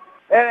know?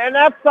 And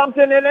that's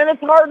something, and it's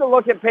hard to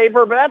look at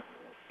paper, but that's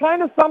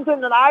kind of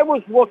something that I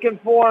was looking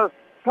for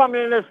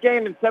coming in this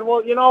game and said,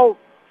 well, you know,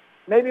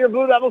 maybe your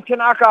Blue Devils can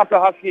knock off the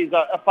Huskies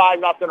a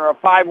 5-0 or a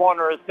 5-1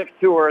 or a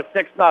 6-2 or a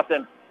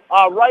 6-0.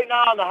 Right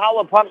now on the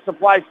Howland Pump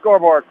Supply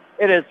scoreboard,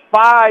 it is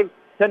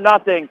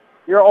 5-0,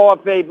 your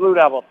OFA Blue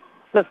Devils.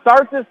 To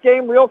start this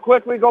game real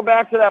quick, we go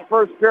back to that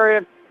first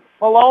period.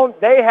 Malone,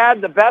 they had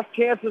the best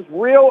chances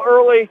real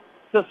early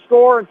to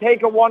score and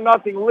take a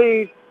 1-0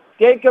 lead.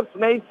 Jacobs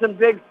made some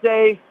big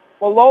saves.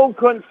 Malone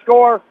couldn't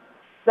score.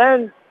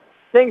 Then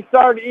things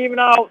started to even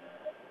out.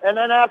 And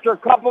then after a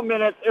couple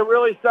minutes, it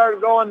really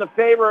started going the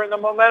favor and the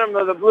momentum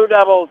of the Blue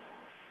Devils.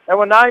 And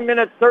with 9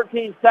 minutes,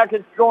 13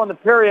 seconds to go in the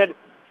period,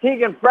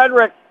 Tegan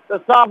Frederick,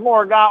 the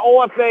sophomore, got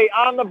OFA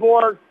on the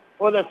board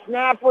with a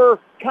snapper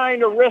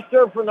kind of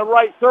wrister from the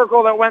right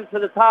circle that went to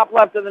the top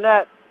left of the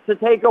net to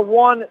take a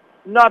 1-0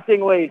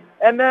 lead.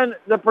 And then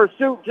the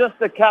pursuit just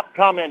kept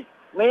coming.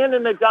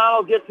 Landon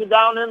McDonald gets it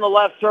down in the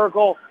left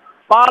circle,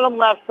 bottom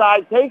left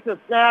side, takes a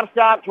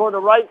snapshot toward the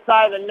right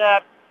side of the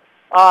net,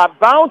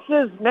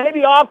 bounces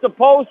maybe off the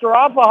post or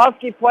off a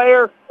Husky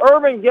player.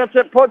 Irvin gets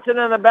it, puts it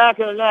in the back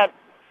of the net.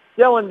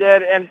 Dylan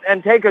did,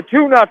 and take a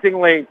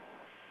 2-0 lead.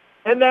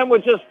 And then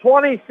with just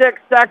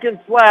 26 seconds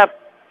left,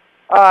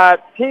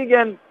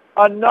 Tegan,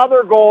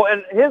 another goal.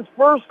 And his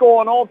first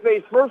goal in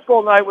OFA's first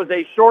goal tonight was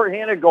a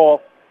shorthanded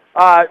goal.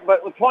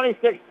 But with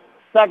 26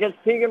 seconds,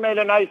 Tegan made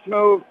a nice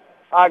move,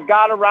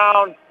 got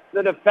around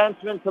the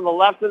defenseman to the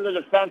left of the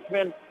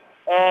defenseman,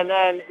 and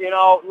then, you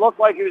know, looked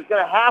like he was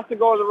going to have to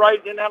go to the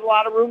right, didn't have a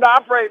lot of room to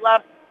operate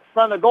left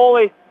from the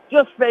goalie,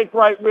 just faked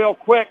right real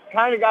quick,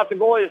 kind of got the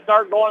goalie to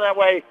start going that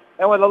way,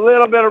 and with a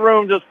little bit of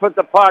room, just put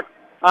the puck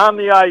on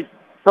the ice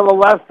to the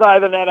left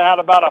side of the net. It had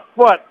about a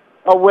foot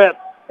of width,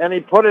 and he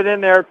put it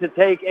in there to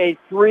take a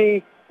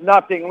 3-0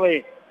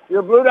 lead.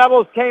 Your Blue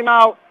Devils came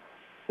out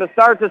to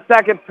start the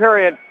second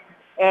period,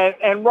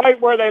 and right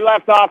where they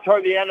left off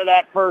toward the end of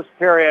that first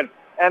period,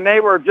 and they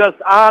were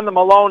just on the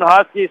Malone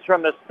Huskies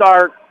from the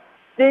start.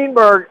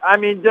 Steenberg,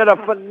 did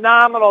a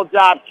phenomenal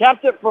job,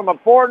 kept it from a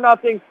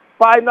 4-0,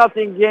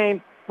 5-0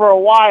 game for a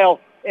while.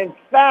 In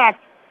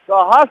fact, the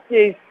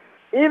Huskies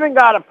even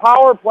got a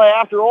power play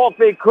after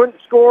OFA couldn't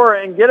score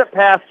and get it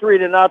past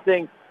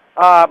 3-0,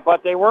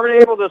 but they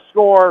weren't able to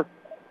score.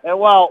 And,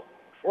 well,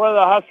 what do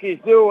the Huskies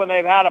do when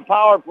they've had a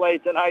power play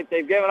tonight?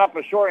 They've given up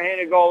a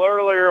shorthanded goal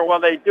earlier. Well,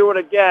 they do it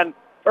again.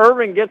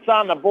 Irvin gets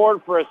on the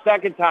board for a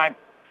second time,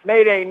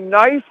 made a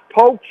nice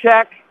poke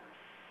check,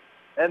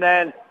 and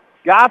then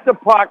got the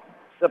puck.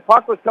 The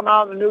puck was coming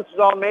out in the neutral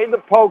zone, made the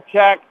poke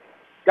check,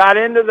 got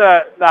into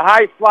the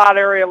high slot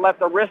area, let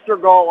the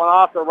wrister go, went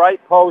off the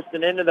right post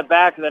and into the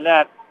back of the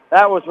net.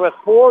 That was with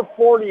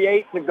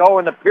 4:48 to go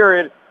in the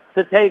period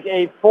to take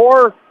a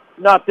 4-0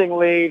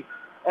 lead,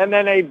 and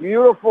then a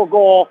beautiful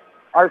goal.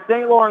 Our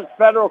St. Lawrence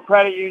Federal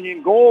Credit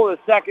Union goal of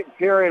the second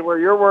period, where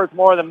you're worth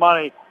more than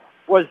money,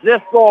 was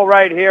this goal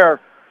right here.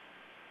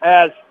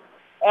 As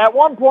at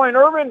one point,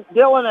 Irvin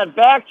Dillon had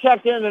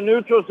back-checked in the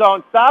neutral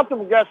zone, stopped the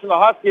progression of the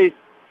Huskies,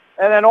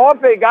 and then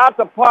OFA got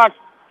the puck,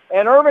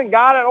 and Irvin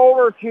got it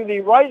over to the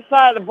right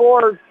side of the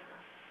board,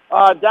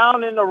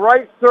 down in the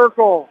right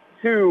circle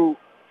to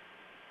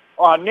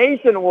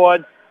Nathan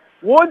Woods.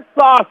 Woods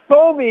saw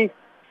Stovey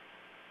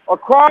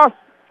across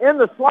in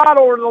the slot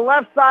over to the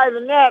left side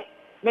of the net,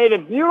 made a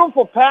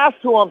beautiful pass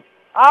to him.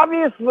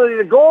 Obviously,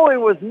 the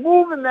goalie was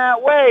moving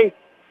that way,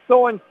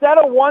 so instead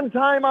of one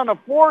time on a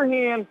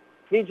forehand,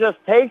 he just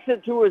takes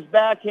it to his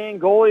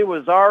backhand. Goalie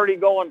was already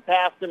going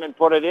past him and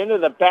put it into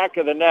the back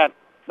of the net.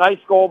 Nice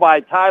goal by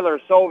Tyler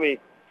Stovey.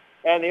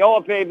 And the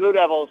OFA Blue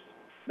Devils,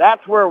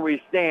 that's where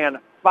we stand,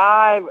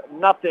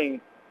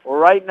 5-0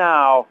 right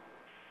now.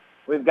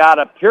 We've got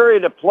a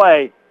period of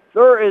play.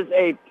 There is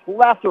a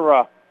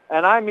plethora,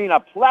 and I mean a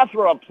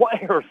plethora of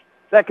players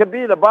that could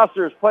be the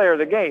Busters player of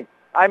the game.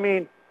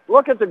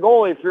 Look at the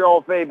goalie for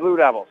your OFA Blue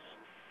Devils.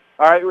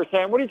 All right, we're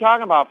saying, what are you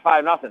talking about,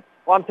 5-0?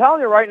 Well, I'm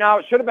telling you right now,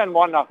 it should have been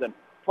 1-0.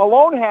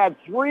 Malone had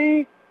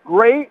 3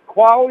 great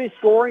quality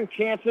scoring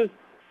chances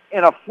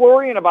in a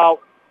flurry in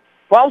about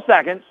 12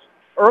 seconds.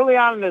 Early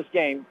on in this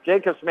game,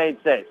 Jacobs made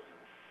saves.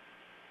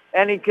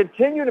 And he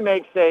continued to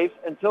make saves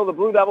until the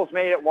Blue Devils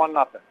made it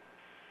 1-0.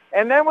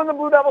 And then when the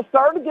Blue Devils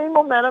started to gain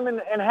momentum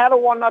and had a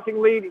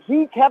 1-0 lead,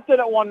 he kept it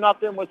at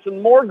 1-0 with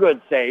some more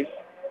good saves.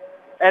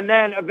 And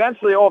then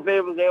eventually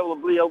OFA was able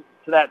to bleed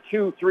to that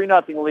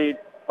 2-3-0 lead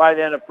by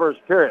the end of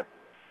first period.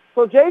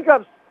 So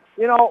Jacobs,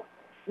 you know,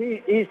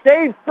 he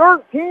saved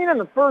 13 in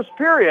the first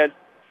period,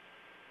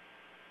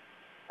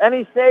 and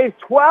he saved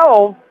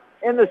 12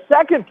 in the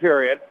second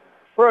period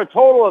for a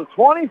total of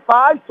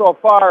 25 so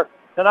far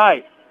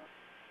tonight.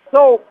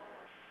 So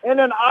in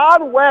an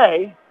odd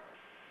way,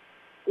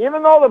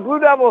 even though the Blue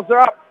Devils are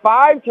up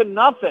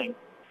 5-0,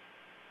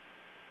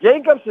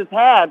 Jacobs has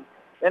had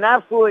an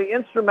absolutely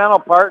instrumental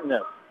part in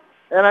this.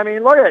 And I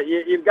mean, look at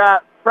it. You've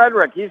got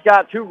Frederick. He's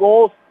got 2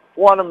 goals,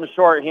 one of them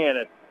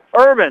shorthanded.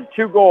 Urban,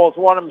 2 goals,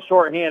 one of them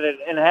shorthanded,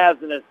 and has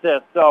an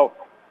assist. So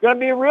it's going to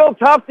be real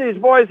tough. These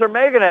boys are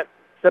making it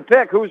to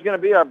pick who's going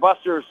to be our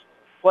Busters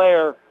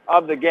player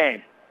of the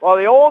game. Well,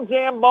 the old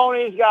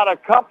Zambonis got a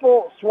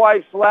couple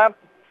swipes left.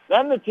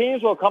 Then the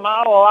teams will come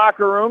out of the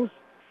locker rooms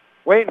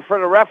waiting for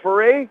the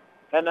referee,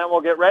 and then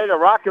we'll get ready to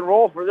rock and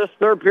roll for this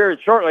third period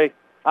shortly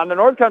on the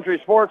North Country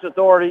Sports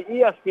Authority,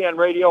 ESPN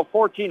Radio,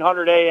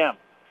 1400 AM.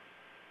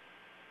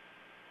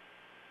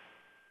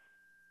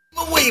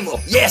 Unbelievable.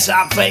 Yes,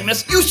 I'm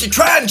famous. Used to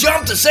try and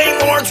jump the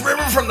St. Lawrence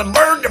River from the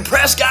Berg to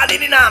Prescott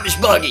in an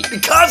Amish buggy.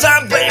 Because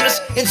I'm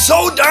famous and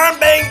so darn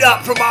banged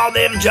up from all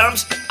them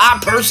jumps, I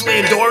personally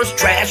endorse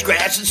Trash,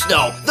 Grass, and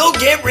Snow. They'll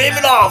get rid of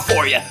it all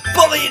for you.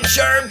 Fully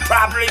insured,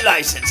 properly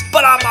licensed.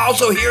 But I'm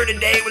also here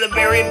today with a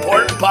very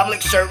important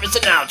public service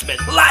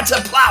announcement. Lots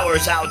of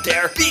plowers out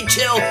there. Be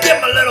chill, give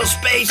them a little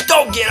space,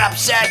 don't get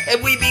upset,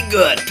 and we be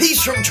good.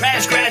 Peace from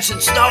Trash, Grass,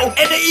 and Snow,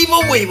 and the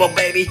Evil Weevil,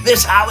 baby,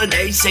 this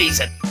holiday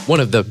season. One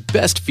of the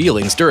best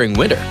feelings during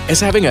winter is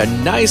having a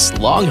nice,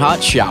 long,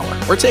 hot shower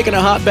or taking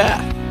a hot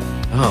bath.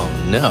 Oh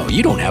no,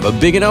 you don't have a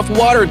big enough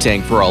water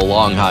tank for a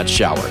long, hot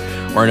shower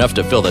or enough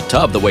to fill the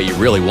tub the way you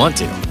really want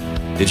to.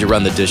 Did you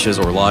run the dishes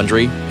or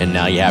laundry and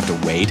now you have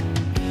to wait?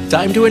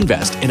 Time to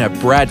invest in a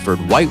Bradford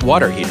white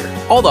water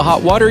heater. All the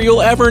hot water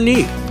you'll ever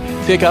need.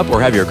 Pick up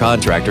or have your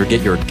contractor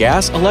get your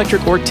gas,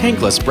 electric, or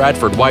tankless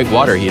Bradford white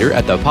water heater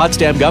at the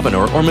Potsdam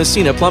Governor or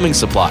Messina Plumbing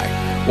Supply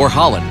or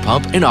Holland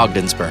Pump in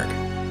Ogdensburg.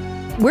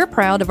 We're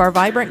proud of our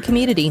vibrant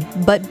community,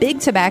 but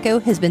Big Tobacco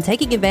has been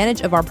taking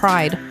advantage of our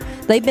pride.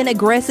 They've been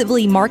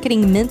aggressively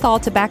marketing menthol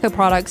tobacco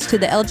products to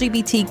the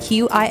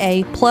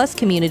LGBTQIA plus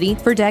community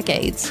for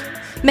decades,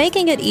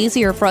 making it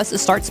easier for us to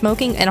start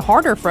smoking and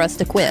harder for us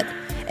to quit.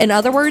 In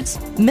other words,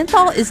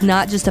 menthol is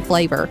not just a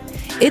flavor.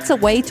 It's a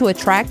way to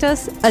attract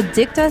us,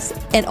 addict us,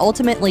 and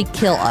ultimately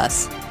kill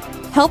us.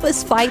 Help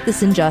us fight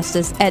this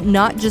injustice at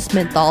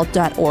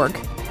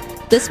notjustmenthol.org.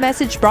 This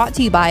message brought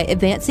to you by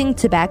Advancing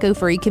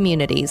Tobacco-Free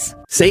Communities.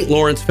 St.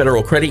 Lawrence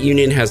Federal Credit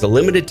Union has a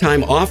limited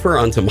time offer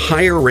on some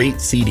higher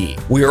rate CD.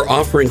 We are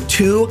offering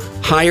 2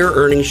 higher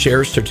earning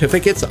share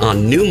certificates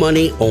on new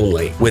money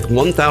only with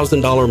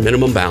 $1,000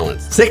 minimum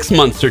balance.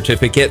 6-month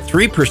certificate,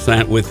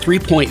 3% with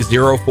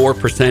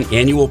 3.04%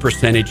 annual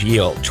percentage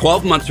yield.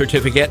 12-month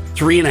certificate,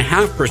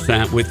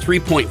 3.5% with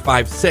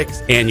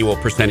 3.56 annual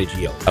percentage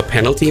yield. A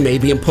penalty may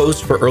be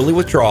imposed for early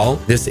withdrawal.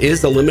 This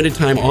is a limited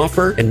time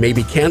offer and may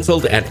be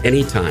canceled at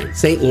any time.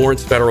 St.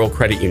 Lawrence Federal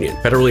Credit Union,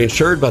 federally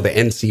insured by the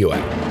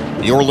NCUA.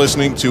 You're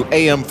listening to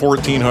AM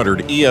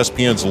 1400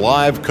 ESPN's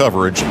live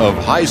coverage of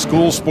high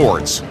school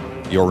sports.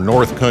 Your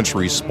North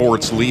Country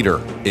sports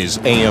leader is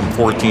AM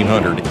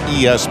 1400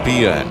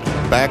 ESPN.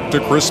 Back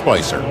to Chris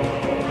Spicer.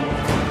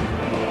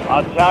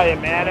 I'll tell you,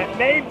 man, it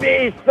may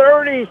be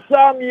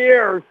 30-some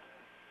years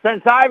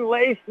since I've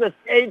laced the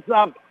skates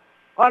up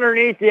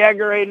underneath the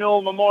Edgar A.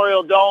 Newell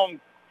Memorial Dome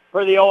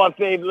for the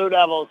OFA Blue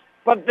Devils,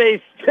 but they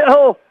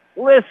still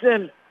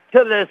listen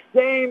to the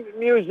same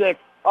music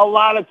a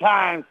lot of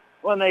times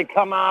when they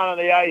come out on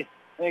the ice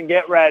and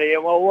get ready.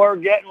 And well, we're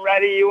getting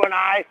ready, you and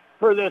I,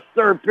 for this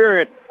third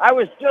period. I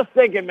was just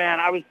thinking, man,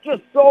 I was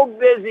just so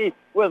busy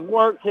with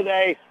work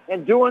today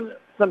and doing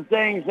some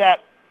things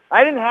that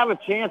I didn't have a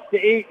chance to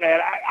eat,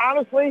 man. I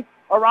honestly,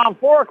 around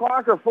 4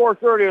 o'clock or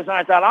 4:30 or something,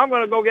 I thought, I'm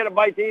going to go get a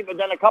bite to eat, but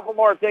then a couple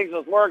more things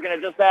was working.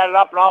 It just added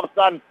up, and all of a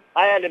sudden,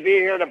 I had to be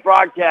here to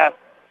broadcast.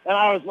 And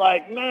I was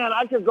like, man,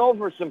 I could go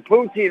for some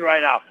poutine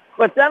right now.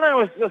 But then I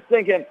was just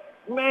thinking,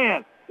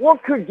 man,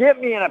 what could get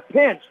me in a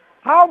pinch?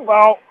 How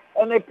about,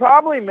 and they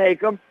probably make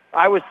them,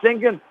 I was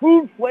thinking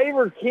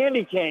food-flavored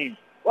candy canes.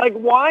 Like,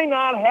 why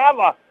not have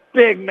a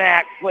Big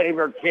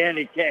Mac-flavored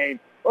candy cane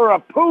or a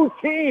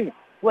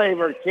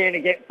poutine-flavored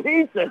candy cane,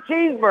 pizza,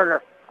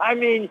 cheeseburger? I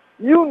mean,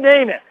 you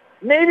name it.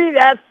 Maybe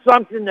that's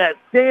something that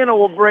Santa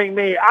will bring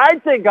me. I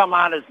think I'm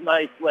on his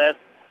nice list,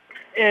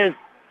 is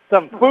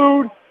some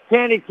food,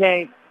 candy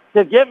canes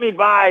to get me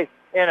by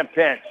in a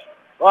pinch.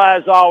 Well,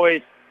 as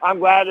always, I'm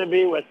glad to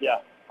be with you.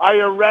 Are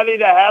you ready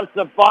to have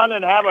some fun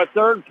and have a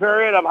third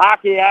period of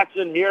hockey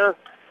action here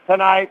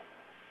tonight?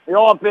 The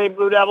OFA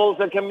Blue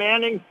Devils are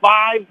commanding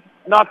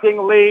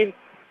 5-0 lead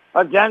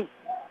against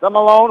the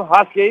Malone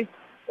Hockey.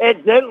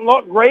 It didn't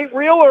look great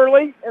real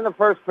early in the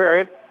first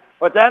period,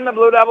 but then the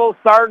Blue Devils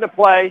started to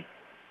play,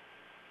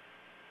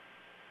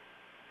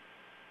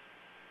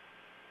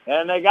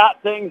 and they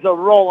got things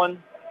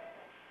a-rolling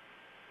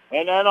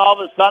And then all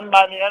of a sudden,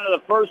 by the end of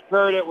the first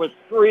period, it was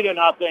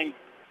 3-0.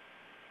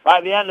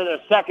 By the end of the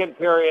second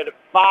period,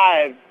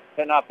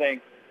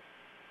 5-0.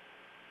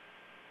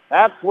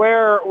 That's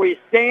where we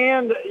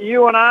stand,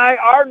 you and I.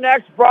 Our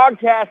next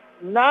broadcast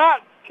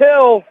not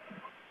till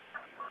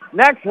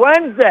next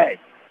Wednesday.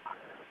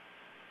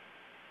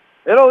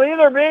 It'll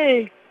either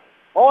be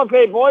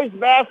OFA boys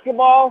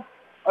basketball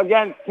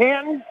against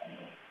Canton,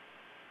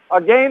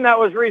 a game that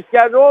was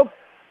rescheduled,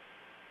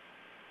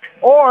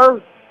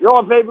 or the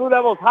OFA Blue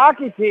Devils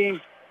hockey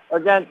team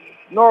against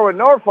Norwood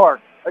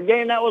Norfolk, a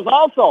game that was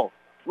also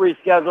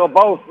rescheduled,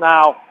 both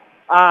now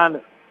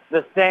on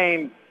the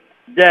same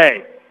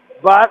day.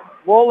 But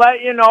we'll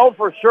let you know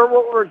for sure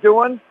what we're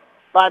doing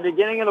by the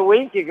beginning of the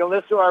week. You can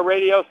listen to our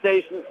radio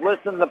stations,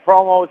 listen to the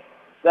promos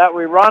that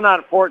we run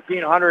on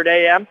 1400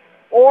 AM,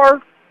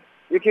 or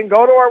you can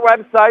go to our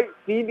website,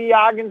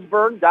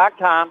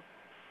 cbogginsburg.com,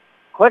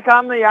 click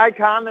on the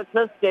icon that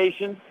says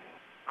stations,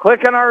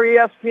 click on our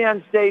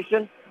ESPN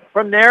station.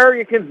 From there,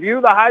 you can view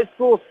the high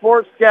school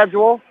sports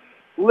schedule,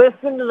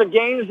 listen to the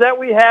games that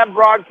we have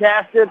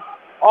broadcasted,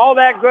 all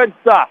that good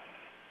stuff.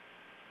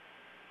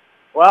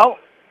 Well,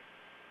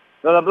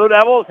 so the Blue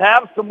Devils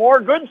have some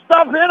more good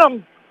stuff in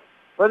them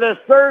for this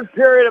third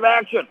period of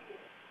action.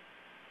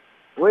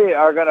 We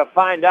are going to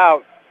find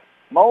out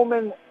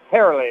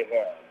momentarily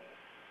here.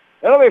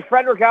 It'll be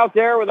Frederick out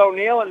there with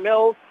O'Neill and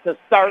Mills to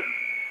start.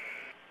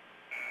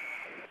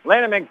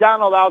 Landon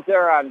McDonald out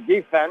there on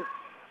defense,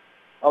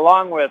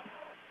 along with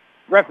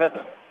Griffith.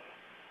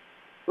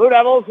 Blue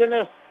Devils in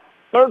this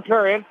third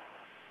period.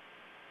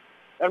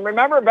 And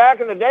remember,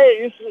 back in the day,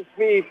 it used to just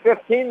be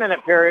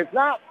 15-minute periods.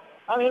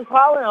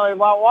 Probably only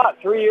about,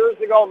 3 years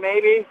ago,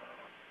 maybe,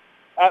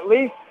 at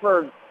least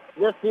for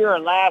this year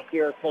and last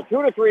year. So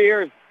 2 to 3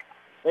 years,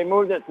 they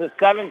moved it to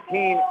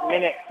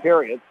 17-minute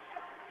periods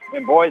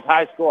in boys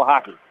high school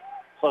hockey.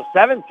 So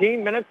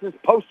 17 minutes is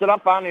posted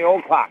up on the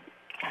old clock.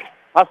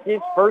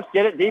 Huskies first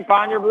get it deep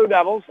on your Blue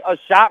Devils. A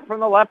shot from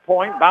the left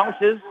point,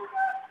 bounces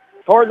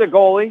toward the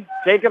goalie.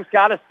 Jacobs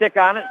got a stick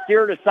on it,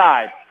 steered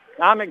aside.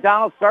 Now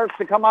McDonald starts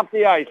to come up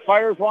the ice,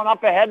 fires one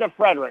up ahead to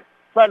Frederick.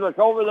 Frederick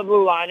over the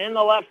blue line in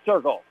the left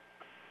circle.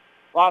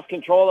 Lost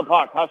control of the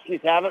puck. Huskies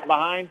have it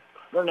behind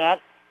their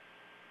net.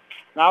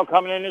 Now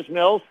coming in is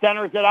Mills,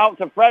 centers it out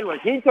to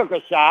Frederick. He took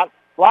a shot,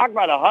 blocked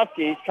by the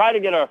Huskies, tried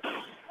to get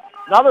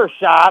another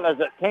shot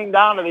as it came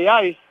down to the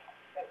ice,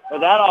 but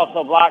that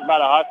also blocked by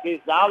the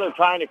Huskies. Now they're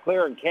trying to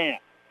clear and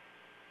can't.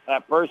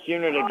 That first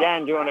unit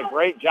again doing a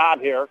great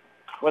job here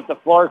with the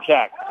floor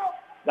check.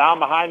 Down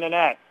behind the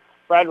net.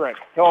 Frederick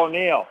to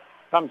O'Neill.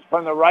 Comes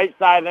from the right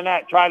side of the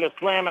net, trying to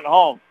slam it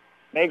home.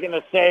 Making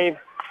the save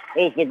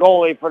is the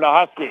goalie for the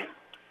Huskies.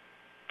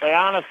 They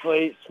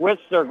honestly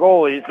switched their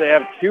goalies. They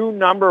have 2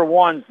 number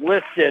 1s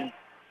listed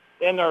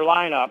in their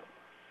lineup.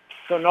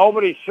 So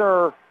nobody's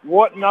sure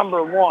what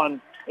number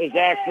 1 is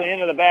actually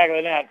into the back of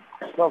the net.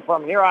 So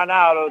from here on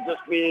out, it'll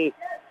just be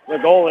the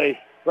goalie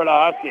for the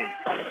Huskies.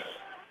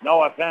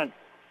 No offense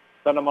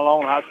to the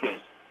Malone Huskies.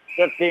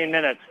 15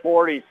 minutes,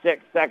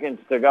 46 seconds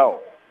to go.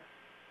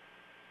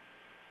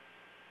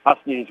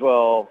 Huskies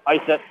will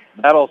ice it.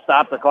 That'll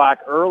stop the clock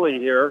early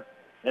here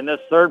in this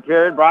third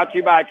period. Brought to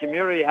you by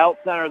Community Health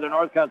Center of the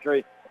North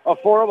Country.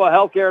 Affordable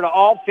health care to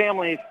all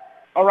families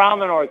around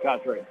the North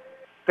Country.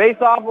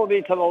 Face-off will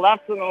be to the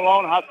left of the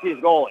Malone Huskies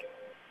goalie.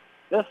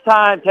 This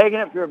time, taking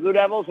it for your Blue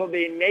Devils will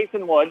be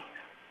Nathan Wood.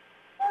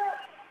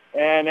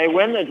 And they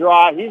win the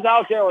draw. He's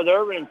out there with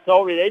Irvin and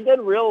Sovey. They did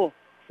real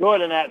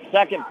good in that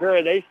second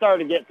period. They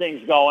started to get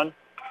things going.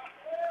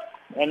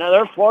 And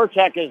their floor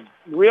check is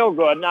real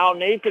good. Now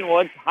Nathan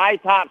Woods, high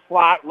top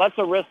slot, lets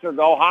a wrister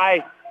go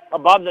high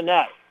above the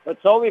net.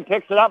 But Sovey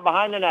picks it up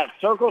behind the net,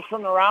 circles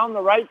from around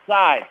the right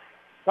side.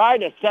 Tried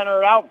to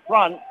center it out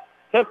front,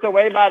 tipped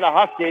away by the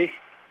Huskies.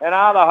 And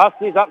now the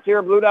Huskies up to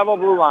your Blue Devil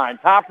blue line.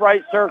 Top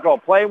right circle,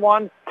 play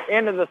one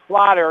into the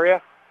slot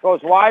area.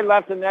 Goes wide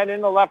left and then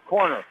in the left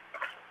corner.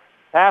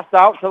 Passed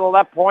out to the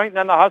left point, and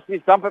then the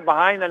Huskies dump it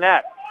behind the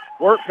net.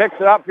 Wirt picks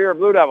it up for your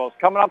Blue Devils.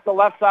 Coming up the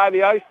left side of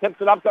the ice,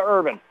 tips it up to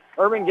Irvin.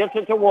 Irvin gets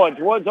it to Woods.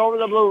 Woods over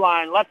the blue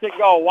line, lets it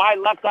go. Wide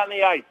left on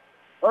the ice.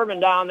 Irvin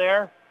down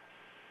there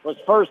was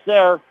first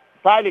there.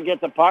 Tried to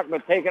get the puck,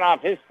 but taken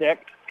off his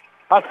stick.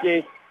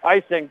 Huskies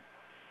icing.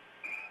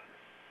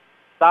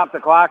 Stop the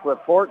clock with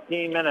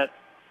 14 minutes,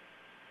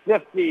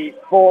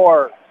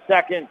 54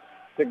 seconds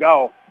to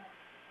go.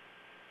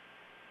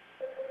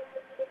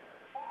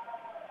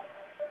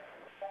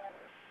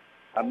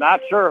 I'm not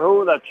sure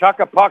who the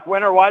Chuck-a-Puck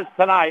winner was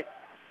tonight,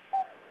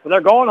 but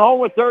they're going home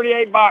with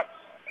 $38.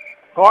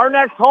 So our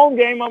next home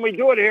game, when we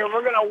do it here,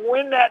 we're going to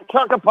win that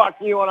Chuck-a-Puck,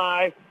 you and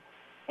I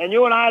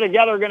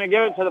together are going to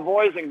give it to the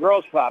Boys and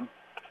Girls Club.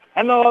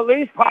 And they'll at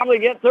least probably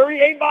get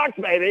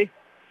 $38, baby.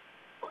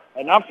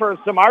 Enough for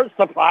some art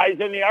supplies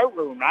in the art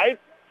room, right?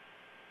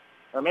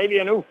 Or maybe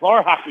a new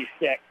floor hockey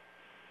stick.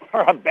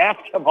 Or a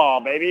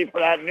basketball, baby, for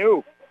that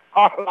new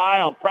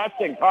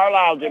Preston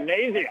Carlisle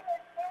Gymnasium.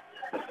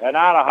 And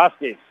now the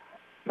Huskies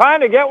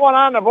trying to get one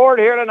on the board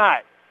here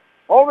tonight.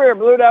 Over your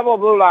Blue Devil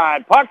blue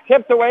line. Puck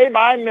tipped away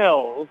by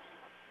Mills.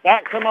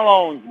 Back to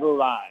Malone's blue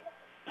line.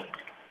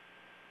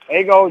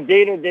 They go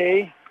D to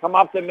D, come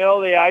up the middle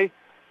of the ice,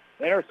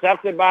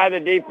 intercepted by the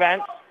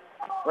defense.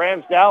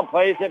 Ramsdale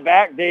plays it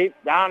back deep,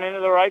 down into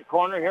the right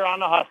corner here on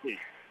the Huskies.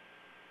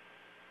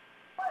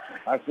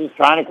 Huskies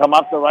trying to come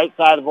up the right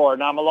side of the board.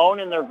 Now Malone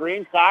in their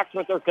green socks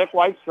with their thick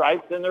white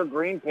stripes and their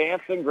green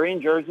pants and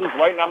green jerseys,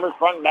 white numbers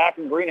front and back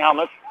and green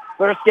helmets.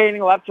 They're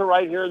skating left to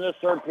right here in this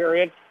third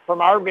period.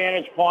 From our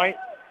vantage point,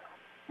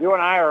 you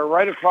and I are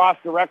right across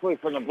directly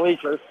from the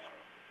bleachers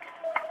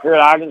here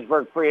at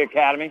Ogdensburg Free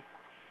Academy,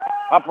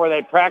 up where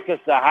they practice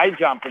the high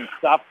jump and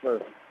stuff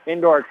for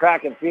indoor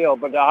track and field.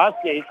 But the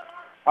Huskies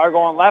are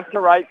going left to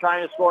right,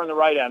 trying to score in the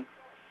right end.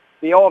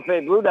 The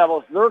OFA Blue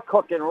Devils, they're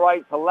cooking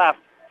right to left,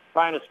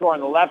 trying to score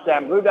in the left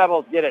end. Blue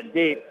Devils get it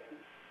deep,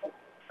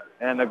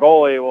 and the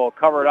goalie will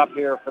cover it up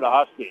here for the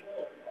Huskies.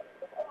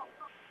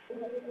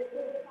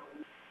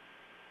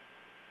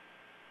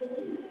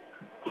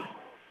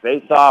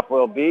 Face-off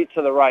will be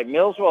to the right.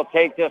 Mills will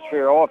take this for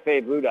your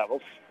OFA Blue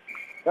Devils.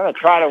 Going to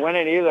try to win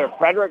it either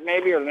Frederick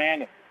maybe or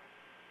Landon.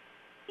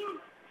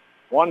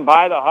 Won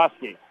by the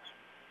Huskies.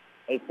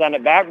 They send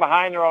it back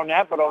behind their own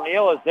net, but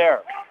O'Neill is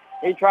there.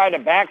 He tried to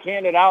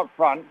backhand it out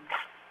front.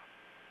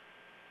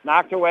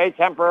 Knocked away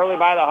temporarily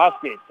by the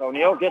Huskies.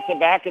 O'Neill gets it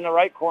back in the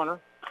right corner.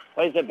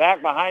 Plays it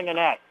back behind the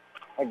net.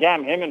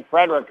 Again, him and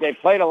Frederick, they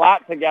played a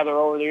lot together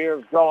over the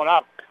years growing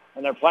up,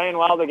 and they're playing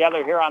well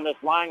together here on this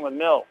line with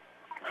Mills.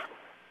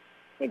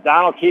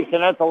 McDonald keeps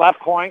it at the left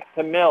point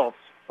to Mills.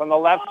 From the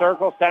left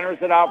circle, centers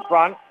it out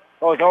front,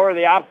 goes over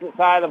the opposite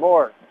side of the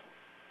board.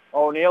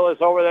 O'Neill is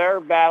over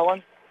there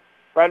battling.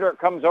 Frederick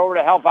comes over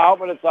to help out,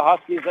 but it's the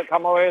Huskies that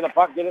come away with the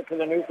puck, get it to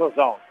the neutral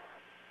zone.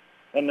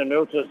 In the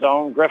neutral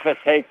zone, Griffith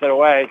takes it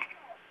away.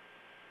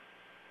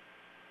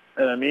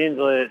 And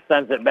immediately it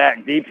sends it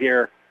back deep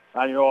here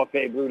on your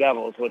OFA Blue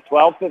Devils with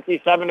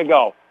 12:57 to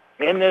go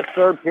in this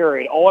third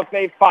period.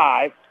 OFA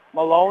 5,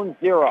 Malone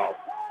 0.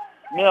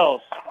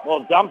 Mills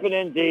will dump it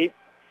in deep.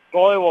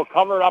 Goalie will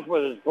cover it up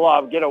with his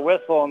glove, get a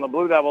whistle, and the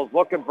Blue Devils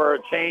looking for a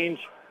change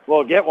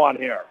will get one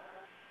here.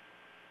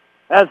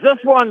 As this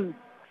one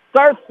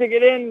starts to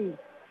get in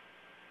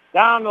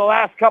down the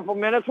last couple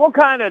minutes, we'll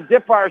kind of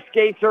dip our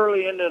skates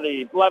early into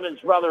the Blevins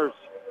Brothers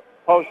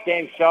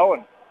post-game show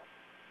and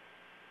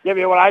give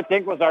you what I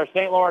think was our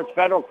St. Lawrence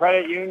Federal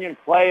Credit Union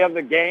play of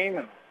the game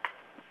and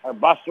our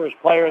Busters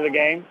player of the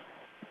game.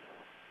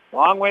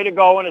 Long way to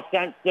go in a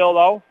sense still,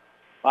 though.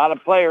 A lot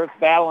of players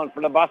battling for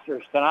the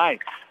Busters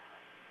tonight.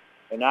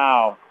 And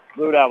now,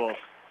 Blue Devils,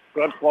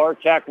 good floor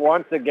check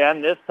once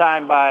again, this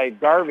time by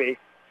Garvey.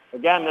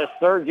 Again, this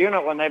third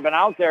unit, when they've been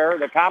out there,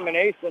 the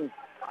combination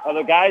of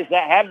the guys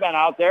that have been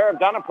out there have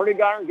done a pretty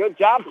darn good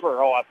job for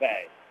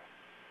OFA.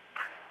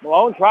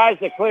 Malone tries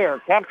to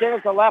clear, kept it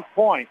at the left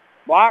point,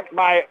 blocked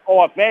by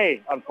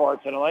OFA,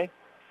 unfortunately,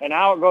 and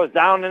now it goes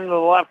down into the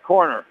left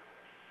corner.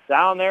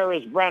 Down there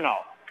is Breno.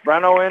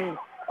 Breno in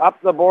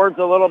up the boards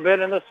a little bit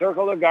in the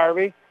circle to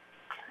Garvey.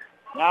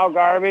 Now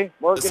Garvey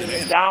working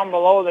it down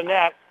below the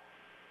net.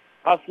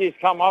 Huskies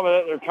come up with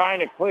it. They're trying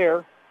to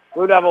clear.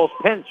 Blue Devils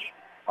pinch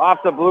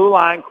off the blue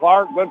line.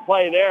 Clark, good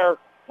play there.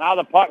 Now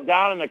the puck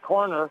down in the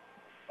corner.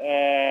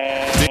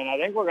 And I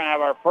think we're going to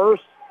have our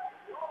first,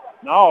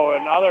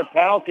 another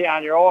penalty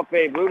on your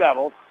OFA Blue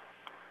Devils.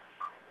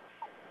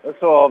 This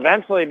will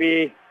eventually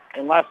be,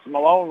 unless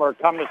Malone were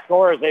come to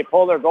score, as they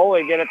pull their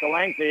goalie, get it the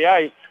length of the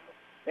ice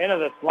into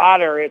the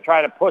slot area,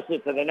 try to push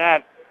it to the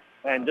net,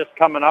 and just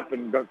coming up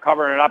and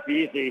covering it up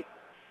easy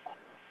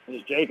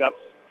is Jacobs.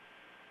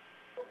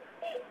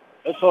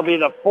 This will be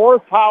the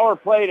fourth power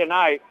play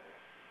tonight.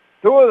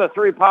 2 of the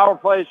 3 power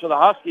plays for the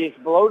Huskies.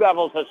 Blue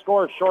Devils have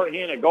scored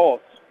shorthanded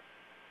goals.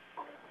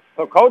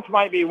 So Coach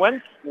might be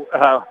wincing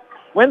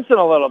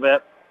a little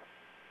bit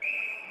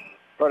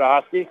for the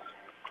Huskies.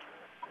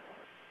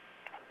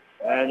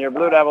 And your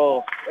Blue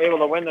Devils able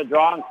to win the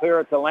draw and clear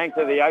it the length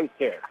of the ice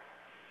here.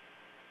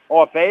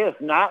 OFA has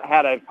not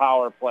had a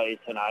power play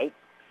tonight.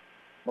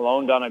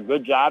 Malone done a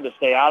good job to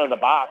stay out of the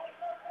box.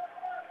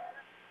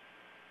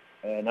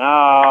 And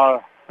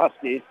now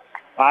Huskies,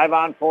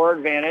 5-on-4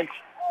 advantage.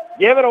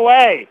 Give it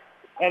away.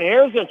 And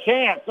here's a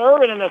chance.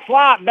 Irvin in the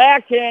slot,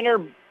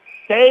 backhander,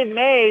 save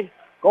made.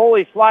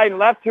 Goalie sliding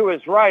left to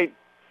his right.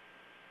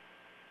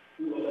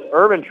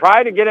 Irvin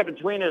tried to get it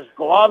between his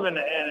glove and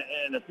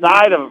the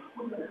side of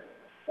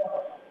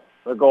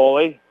the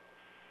goalie.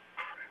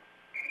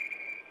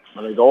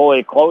 And the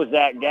goalie closed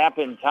that gap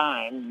in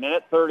time.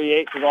 Minute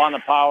 38 to go on the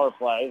power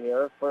play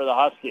here for the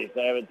Huskies.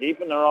 They have it deep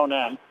in their own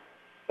end.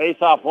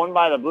 Face-off won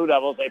by the Blue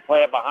Devils. They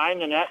play it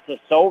behind the net to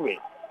Sovey.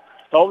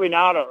 Sovey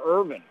now to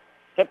Irvin.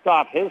 Tipped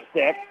off his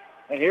stick.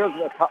 And here's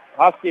the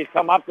Huskies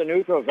come up the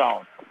neutral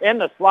zone. In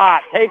the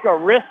slot, take a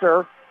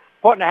wrister,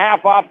 putting a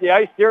half off the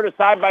ice, steered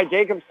aside by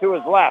Jacobs to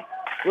his left.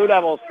 Blue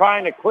Devils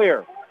trying to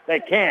clear. They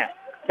can't.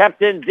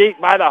 Kept in deep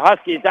by the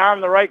Huskies down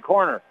in the right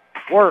corner.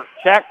 Work,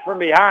 check from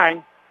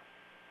behind.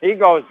 He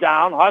goes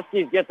down.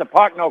 Huskies get the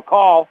puck, no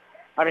call.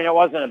 I mean, it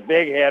wasn't a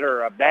big hit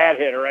or a bad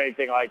hit or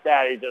anything like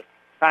that. He just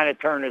kind of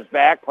turned his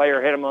back.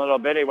 Player hit him a little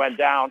bit. He went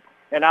down.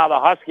 And now the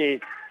Huskies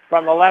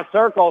from the left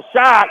circle.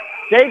 Shot.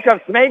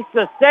 Jacobs makes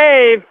the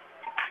save.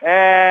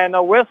 And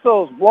the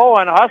whistle's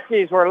blowing.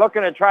 Huskies were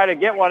looking to try to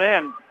get one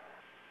in.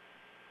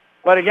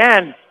 But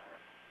again,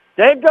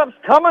 Jacobs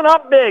coming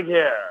up big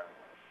here.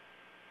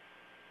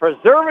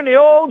 Preserving the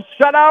old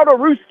shutout of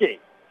Ruski.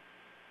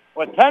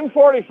 With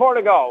 10:44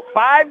 to go.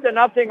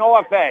 5-0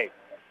 OFA.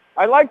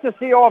 I'd like to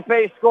see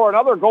OFA score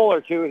another goal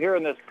or two here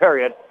in this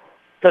period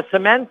to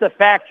cement the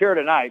fact here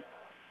tonight.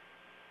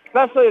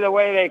 Especially the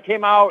way they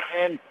came out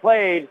and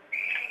played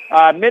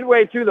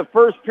midway through the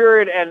first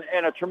period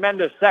and a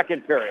tremendous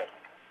second period.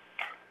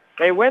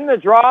 They win the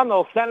draw, and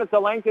they'll send it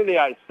the length of the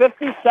ice.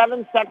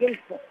 57 seconds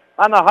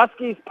on the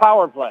Huskies'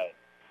 power play.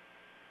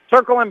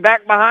 Circling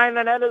back behind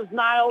the net is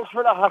Niles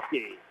for the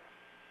Huskies.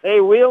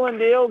 They wheel and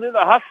deal to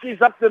the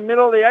Huskies up the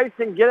middle of the ice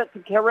and get it to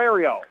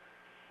Carrerio.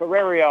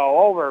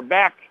 Carrerio over,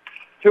 back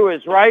to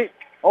his right,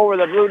 over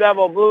the Blue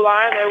Devil blue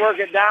line. They work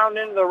it down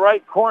into the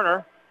right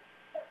corner.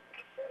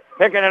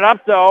 Picking it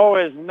up, though,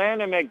 is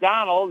Manny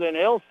McDonald, and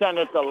he'll send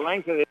it the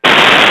length of the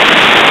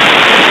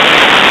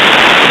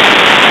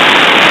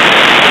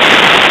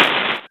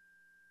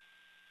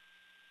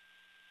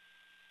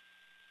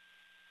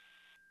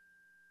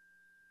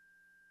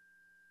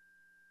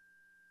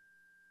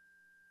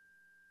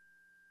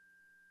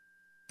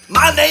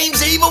My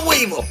name's Evil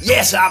Weevil.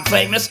 Yes, I'm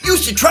famous.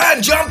 Used to try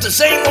and jump the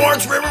St.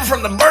 Lawrence River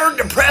from the Berg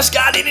to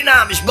Prescott in an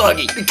Amish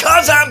buggy.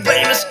 Because I'm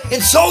famous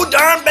and so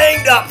darn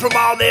banged up from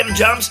all them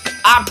jumps,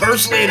 I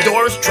personally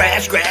endorse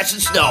trash, grass,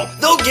 and snow.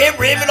 They'll get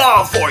rid of it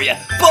all for you.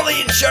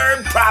 Fully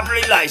insured,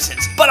 properly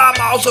licensed. But I'm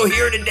also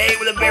here today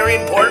with a very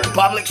important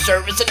public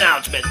service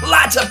announcement.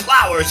 Lots of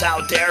plowers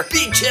out there.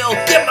 Be chill,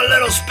 give them a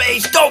little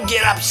space, don't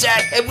get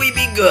upset, and we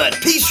be good.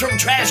 Peace from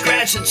trash,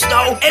 grass, and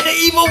snow, and the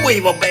Evil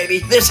Weevil, baby,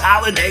 this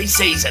holiday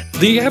season.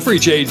 The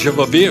average age of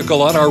a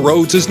vehicle on our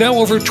roads is now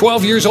over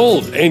 12 years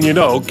old, and you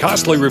know,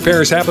 costly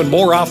repairs happen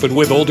more often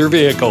with older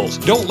vehicles.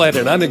 Don't let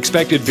an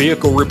unexpected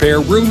vehicle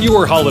repair ruin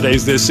your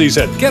holidays this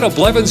season. Get a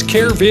Blevins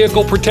Care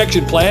Vehicle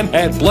Protection Plan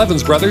at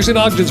Blevins Brothers in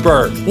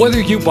Ogdensburg.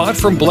 Whether you bought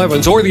from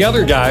Blevins or the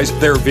other guys,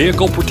 their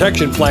vehicle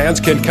protection plans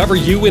can cover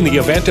you in the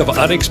event of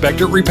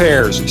unexpected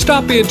repairs.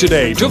 Stop in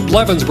today to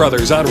Blevins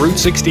Brothers on Route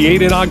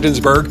 68 in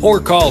Ogdensburg or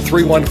call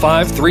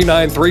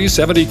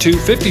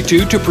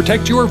 315-393-7252 to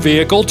protect your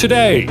vehicle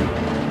today.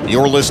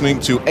 You're listening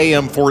to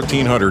AM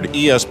 1400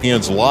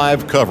 ESPN's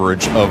live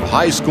coverage of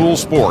high school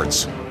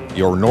sports.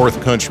 Your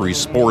North Country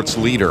sports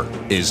leader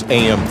is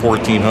AM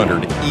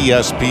 1400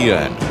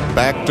 ESPN.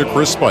 Back to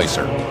Chris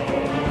Spicer.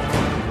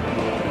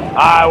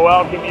 I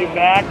welcome you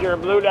back. Your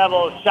Blue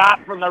Devils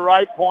shot from the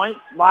right point.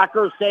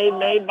 Blocker save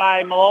made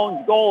by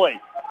Malone's goalie.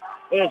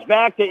 It is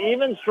back to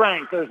even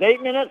strength. There's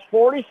 8 minutes,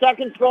 40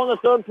 seconds to go in the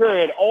third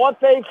period.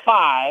 OFA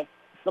 5,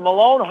 the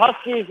Malone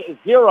Huskies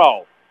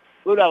 0.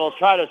 Blue Devils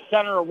try to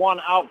center one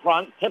out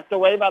front, tipped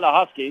away by the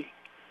Huskies.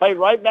 Played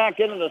right back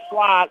into the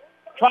slot.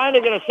 Trying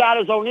to get a shot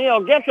as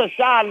O'Neill gets a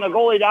shot, and the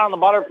goalie down the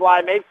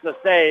butterfly makes the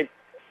save.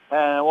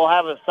 And we'll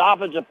have a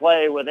stoppage of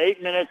play with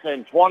 8 minutes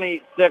and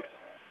 26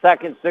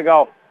 seconds to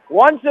go.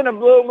 Once in a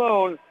blue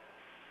moon,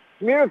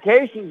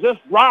 communication just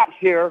drops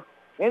here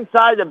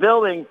inside the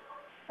building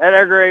at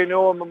Edgar A.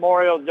 Newell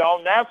Memorial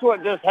Dome. That's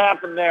what just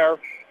happened there.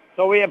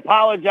 So we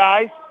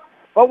apologize.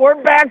 But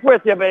we're back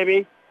with you,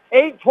 baby.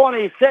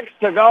 8:26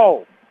 to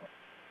go.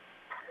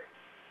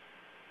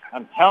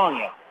 I'm telling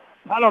you,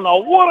 I don't know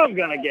what I'm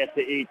going to get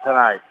to eat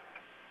tonight.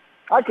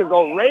 I could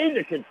go raid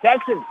the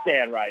concession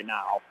stand right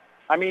now.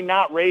 I mean,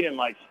 not raid and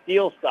like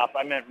steal stuff.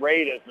 I meant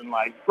raid as in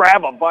like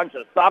grab a bunch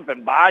of stuff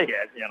and buy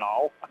it, you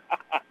know.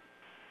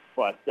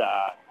 But,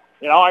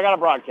 you know, I got to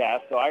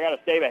broadcast, so I got to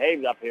stay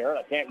behaved up here.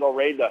 I can't go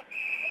raid the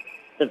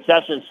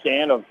concession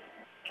stand of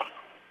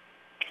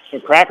some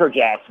Cracker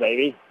Jacks,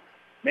 baby.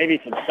 Maybe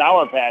some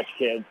Sour Patch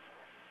Kids.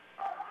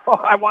 Oh,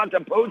 I want the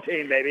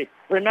poutine, baby.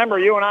 Remember,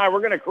 you and I, we're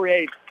going to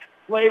create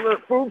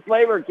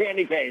food-flavored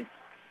candy canes.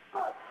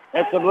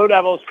 It's the Blue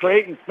Devils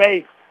creating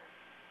space.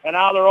 And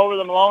now they're over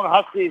the Malone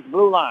Huskies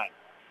blue line.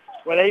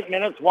 With 8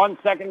 minutes, 1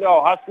 second to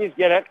go. Huskies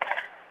get it.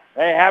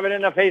 They have it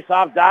in the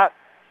face-off dot.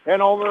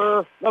 And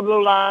over the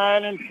blue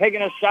line and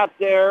taking a shot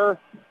there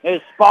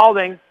is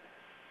Spalding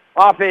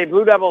off a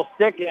Blue Devil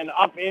stick and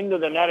up into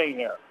the netting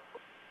here.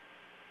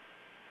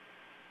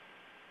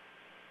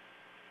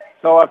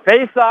 So a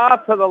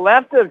face-off to the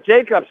left of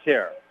Jacobs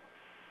here.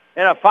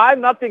 In a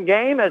 5-0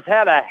 game, has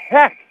had a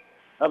heck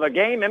of a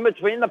game in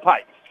between the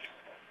pipes.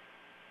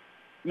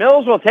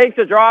 Mills will take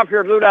the draw for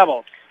your Blue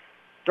Devils.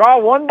 Draw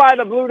won by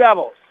the Blue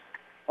Devils.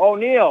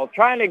 O'Neill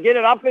trying to get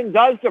it up and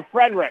does to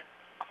Frederick.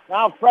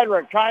 Now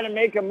Frederick trying to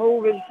make a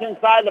move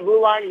inside the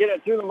blue line, get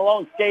it through the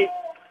Malone skate.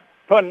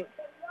 Couldn't.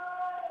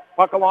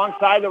 Puck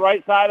alongside the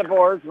right side of the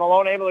boards.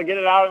 Malone able to get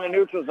it out in the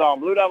neutral zone.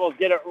 Blue Devils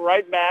get it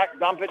right back,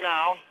 dump it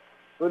down.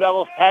 Blue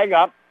Devils tag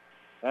up,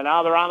 and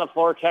now they're on the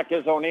floor. Check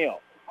is O'Neill.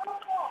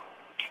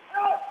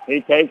 He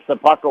takes the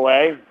puck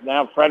away.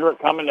 Now Frederick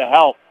coming to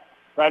help.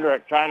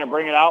 Frederick trying to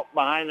bring it out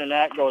behind the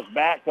net, goes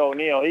back to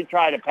O'Neill. He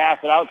tried to pass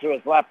it out to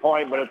his left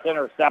point, but it's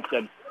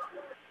intercepted.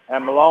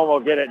 And Malone will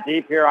get it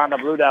deep here on the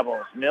Blue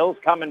Devils. Mills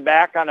coming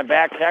back on the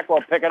back check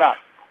will pick it up.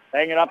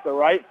 Hanging up the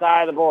right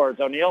side of the boards.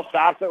 O'Neal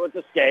stops it with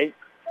the skate.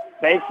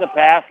 Fakes the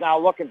pass, now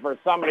looking for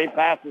somebody.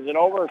 Passes it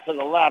over to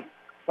the left.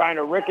 Trying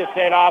to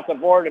ricochet off the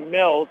board to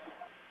Mills.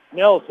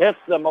 Mills hits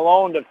the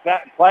Malone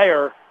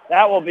player.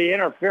 That will be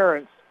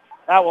interference.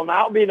 That will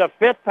now be the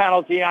 5th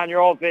penalty on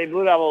your OFA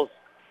Blue Devils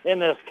in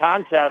this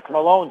contest.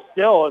 Malone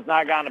still has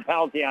not gotten a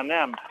penalty on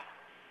them.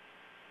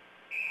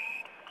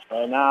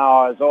 And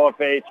now as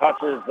OFA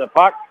touches the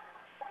puck,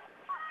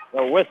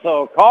 the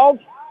whistle called.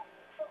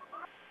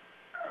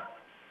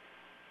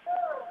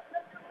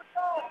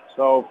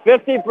 So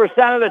 50%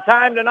 of the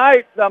time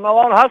tonight, the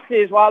Malone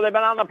Huskies, while they've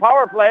been on the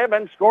power play, have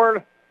been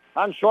scored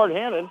on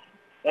shorthanded.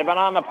 They've been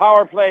on the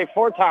power play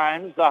 4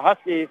 times. The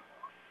Huskies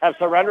have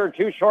surrendered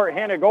 2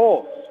 shorthanded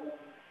goals.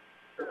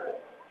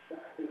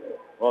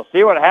 We'll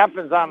see what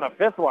happens on the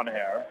 5th one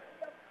here.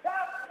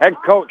 Head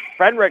coach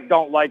Frederick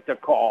don't like the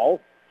call.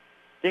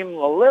 Seemed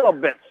a little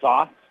bit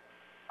soft.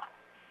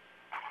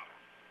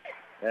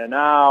 And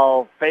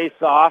now face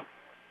off.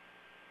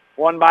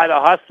 Won by the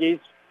Huskies.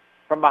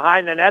 From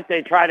behind the net,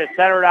 they try to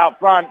center it out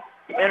front.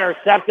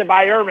 Intercepted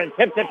by Irvin.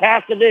 Tips it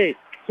past the D.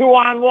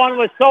 2-on-1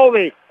 with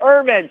Solvey.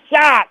 Irvin,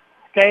 shot.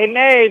 Save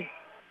made.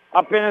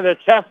 Up into the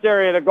chest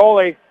area of the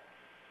goalie.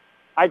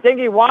 I think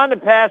he wanted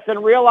to pass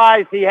and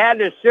realized he had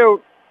to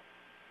shoot.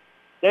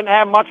 Didn't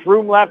have much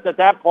room left at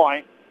that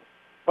point.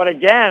 But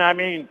again, I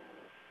mean,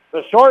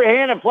 the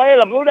shorthanded play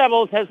of the Blue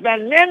Devils has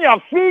been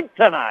magnifique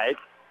tonight.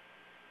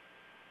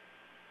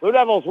 Blue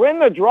Devils win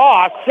the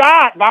draw.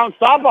 Shot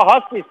bounced off a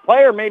Huskies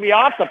player, maybe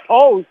off the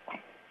post.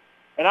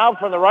 And out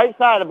from the right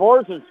side of the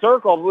boards and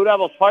circle. Blue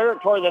Devils fire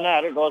it toward the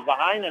net. It goes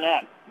behind the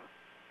net.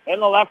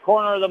 In the left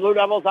corner of the Blue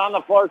Devils on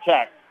the floor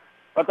check.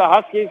 But the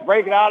Huskies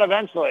break it out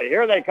eventually.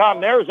 Here they come.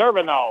 There's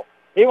Irvin, though.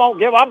 He won't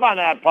give up on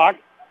that puck.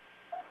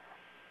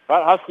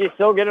 But Huskies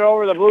still get it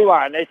over the blue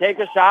line. They take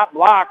a shot,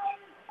 blocked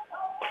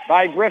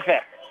by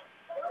Griffith.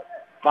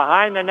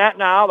 Behind the net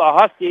now, the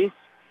Huskies.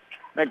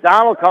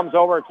 McDonald comes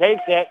over,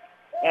 takes it,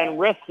 and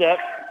wrists it.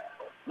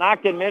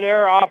 Knocked in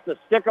midair off the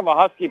stick of a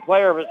Husky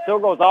player, but still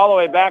goes all the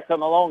way back to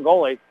Malone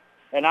goalie.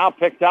 And now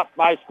picked up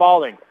by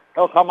Spalding.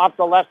 He'll come up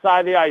the left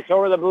side of the ice,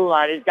 over the blue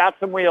line. He's got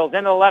some wheels,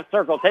 into the left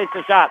circle, takes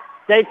the shot.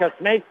 Dacus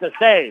makes the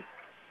save.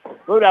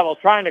 Blue Devils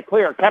trying to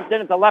clear. Kept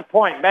in at the left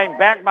point. Bang,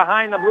 back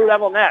behind the Blue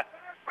Devil net.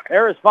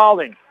 There is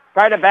Spalding.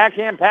 Tried to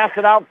backhand, pass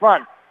it out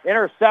front.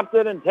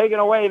 Intercepted and taken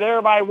away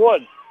there by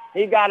Woods.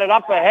 He got it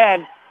up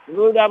ahead. The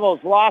Blue Devils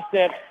lost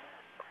it.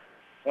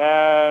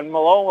 And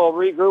Malone will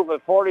regroup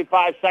with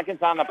 45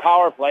 seconds on the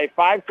power play.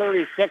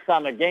 5:36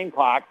 on the game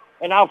clock.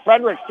 And now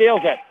Frederick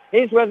steals it.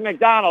 He's with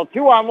McDonald.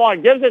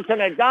 2-on-1. Gives it to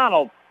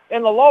McDonald.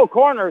 In the low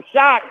corner.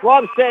 Shot.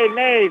 Glove save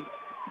made.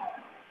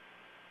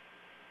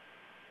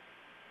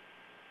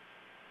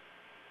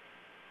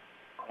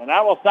 And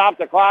that will stop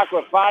the clock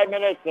with 5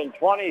 minutes and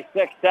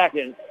 26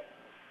 seconds.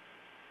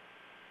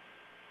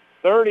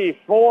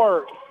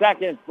 34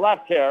 seconds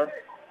left here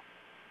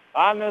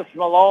on this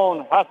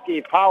Malone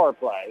Husky power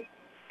play.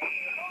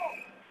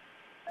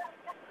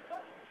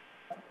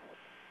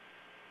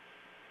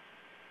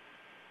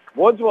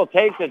 Woods will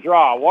take the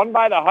draw. Won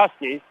by the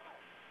Huskies.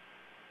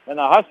 And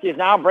the Huskies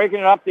now breaking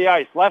it up the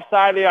ice. Left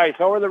side of the ice.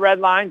 Over the red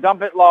line.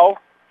 Dump it low.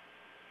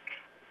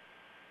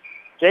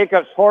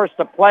 Jacobs forced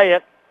to play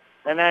it.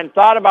 And then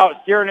thought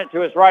about steering it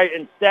to his right.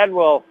 Instead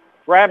will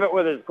grab it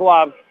with his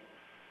glove.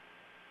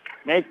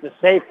 Make the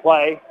safe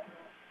play.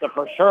 The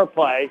for sure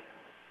play.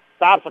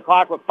 Stops the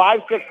clock with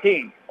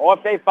 5:16.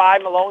 OFA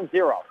 5, Malone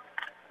 0.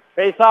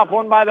 Face-off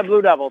won by the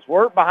Blue Devils.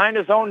 Wirt behind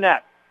his own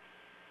net.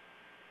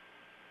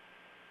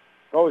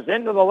 Goes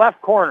into the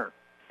left corner.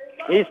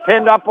 He's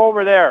pinned up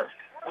over there.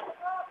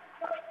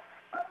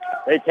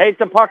 They take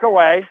the puck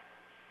away.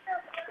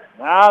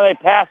 Now they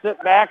pass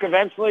it back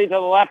eventually to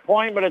the left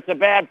point, but it's a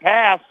bad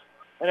pass,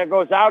 and it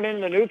goes out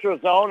into the neutral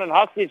zone, and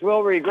Huskies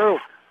will regroup.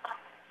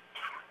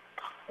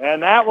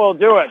 And that will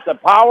do it. The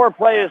power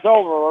play is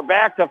over. We're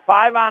back to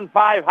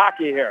 5-on-5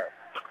 hockey here.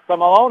 The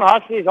Malone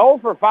Huskies 0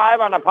 for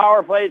 5 on the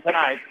power play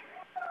tonight.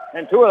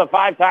 And 2 of the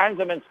 5 times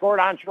have been scored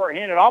on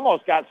shorthanded.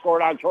 Almost got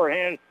scored on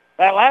shorthanded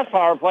that last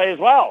power play as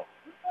well.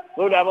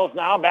 Blue Devils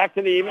now back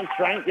to the even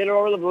strength. Get it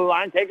over the blue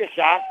line. Take a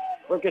shot.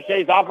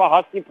 Ricochets off a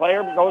Husky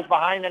player, but goes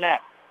behind the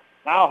net.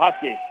 Now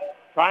Huskies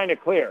trying to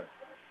clear.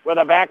 With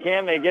a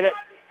backhand, they get it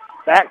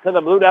back to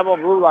the Blue Devil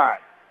blue line.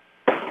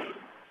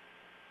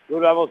 Blue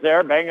Devils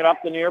there, bang it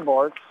up the near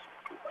boards.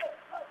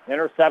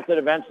 Intercepted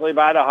eventually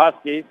by the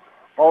Huskies.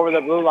 Over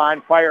the blue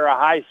line, fire a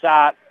high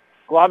shot.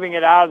 Gloving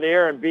it out of the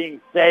air and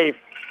being safe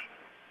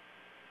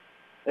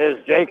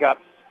is Jacobs.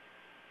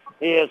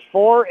 He is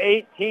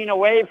 4:18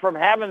 away from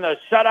having the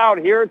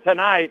shutout here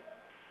tonight.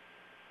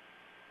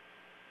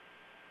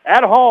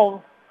 At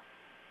home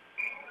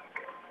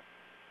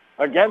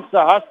against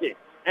the Huskies,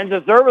 and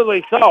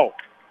deservedly so.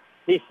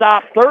 He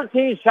stopped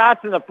 13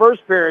 shots in the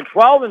first period,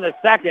 12 in the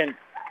second.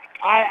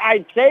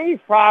 I'd say he's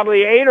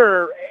probably eight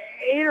or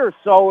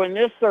so in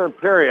this third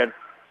period.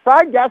 So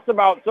I guess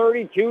about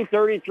 32,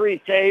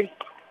 33 saves.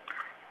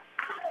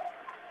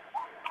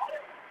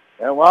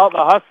 And, well,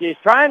 the Huskies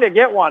trying to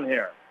get one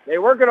here. They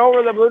work it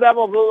over the Blue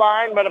Devil blue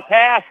line, but a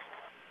pass.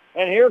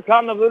 And here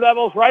come the Blue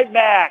Devils right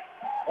back.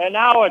 And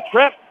now a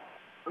trip,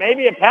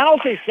 maybe a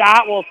penalty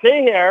shot. We'll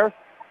see here.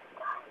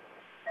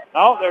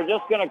 No, they're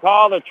just going to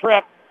call the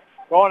trip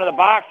going to the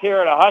box here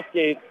at the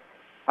Huskies.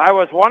 I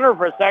was wondering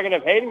for a second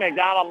if Hayden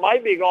McDonald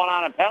might be going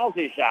on a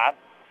penalty shot.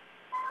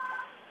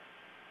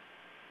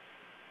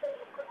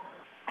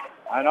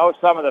 I know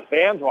some of the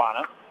fans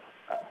want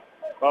it,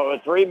 but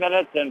with 3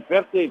 minutes and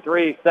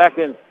 53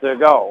 seconds to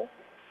go,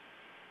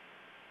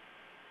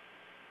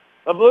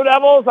 the Blue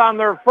Devils on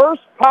their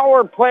first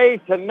power play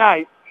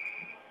tonight.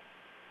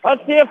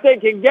 Let's see if they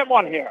can get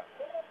one here.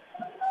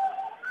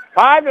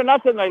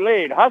 5-0 they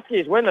lead.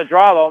 Huskies win the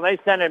draw, though, and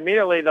they send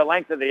immediately the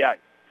length of the ice.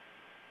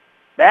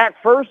 Back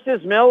first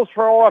is Mills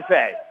for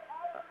OFA.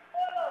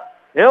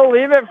 He'll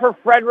leave it for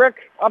Frederick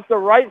up the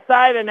right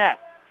side of net.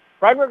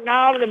 Frederick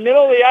now to the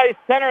middle of the ice,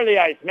 center of the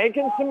ice,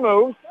 making some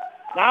moves.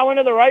 Now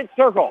into the right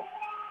circle.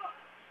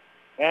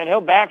 And he'll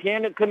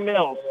backhand it to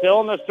Mills.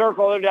 Still in the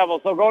circle of the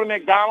Devils. He'll go to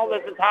McDonald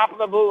at the top of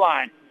the blue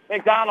line.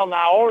 McDonald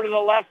now over to the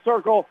left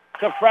circle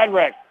to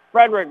Frederick.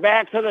 Frederick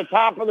back to the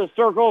top of the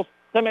circles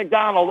to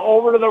McDonald.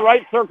 Over to the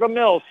right circle,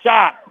 Mills.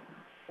 Shot.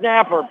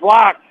 Snapper.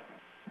 Blocked.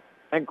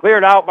 And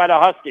cleared out by the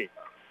Huskies.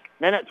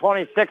 Minute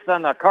 26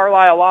 on the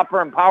Carlisle Law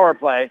Firm power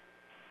play.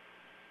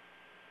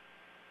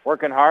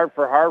 Working hard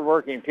for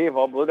hard-working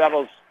people. Blue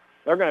Devils,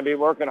 they're going to be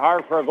working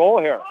hard for a goal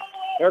here.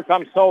 Here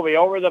comes Sovey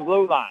over the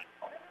blue line.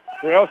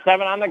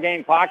 3:07 on the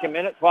game clock and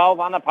minute 12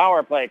 on the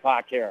power play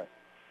clock here.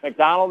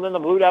 McDonald and the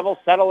Blue Devils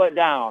settle it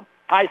down.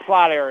 High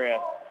slot area.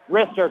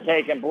 Wrists are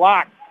taken.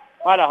 Blocked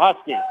by the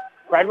Huskies.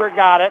 Frederick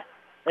got it.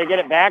 They get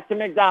it back to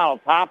McDonald.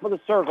 Top of the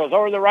circles.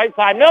 Over the right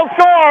side. Mills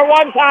score!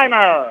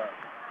 One-timer!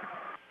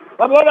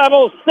 The Blue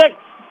Devils 6.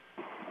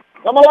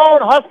 The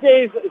Malone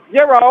Huskies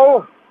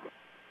 0.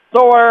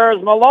 So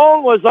whereas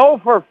Malone was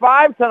 0 for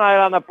 5 tonight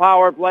on the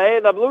power play,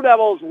 the Blue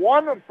Devils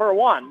 1 for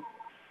 1.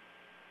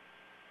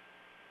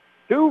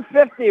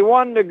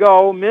 2:51 to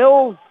go.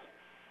 Mills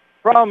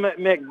from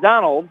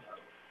McDonald.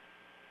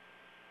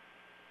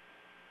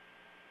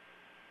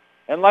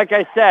 And like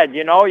I said,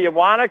 you know, you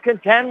want to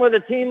contend with a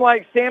team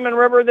like Salmon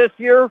River this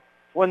year.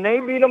 When they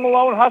beat a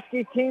Malone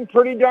Husky team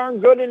pretty darn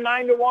good in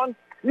 9-1,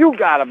 you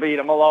got to beat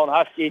a Malone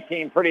Husky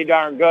team pretty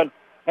darn good.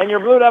 And your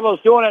Blue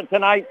Devils doing it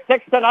tonight,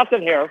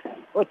 6-0 here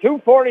with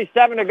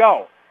 2:47 to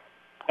go.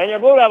 And your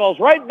Blue Devils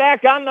right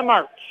back on the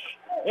march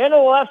into the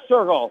left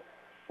circle.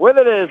 With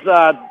it is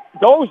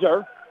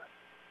Dozer.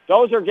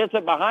 Dozer gets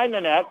it behind the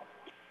net.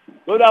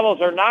 Blue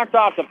Devils are knocked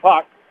off the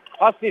puck.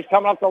 Huskies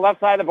coming up the left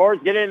side of the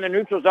boards, get it in the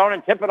neutral zone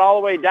and tip it all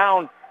the way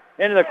down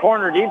into the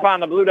corner deep on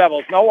the Blue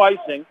Devils. No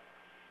icing.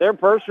 Their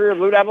purse for your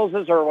Blue Devils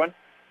is Irwin.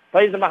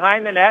 Plays it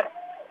behind the net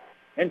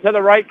into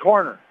the right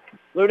corner.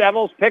 Blue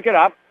Devils pick it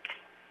up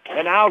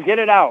and now get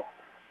it out.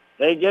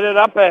 They get it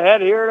up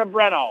ahead here to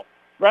Breno.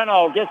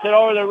 Breno gets it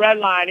over the red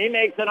line. He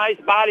makes a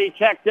nice body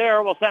check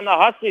there. We'll send the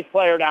Huskies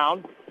player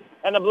down.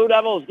 And the Blue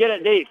Devils get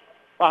it deep.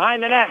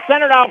 Behind the net.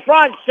 Centered out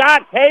front.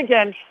 Shot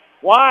taken.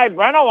 Wide.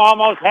 Breno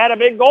almost had a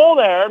big goal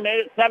there.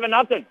 Made it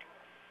 7-0.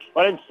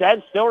 But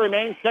instead still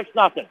remains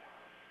 6-0.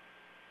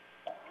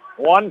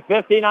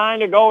 1:59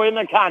 to go in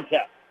the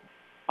contest.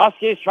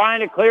 Huskies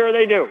trying to clear.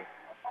 They do.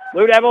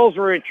 Blue Devils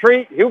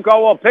retreat. Hugo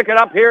will pick it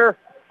up here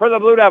for the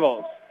Blue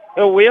Devils.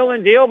 He'll wheel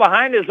and deal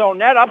behind his own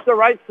net up the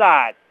right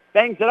side.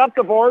 Bangs it up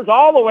the boards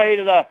all the way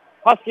to the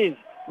Huskies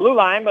blue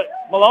line, but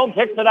Malone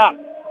picks it up.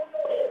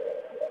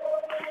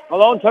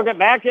 Malone took it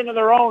back into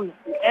their own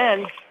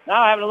end.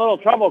 Now having a little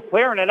trouble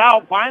clearing it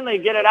out. Finally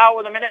get it out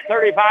with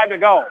 1:35 to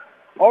go.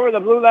 Over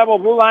the Blue Devil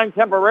blue line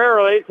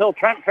temporarily till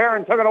Trent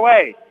Farron took it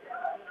away.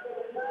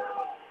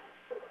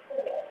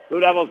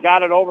 Blue Devils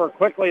got it over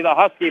quickly, the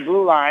Husky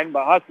blue line,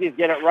 but Huskies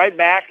get it right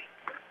back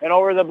and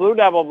over the Blue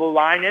Devil blue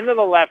line into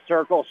the left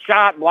circle.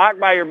 Shot blocked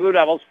by your Blue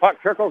Devils.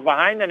 Puck trickles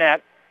behind the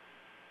net.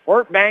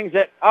 Wirt bangs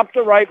it up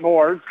the right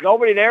boards.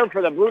 Nobody there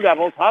for the Blue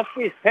Devils.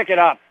 Huskies pick it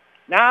up.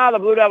 Now the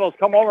Blue Devils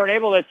come over and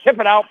able to chip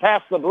it out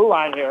past the blue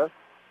line here.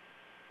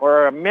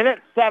 We're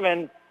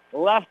 1:07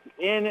 left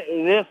in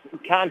this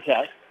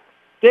contest.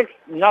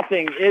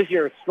 6-0 is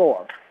your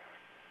score.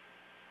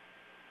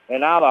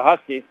 And now the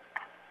Huskies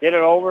get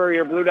it over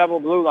your Blue Devil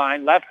blue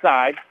line, left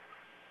side.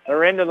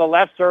 They're into the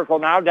left circle,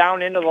 now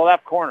down into the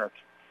left corner.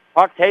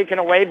 Puck taken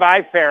away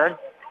by Farron.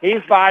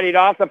 He's bodied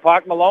off the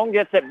puck. Malone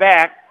gets it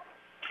back.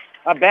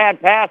 A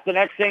bad pass. The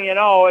next thing you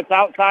know, it's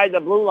outside the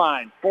blue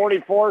line.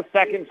 44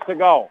 seconds to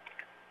go.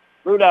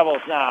 Blue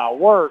Devils now.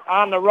 Wirt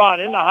on the run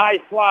in the high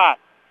slot.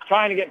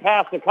 Trying to get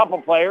past a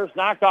couple players.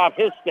 Knocked off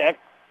his stick.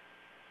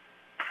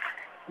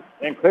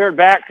 And cleared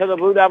back to the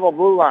Blue Devil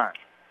blue line.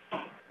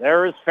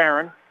 There is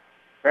Farron.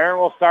 Farron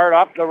will start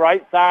up the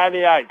right side of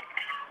the ice.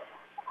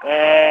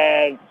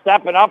 And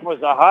stepping up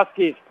was a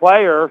Huskies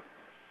player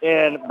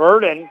in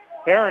Burden.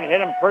 Farron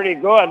hit him pretty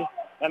good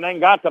and then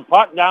got the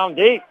puck down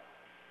deep.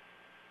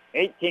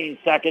 18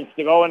 seconds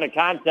to go in the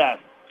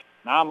contest.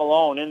 Now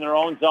Malone in their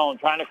own zone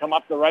trying to come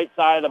up the right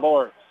side of the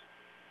boards.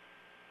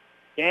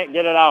 Can't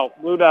get it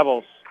out. Blue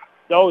Devils.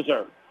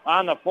 Dozer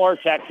on the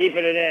forecheck,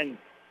 keeping it in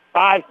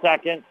 5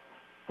 seconds,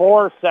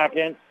 4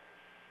 seconds.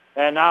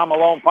 And now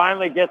Malone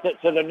finally gets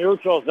it to the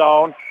neutral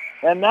zone.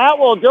 And that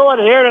will do it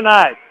here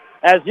tonight.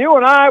 As you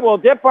and I will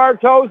dip our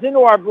toes into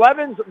our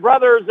Blevins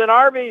Brothers and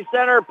RV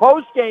Center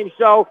post-game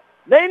show.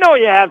 They know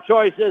you have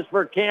choices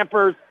for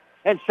campers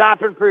and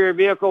shopping for your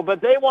vehicle,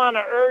 but they want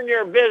to earn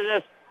your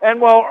business,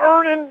 and will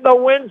earn the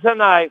win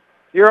tonight.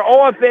 Your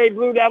OFA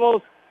Blue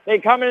Devils, they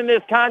come in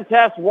this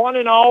contest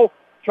 1-0,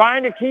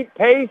 trying to keep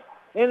pace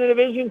in the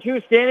Division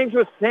II standings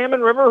with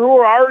Salmon River, who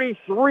are already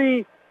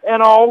 3-0.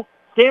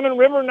 Salmon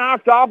River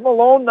knocked off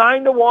Malone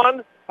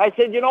 9-1. I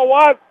said, you know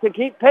what? To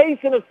keep pace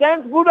in a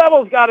sense, Blue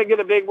Devils got to get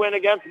a big win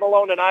against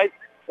Malone tonight.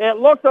 It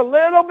looked a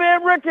little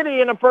bit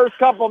rickety in the first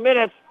couple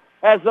minutes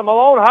as the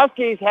Malone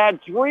Huskies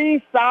had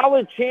 3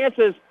 solid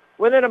chances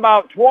within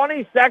about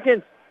 20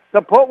 seconds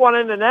to put one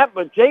in the net,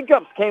 but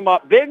Jacobs came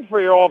up big for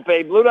your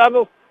OFA Blue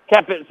Devils,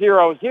 kept it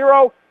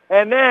 0-0,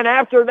 and then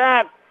after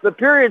that, the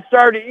period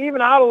started to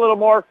even out a little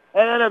more,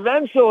 and then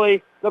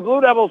eventually the Blue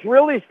Devils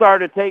really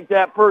started to take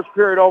that first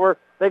period over.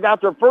 They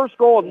got their first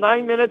goal with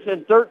 9 minutes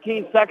and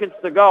 13 seconds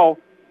to go.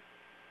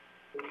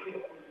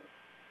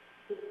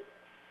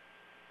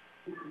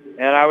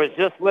 And I was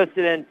just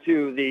listening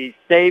to the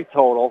save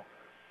total,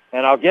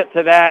 and I'll get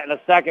to that in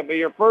a second. But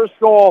your first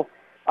goal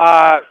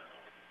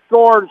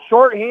scored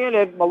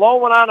shorthanded.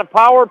 Malone went on a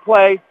power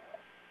play.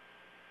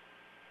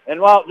 And,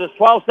 well, just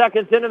 12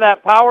 seconds into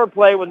that power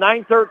play with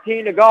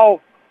 9:13 to go,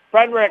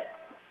 Frederick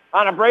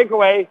on a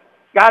breakaway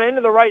got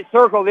into the right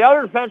circle. The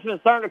other defenseman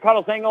is starting to cut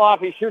his angle off.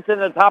 He shoots in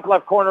the top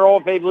left corner.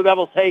 OFA Blue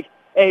Devils take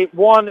a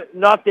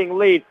 1-0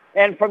 lead.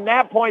 And from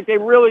that point, they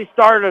really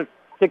started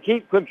to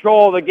keep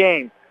control of the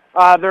game.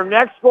 Their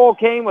next goal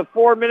came with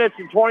 4 minutes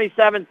and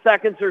 27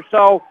 seconds or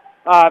so.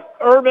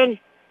 Urban,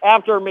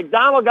 after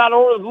McDonald got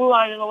over the blue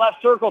line in the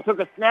left circle, took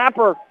a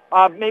snapper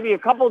maybe a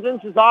couple of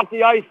inches off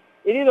the ice.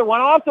 It either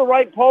went off the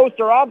right post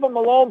or off a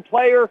Malone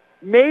player.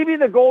 Maybe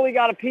the goalie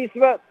got a piece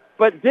of it,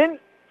 but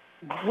didn't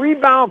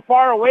rebound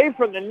far away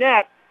from the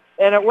net,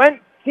 and it went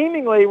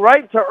seemingly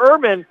right to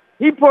Urban.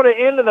 He put it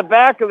into the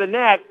back of the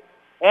net,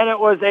 and it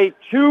was a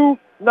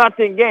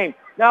 2-0 game.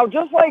 Now,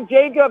 just like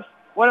Jacobs,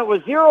 when it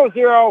was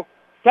 0-0,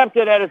 kept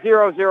it at a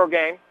 0-0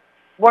 game.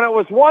 When it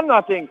was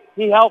 1-0,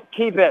 he helped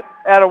keep it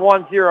at a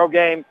 1-0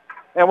 game.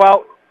 And,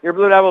 well, your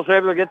Blue Devils were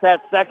able to get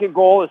that second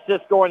goal,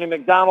 assist going to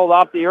McDonald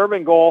off the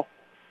Urban goal.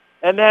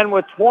 And then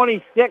with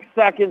 26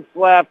 seconds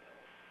left,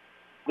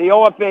 the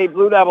OFA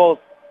Blue Devils,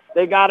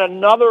 they got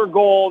another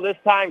goal. This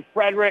time,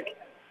 Frederick,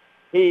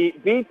 he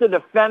beat the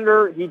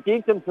defender. He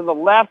deked him to the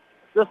left,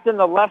 just in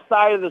the left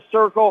side of the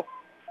circle.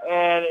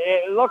 And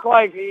it looked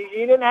like he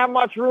didn't have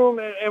much room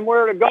and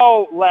where to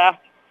go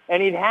left,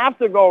 and he'd have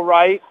to go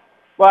right.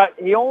 But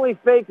he only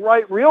faked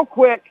right real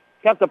quick,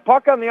 kept the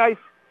puck on the ice,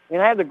 and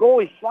had the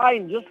goalie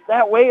sliding just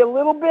that way a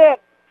little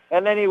bit.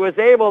 And then he was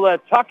able to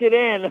tuck it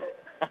in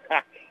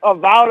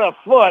about a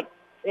foot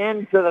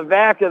into the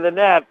back of the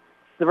net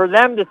for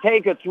them to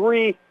take a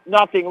 3-0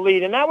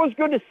 lead. And that was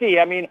good to see.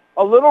 I mean,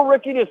 a little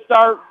ricky to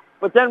start,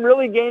 but then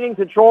really gaining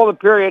control of the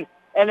period.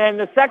 And then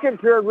the second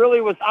period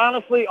really was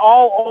honestly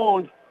all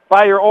owned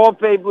by your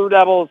OFA Blue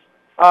Devils.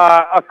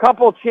 A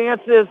couple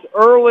chances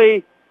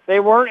early. They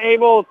weren't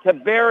able to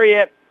bury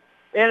it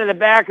into the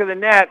back of the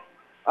net.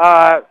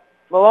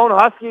 Malone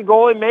Husky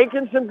goalie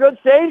making some good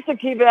saves to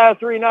keep it at a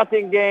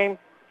 3-0 game.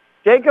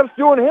 Jacobs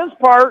doing his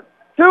part,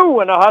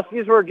 too, and the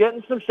Huskies were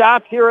getting some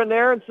shots here and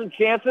there and some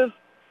chances.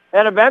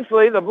 And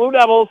eventually the Blue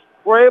Devils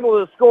were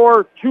able to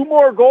score 2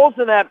 more goals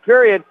in that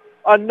period.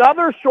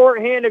 Another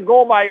shorthanded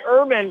goal by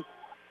Urban.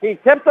 He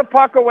tipped the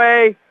puck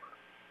away,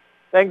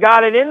 then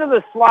got it into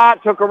the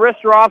slot, took a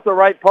wrister off the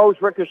right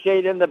post,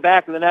 ricocheted in the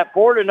back of the net.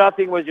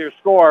 4-0 was your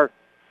score.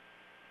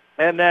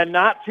 And then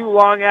not too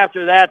long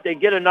after that, they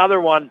get another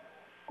one.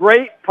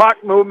 Great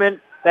puck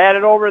movement. They had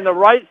it over in the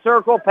right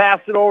circle,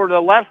 passed it over to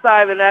the left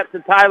side of the net to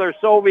Tyler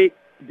Sobey,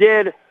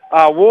 did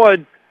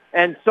Woods.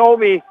 And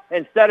Sobey,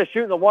 instead of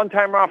shooting the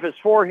one-timer off his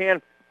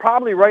forehand,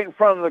 probably right in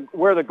front of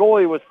where the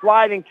goalie was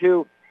sliding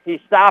to, he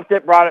stopped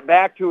it, brought it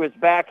back to his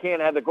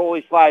backhand, had the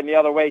goalie slide the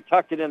other way,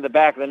 tucked it in the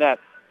back of the net.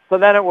 So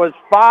then it was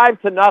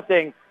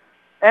 5-0.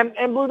 And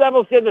Blue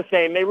Devils did the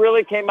same. They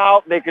really came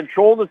out. They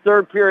controlled the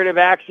third period of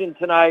action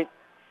tonight.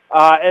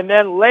 And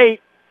then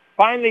late,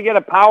 finally get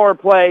a power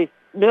play.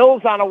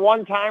 Mills on a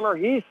one-timer.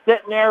 He's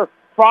sitting there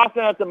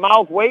frothing at the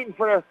mouth, waiting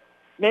for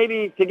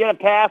maybe to get a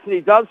pass, and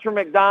he does for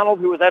McDonald,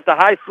 who was at the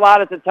high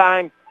slot at the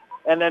time.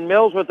 And then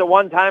Mills with the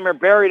one-timer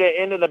buried it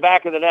into the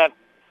back of the net.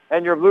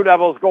 And your Blue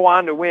Devils go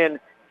on to win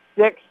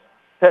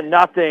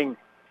 6-0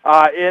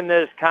 in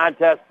this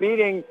contest,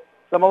 beating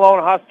the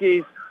Malone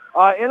Huskies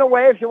in a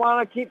way, if you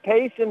want to keep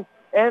pace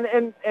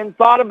and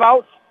thought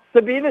about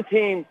to be the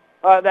team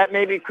that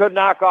maybe could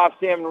knock off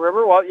Salmon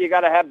River. Well, you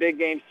got to have big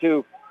games,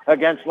 too,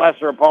 against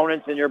lesser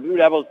opponents, and your Blue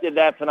Devils did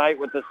that tonight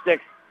with the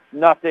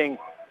 6-0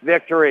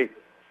 victory.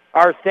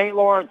 Our St.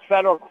 Lawrence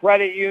Federal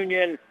Credit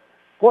Union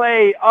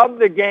play of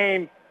the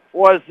game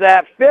was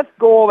that fifth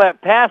goal,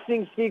 that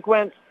passing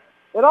sequence.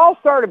 It all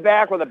started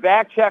back with a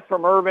back check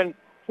from Urban.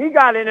 He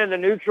got into the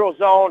neutral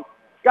zone,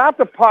 got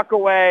the puck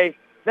away,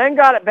 then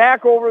got it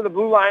back over the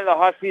blue line of the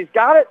Huskies,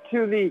 got it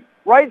to the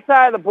right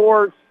side of the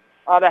boards,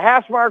 the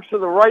hash marks to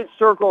the right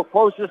circle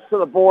closest to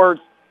the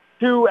boards,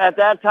 to, at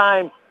that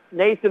time,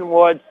 Nathan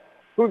Woods,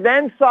 who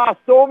then saw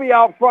Stovey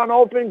out front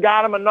open,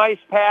 got him a nice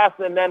pass,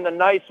 and then the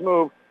nice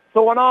move.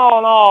 So in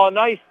all, a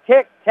nice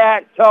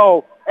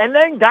tic-tac-toe, and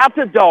then got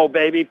the dough,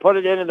 baby, put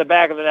it into the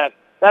back of the net.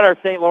 That our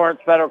St. Lawrence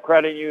Federal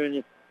Credit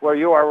Union, where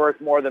you are worth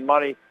more than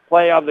money,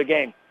 play of the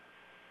game.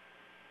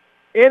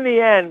 In the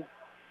end,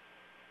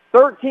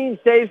 13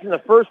 saves in the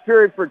first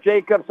period for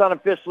Jacobs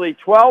unofficially,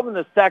 12 in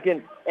the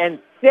second, and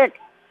 6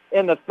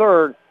 in the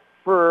third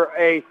for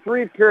a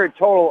 3-period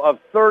total of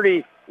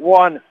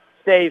 31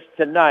 saves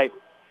tonight.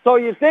 So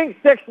you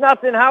think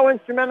 6-0, how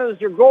instrumental is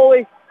your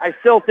goalie? I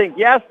still think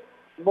yes.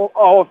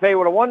 OFA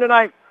would have won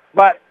tonight,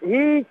 but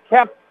he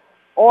kept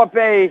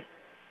OFA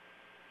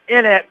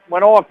in it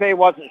when OFA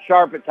wasn't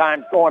sharp at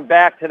times, going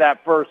back to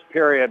that first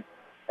period.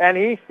 And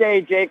he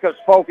stayed Jacobs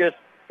focused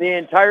the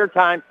entire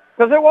time,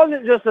 because it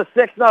wasn't just a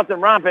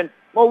 6-0 romping.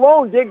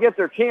 Malone did get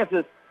their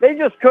chances. They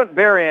just couldn't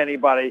bury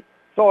anybody.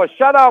 So a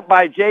shutout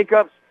by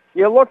Jacobs.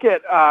 You look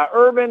at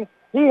Urban.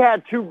 He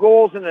had 2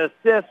 goals and an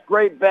assist.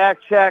 Great back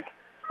check.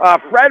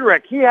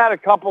 Frederick, he had a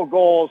couple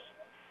goals.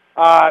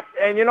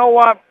 And you know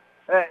what?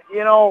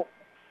 Oh,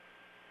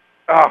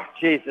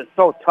 geez, it's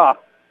so tough.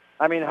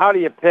 I mean, how do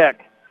you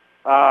pick?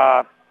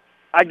 I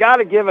got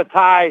to give a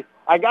tie.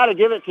 I got to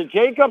give it to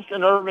Jacobs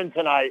and Urban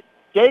tonight.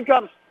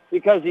 Jacobs,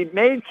 because he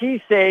made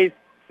key saves,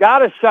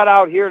 got a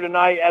shutout here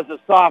tonight as a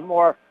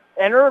sophomore.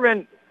 And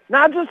Urban,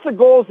 not just the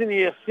goals and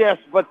the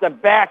assists, but the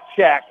back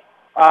check.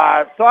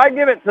 So I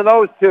give it to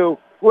those two,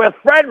 with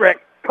Frederick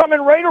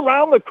coming right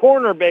around the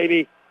corner,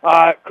 baby.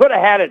 Could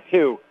have had it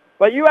too.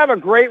 But you have a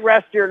great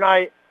rest of your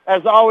night.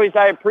 As always,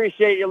 I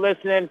appreciate you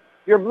listening.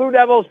 Your Blue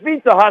Devils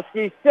beat the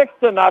Huskies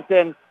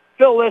 6-0.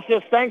 Phil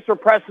Licious, thanks for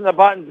pressing the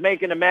buttons,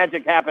 making the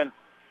magic happen.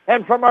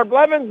 And from our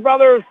Blevins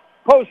Brothers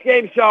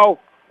post-game show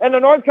and the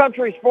North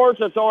Country Sports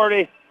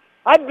Authority,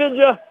 I bid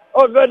you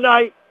a good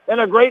night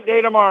and a great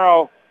day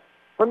tomorrow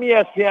from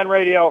ESPN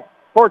Radio,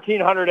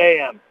 1400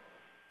 AM.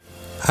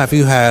 Have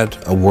you had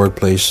a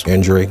workplace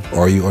injury? Or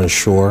are you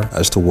unsure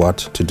as to what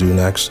to do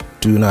next?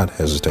 Do not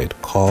hesitate.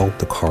 Call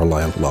the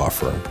Carlisle Law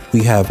Firm.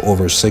 We have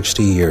over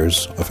 60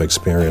 years of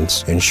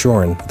experience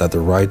ensuring that the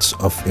rights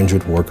of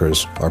injured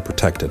workers are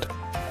protected.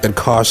 It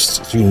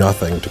costs you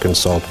nothing to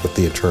consult with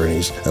the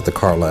attorneys at the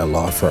Carlisle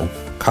Law Firm.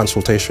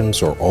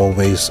 Consultations are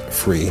always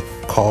free.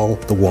 Call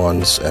the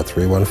ones at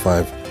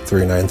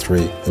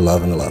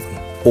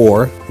 315-393-1111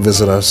 or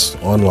visit us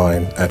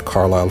online at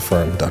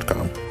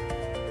carlislefirm.com.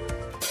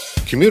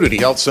 Community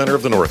Health Center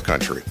of the North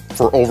Country.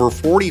 For over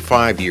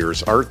 45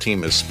 years, our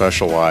team has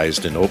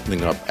specialized in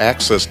opening up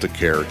access to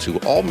care to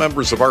all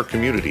members of our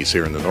communities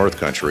here in the North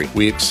Country.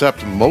 We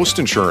accept most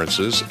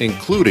insurances,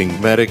 including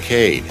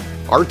Medicaid.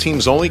 Our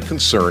team's only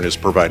concern is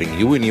providing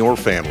you and your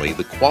family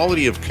the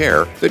quality of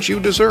care that you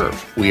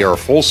deserve. We are a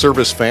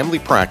full-service family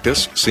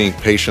practice, seeing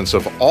patients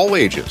of all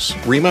ages.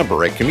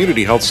 Remember, at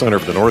Community Health Center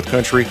of the North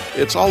Country,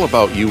 it's all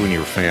about you and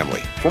your family.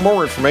 For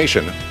more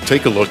information,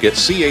 take a look at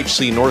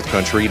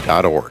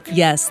chcnorthcountry.org.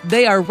 Yes,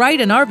 they are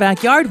right in our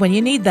backyard when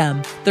you need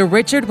them. The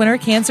Richard Winter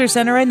Cancer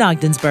Center in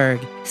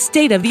Ogdensburg.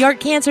 State-of-the-art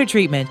cancer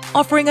treatment,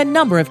 offering a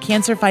number of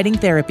cancer-fighting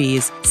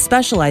therapies.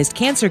 Specialized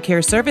cancer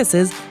care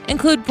services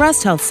include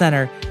Breast Health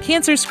Center,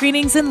 cancer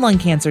screenings, and lung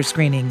cancer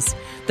screenings.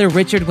 The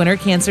Richard Winter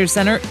Cancer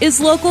Center is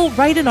local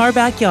right in our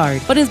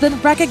backyard, but has been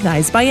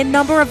recognized by a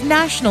number of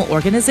national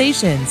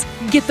organizations.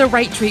 Get the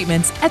right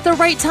treatments at the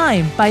right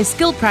time by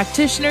skilled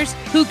practitioners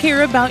who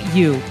care about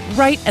you,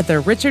 right at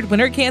the Richard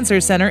Winter Cancer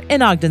Center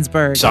in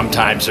Ogdensburg.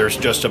 Sometimes there's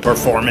just a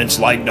performance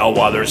like no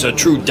others, a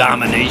true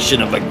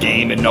domination of a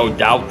game, and no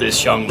doubt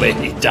this young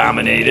lady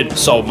dominated.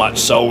 So much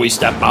so we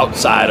step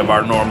outside of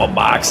our normal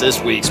box.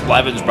 This week's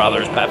Blevins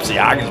Brothers Pepsi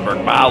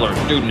Ogdensburg Bowler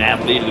Student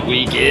Athlete of the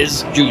Week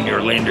is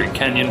junior Landry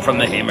Kenyon from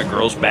the Hama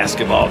girls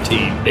basketball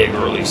team. Big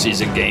early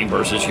season game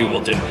versus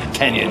Hewelton.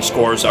 Kenyon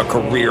scores a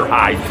career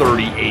high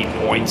 38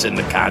 points in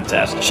the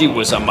contest. She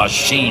was a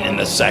machine in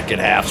the second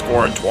half,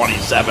 scoring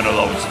 27 of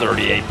those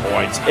 38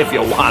 points. If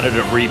you wanted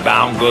a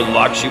rebound, good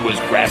luck. She was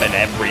grabbing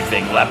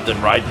everything left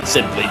and right.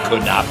 Simply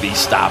could not be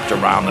stopped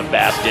around the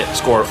basket.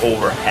 Scored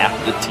over half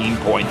the team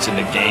points in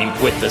the game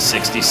with the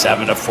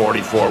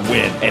 67-44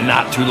 win. And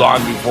not too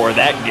long before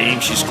that game,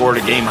 she scored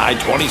a game high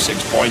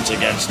 26 points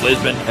against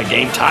Lisbon. A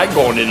game tied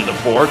going into the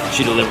fourth.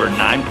 She delivered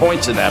 9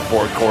 points in that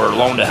fourth quarter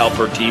alone to help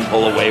her team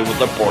pull away with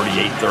a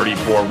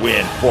 48-34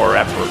 win. For her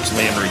efforts,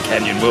 Landry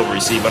Kenyon will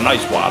receive a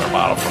nice water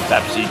bottle from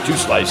Pepsi, 2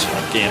 slices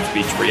from Cam's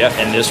Pizzeria,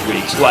 and this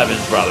week's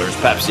Blevins Brothers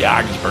Pepsi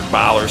Ogdensburg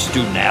Bowler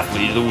Student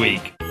Athlete of the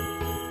Week.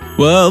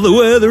 Well, the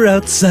weather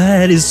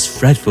outside is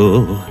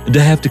frightful.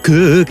 To have to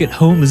cook at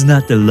home is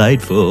not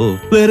delightful.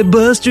 Let it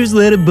busters,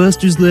 let it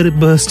busters, let it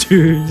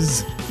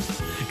busters.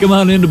 Come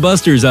on into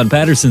Buster's on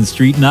Patterson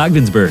Street in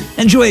Ogdensburg.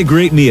 Enjoy a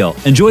great meal.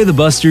 Enjoy the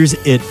Buster's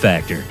It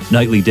Factor.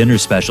 Nightly dinner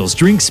specials,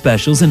 drink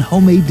specials, and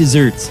homemade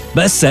desserts.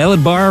 Best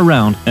salad bar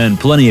around, and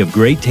plenty of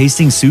great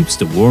tasting soups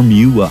to warm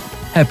you up.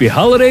 Happy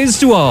holidays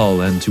to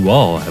all, and to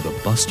all have a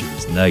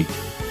Buster's night.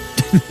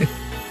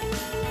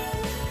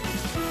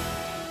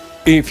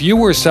 If you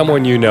or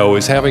someone you know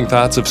is having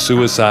thoughts of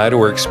suicide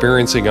or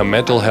experiencing a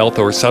mental health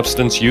or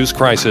substance use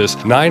crisis,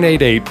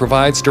 988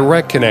 provides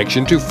direct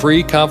connection to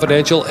free,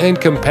 confidential, and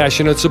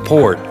compassionate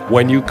support.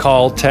 When you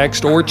call,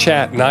 text, or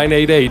chat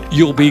 988,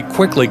 you'll be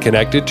quickly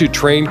connected to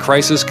trained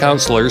crisis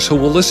counselors who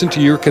will listen to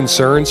your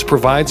concerns,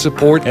 provide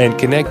support, and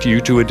connect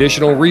you to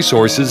additional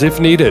resources if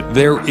needed.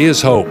 There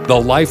is hope.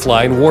 The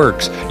Lifeline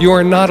works. You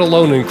are not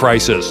alone in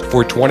crisis.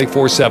 For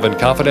 24/7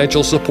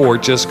 confidential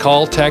support, just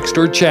call, text,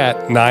 or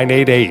chat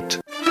 988.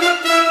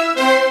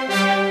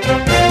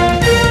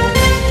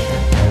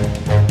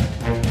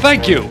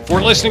 Thank you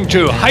for listening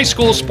to High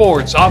School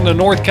Sports on the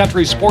North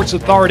Country Sports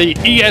Authority,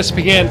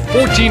 ESPN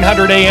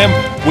 1400 AM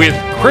with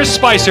Chris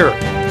Spicer.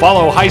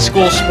 Follow high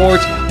school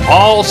sports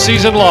all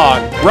season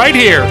long right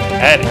here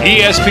at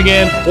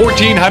ESPN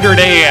 1400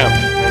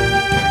 AM.